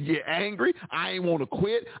 I didn't get angry. I ain't want to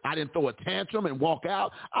quit. I didn't throw a tantrum and walk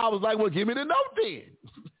out. I was like, well, give me the note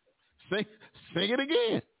then. Sing it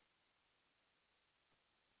again.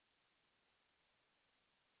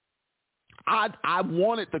 I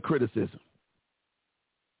wanted the criticism.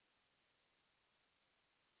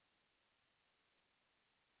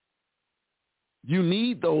 You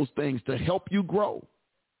need those things to help you grow.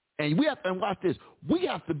 And we have to, and watch this, we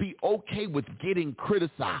have to be okay with getting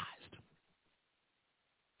criticized.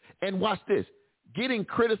 And watch this, getting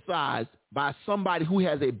criticized by somebody who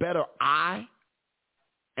has a better eye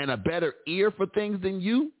and a better ear for things than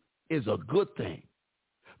you is a good thing,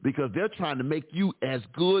 because they're trying to make you as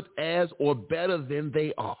good as or better than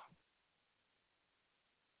they are.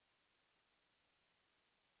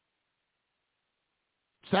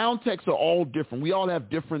 Sound techs are all different. We all have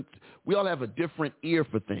a different ear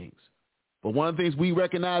for things. But one of the things we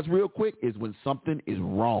recognize real quick is when something is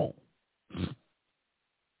wrong.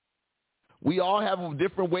 We all have a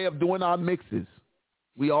different way of doing our mixes.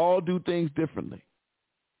 We all do things differently.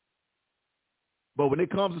 But when it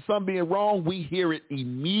comes to something being wrong, we hear it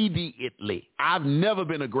immediately. I've never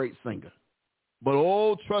been a great singer. But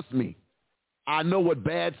oh, trust me, I know what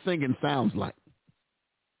bad singing sounds like.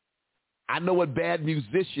 I know what bad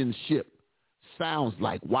musicianship sounds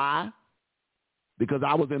like. Why? Because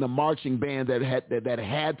I was in a marching band that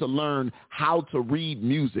had to learn how to read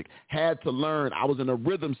music, had to learn. I was in a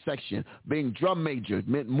rhythm section. Being drum major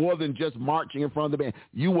meant more than just marching in front of the band.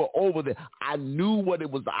 You were over there. I knew what it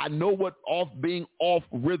was. I know what being off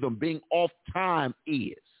rhythm, being off time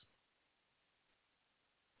is.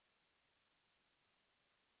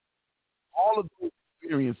 All of those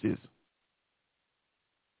experiences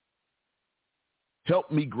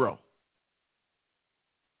helped me grow.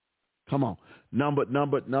 Come on. Number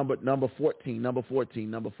 14.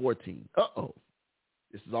 Uh-oh.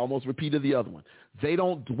 This is almost repeat of the other one. They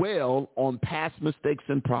don't dwell on past mistakes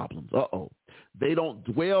and problems. Uh-oh. They don't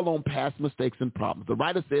dwell on past mistakes and problems. The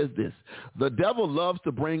writer says this: the devil loves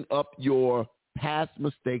to bring up your past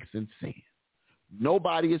mistakes and sins.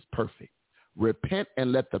 Nobody is perfect. Repent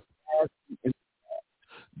and let the past be in the past.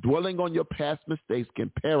 Dwelling on your past mistakes can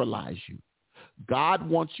paralyze you. God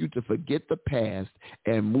wants you to forget the past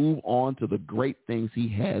and move on to the great things he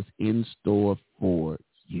has in store for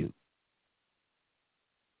you.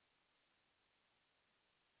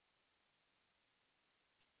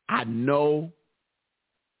 I know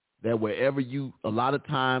that wherever a lot of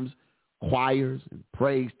times choirs and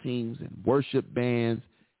praise teams and worship bands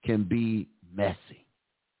can be messy.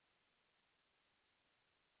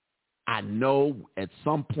 I know at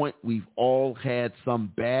some point we've all had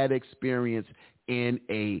some bad experience in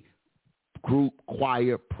a group,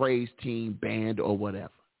 choir, praise team, band, or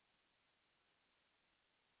whatever.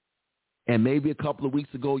 And maybe a couple of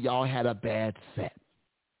weeks ago, y'all had a bad set.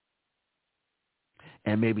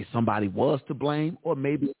 And maybe somebody was to blame, or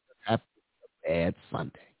maybe it's a bad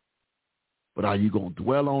Sunday. But are you going to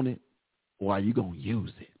dwell on it, or are you going to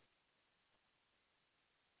use it?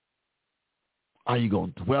 Are you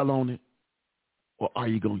going to dwell on it, or are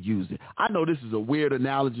you going to use it? I know this is a weird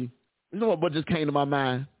analogy. You know what just came to my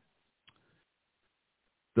mind?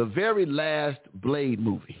 The very last Blade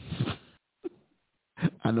movie.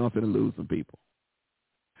 I know I'm going to lose some people.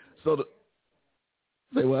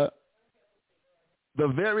 Say what? The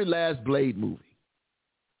very last Blade movie.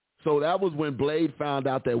 So that was when Blade found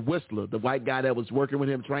out that Whistler, the white guy that was working with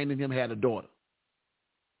him, training him, had a daughter.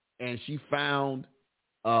 And she found,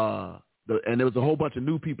 and there was a whole bunch of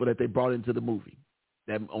new people that they brought into the movie,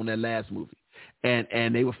 on that last movie.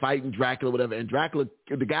 And they were fighting Dracula, whatever. And Dracula,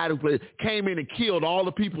 the guy who played, came in and killed all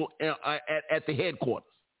the people at the headquarters,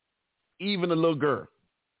 even the little girl.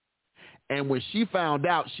 And when she found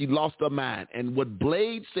out, she lost her mind. And what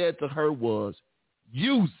Blade said to her was,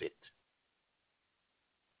 use it.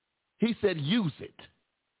 He said, use it.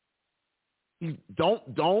 Don't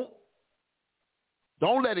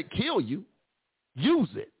let it kill you. Use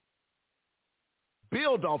it.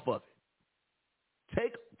 Build off of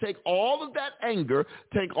it. Take all of that anger,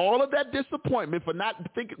 take all of that disappointment for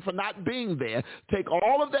not being there, take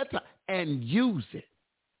all of that time and use it.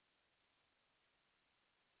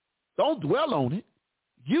 Don't dwell on it.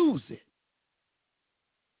 Use it.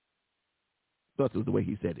 That was the way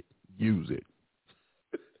he said it. Use it.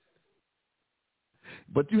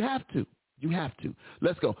 But you have to. You have to.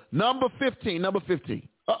 Let's go. Number 15.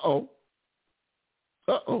 Uh-oh.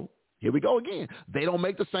 Here we go again. They don't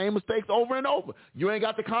make the same mistakes over and over. You ain't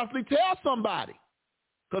got to constantly tell somebody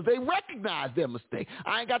because they recognize their mistake.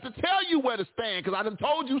 I ain't got to tell you where to stand because I done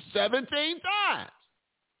told you 17 times.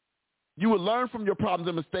 You will learn from your problems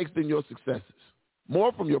and mistakes than your successes.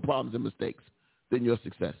 More from your problems and mistakes than your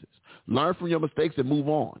successes. Learn from your mistakes and move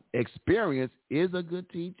on. Experience is a good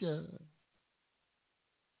teacher.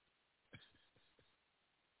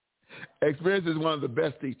 Experience is one of the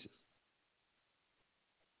best teachers.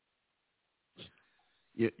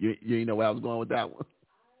 You know where I was going with that one.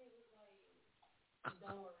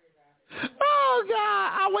 Oh, God.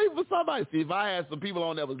 I wait for somebody. See, if I had some people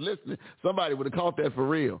on that was listening, somebody would have caught that for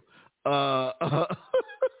real. Oh,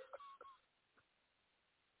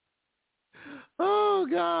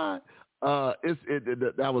 God.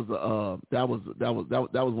 That was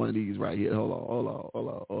one of these right here. Hold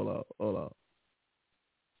on.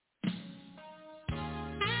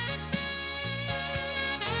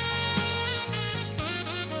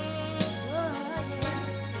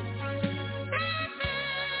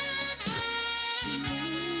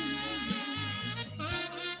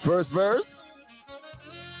 First verse.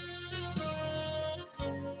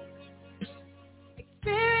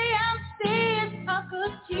 Experience is a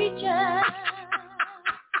good teacher.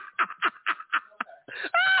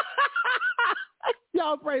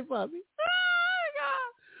 Y'all pray for me. Oh,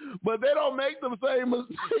 but they don't make the same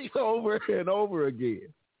mistake over and over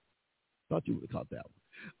again. Thought you would have caught that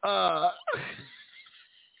one.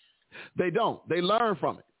 They don't. They learn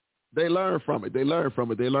from it. They learn from it.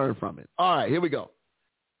 All right, here we go.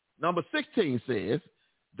 Number 16 says,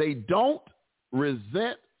 they don't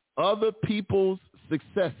resent other people's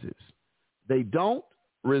successes. They don't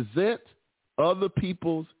resent other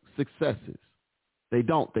people's successes. They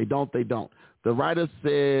don't. The writer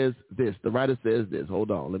says this.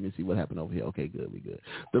 Hold on. Let me see what happened over here. Okay, good. We good.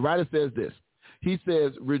 The writer says this. He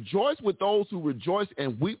says, rejoice with those who rejoice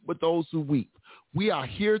and weep with those who weep. We are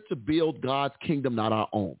here to build God's kingdom, not our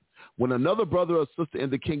own. When another brother or sister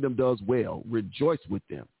in the kingdom does well, rejoice with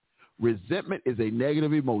them. Resentment is a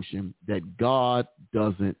negative emotion that God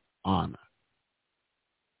doesn't honor.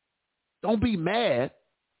 Don't be mad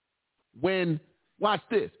when, watch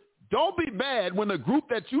this, don't be mad when a group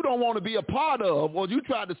that you don't want to be a part of or you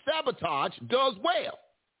try to sabotage does well.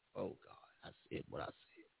 Oh, God, I said what I said.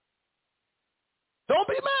 Don't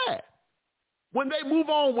be mad when they move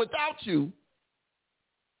on without you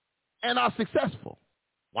and are successful.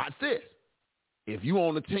 Watch this. If you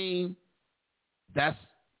on a team that's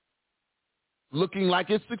looking like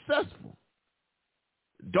it's successful,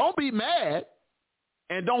 don't be mad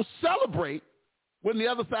and don't celebrate when the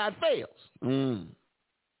other side fails.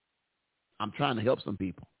 I'm trying to help some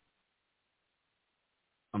people.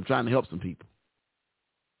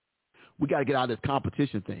 We got to get out of this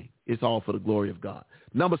competition thing. It's all for the glory of God.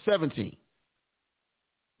 Number 17.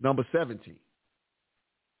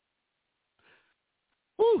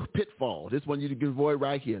 Woo, pitfall. This one you can avoid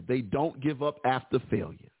right here. They don't give up after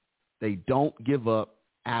failure. The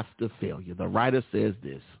writer says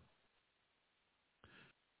this.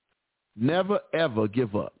 Never, ever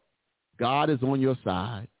give up. God is on your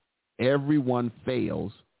side. Everyone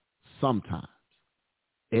fails sometimes.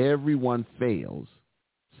 The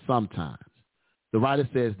writer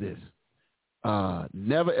says this.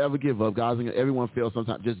 Never, ever give up. God's on your, everyone fails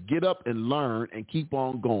sometimes. Just get up and learn and keep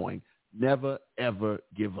on going. Never, ever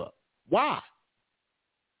give up. Why?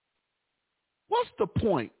 What's the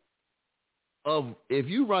point of if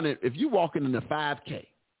you walking in the 5K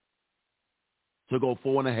to go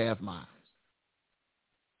 4.5 miles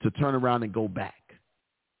to turn around and go back?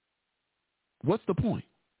 What's the point?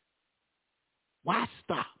 Why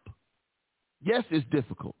stop? Yes, it's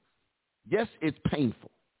difficult. Yes, it's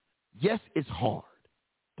painful. Yes, it's hard,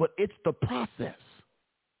 but it's the process.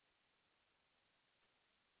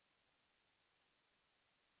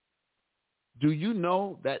 Do you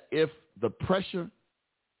know that if the pressure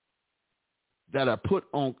that's put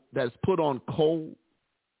on coal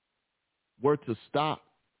were to stop,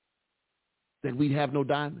 then we'd have no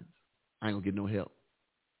diamonds? I ain't gonna get no help.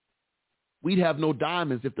 We'd have no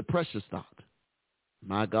diamonds if the pressure stopped.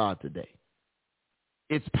 My God, today.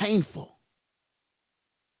 It's painful,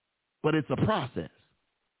 but it's a process.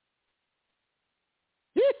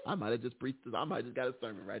 Yeah, I might have just preached this. I might have just got a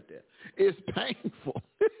sermon right there. It's painful,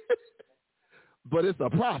 but it's a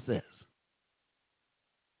process.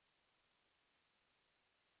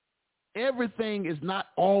 Everything is not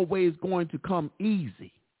always going to come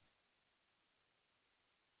easy.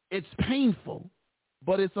 It's painful,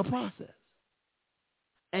 but it's a process.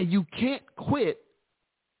 And you can't quit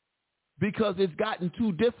because it's gotten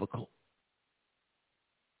too difficult.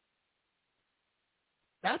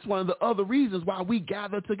 That's one of the other reasons why we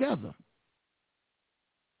gather together.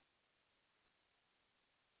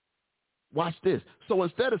 Watch this. So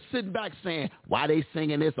instead of sitting back saying, why they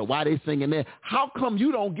singing this or why they singing that, how come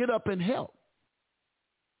you don't get up and help?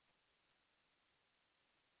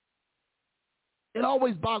 It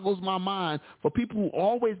always boggles my mind for people who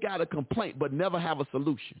always got a complaint but never have a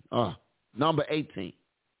solution. Number 18.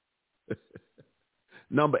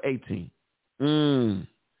 Number 18.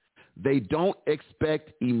 They don't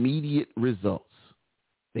expect immediate results.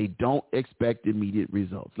 They don't expect immediate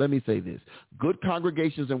results. Let me say this. Good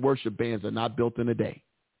congregations and worship bands are not built in a day.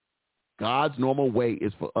 God's normal way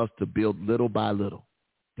is for us to build little by little,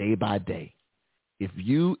 day by day. If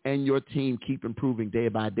you and your team keep improving day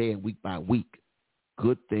by day and week by week,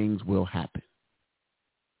 good things will happen.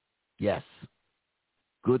 Yes,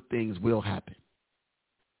 good things will happen.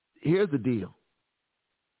 Here's the deal.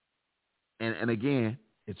 And again,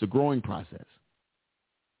 it's a growing process.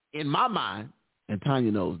 In my mind, and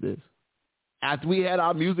Tanya knows this, after we had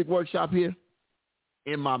our music workshop here,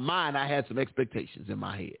 in my mind, I had some expectations in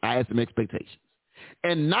my head. I had some expectations.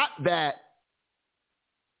 And not that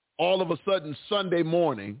all of a sudden Sunday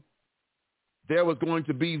morning, there was going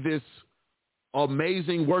to be this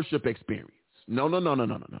amazing worship experience. No.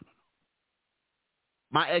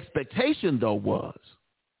 My expectation, though,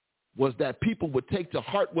 was that people would take to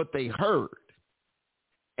heart what they heard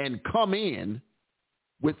and come in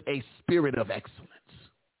with a spirit of excellence.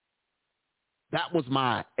 That was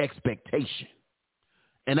my expectation.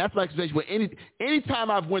 And that's my expectation.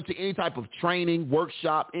 Anytime I've went to any type of training,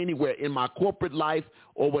 workshop, anywhere in my corporate life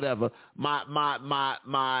or whatever, my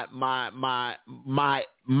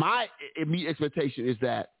immediate expectation is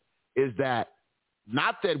that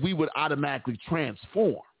not that we would automatically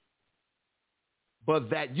transform,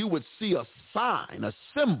 but that you would see a sign, a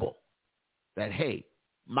symbol that, hey,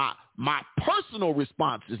 my personal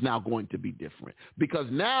response is now going to be different because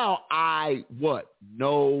now I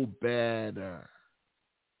know better.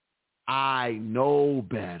 I know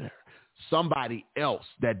better. Somebody else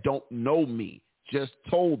that don't know me just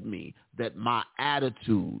told me that my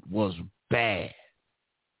attitude was bad.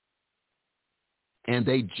 And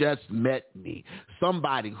they just met me.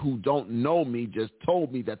 Somebody who don't know me just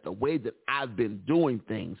told me that the way that I've been doing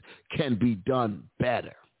things can be done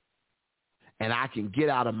better. And I can get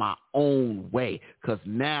out of my own way because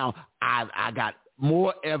now I got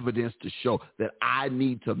more evidence to show that I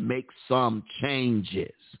need to make some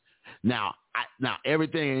changes. Now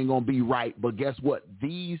everything ain't going to be right, but guess what?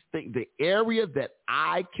 These things, the area that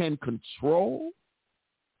I can control.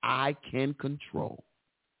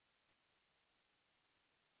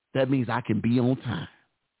 That means I can be on time.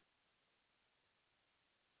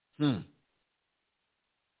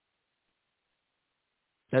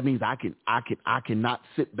 That means I cannot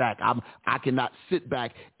sit back. I cannot sit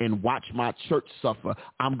back and watch my church suffer.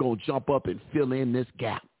 I'm going to jump up and fill in this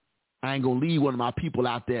gap. I ain't going to leave one of my people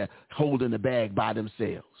out there holding the bag by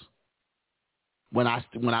themselves. When I'm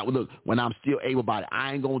still able-bodied,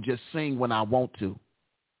 I ain't going to just sing when I want to.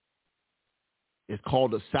 It's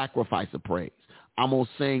called a sacrifice of praise. I'm going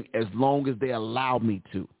to sing as long as they allow me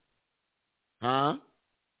to.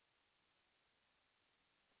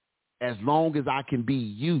 As long as I can be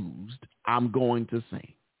used, I'm going to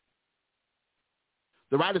sing.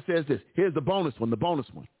 The writer says this. Here's the bonus one.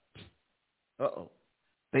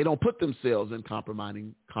 They don't put themselves in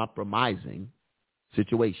compromising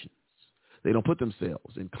situations.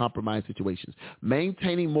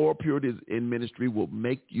 Maintaining moral purity in ministry will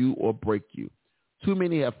make you or break you. Too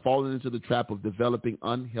many have fallen into the trap of developing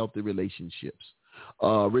unhealthy relationships.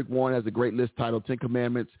 Rick Warren has a great list titled 10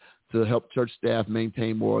 Commandments to help church staff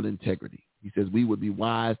maintain moral integrity. He says we would be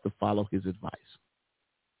wise to follow his advice.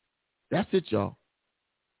 That's it, y'all.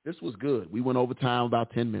 This was good. We went over time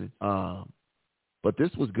about 10 minutes. But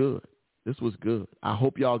this was good. I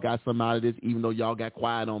hope y'all got something out of this, even though y'all got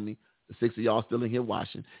quiet on me. The 6 of y'all still in here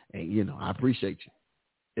watching. And, I appreciate you.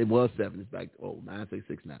 It was 7. It's back. 9 say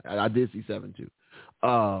 6 now. I did see 7 too.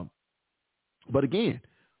 But again,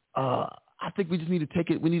 I think we just need to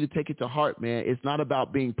take it. We need to take it to heart, man. It's not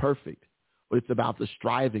about being perfect, but it's about the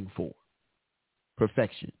striving for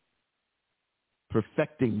perfection,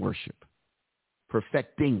 perfecting worship,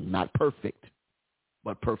 perfecting, not perfect,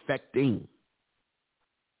 but perfecting.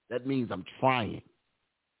 That means I'm trying.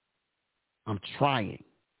 I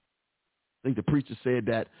think the preacher said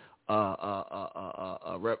that.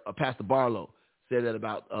 Pastor Barlow said that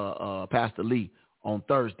about Pastor Lee on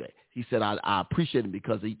Thursday. He said, I appreciate him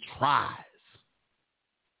because he tries.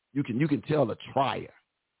 You can tell a trier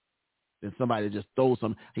than somebody that just throws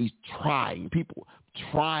some. He's trying. People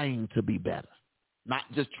trying to be better. Not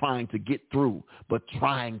just trying to get through, but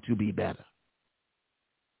trying to be better.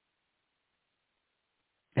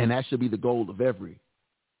 And that should be the goal of every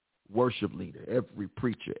worship leader, every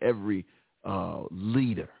preacher, every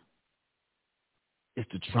leader, is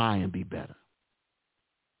to try and be better.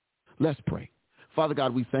 Let's pray. Father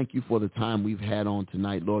God, we thank you for the time we've had on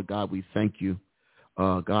tonight. Lord God, we thank you,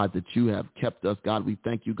 God, that you have kept us. God, we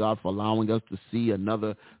thank you, God, for allowing us to see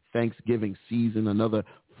another Thanksgiving season, another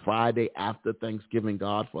Friday after Thanksgiving,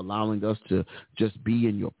 God, for allowing us to just be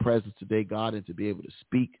in your presence today, God, and to be able to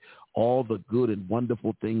speak all the good and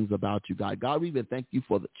wonderful things about you, God. God, we even thank you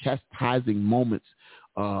for the chastising moments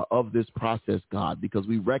of this process, God, because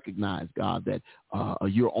we recognize, God, that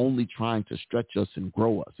you're only trying to stretch us and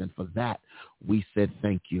grow us. And for that, we said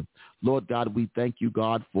thank you. Lord God, we thank you,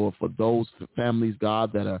 God, for those families,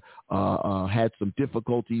 God, that had some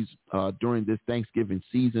difficulties during this Thanksgiving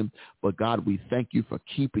season. But, God, we thank you for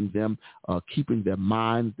keeping them, keeping their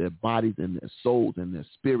minds, their bodies, and their souls and their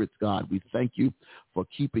spirits, God. We thank you for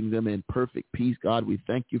keeping them in perfect peace, God. We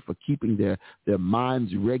thank you for keeping their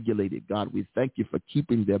minds regulated, God. We thank you for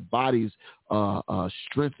keeping their bodies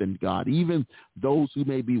strengthened, God. Even those who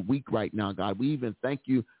may be weak right now, God, we even thank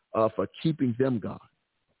you for keeping them, God.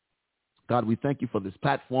 God, we thank you for this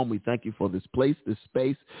platform. We thank you for this place, this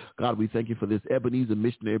space. God, we thank you for this Ebenezer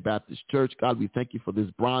Missionary Baptist Church. God, we thank you for this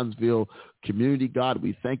Bronzeville community. God,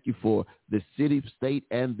 we thank you for this city, state,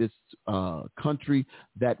 and this country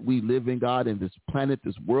that we live in, God, and this planet,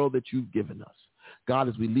 this world that you've given us. God,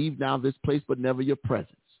 as we leave now this place, but never your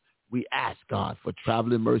presence, we ask, God, for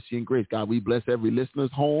traveling mercy and grace. God, we bless every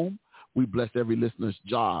listener's home. We bless every listener's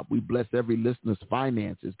job. We bless every listener's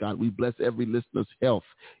finances, God. We bless every listener's health.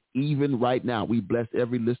 Even right now, we bless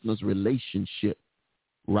every listener's relationship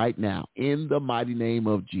right now. In the mighty name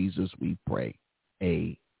of Jesus, we pray.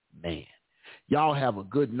 Amen. Y'all have a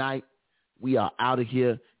good night. We are out of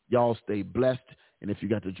here. Y'all stay blessed. And if you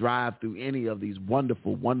got to drive through any of these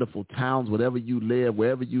wonderful, wonderful towns, wherever you live,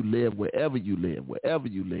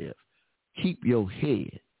 keep your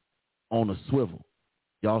head on a swivel.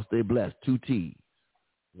 Y'all stay blessed. 2 T's,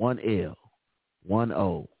 1 L, 1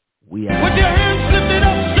 O. We out. With your hands lifted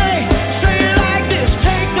up.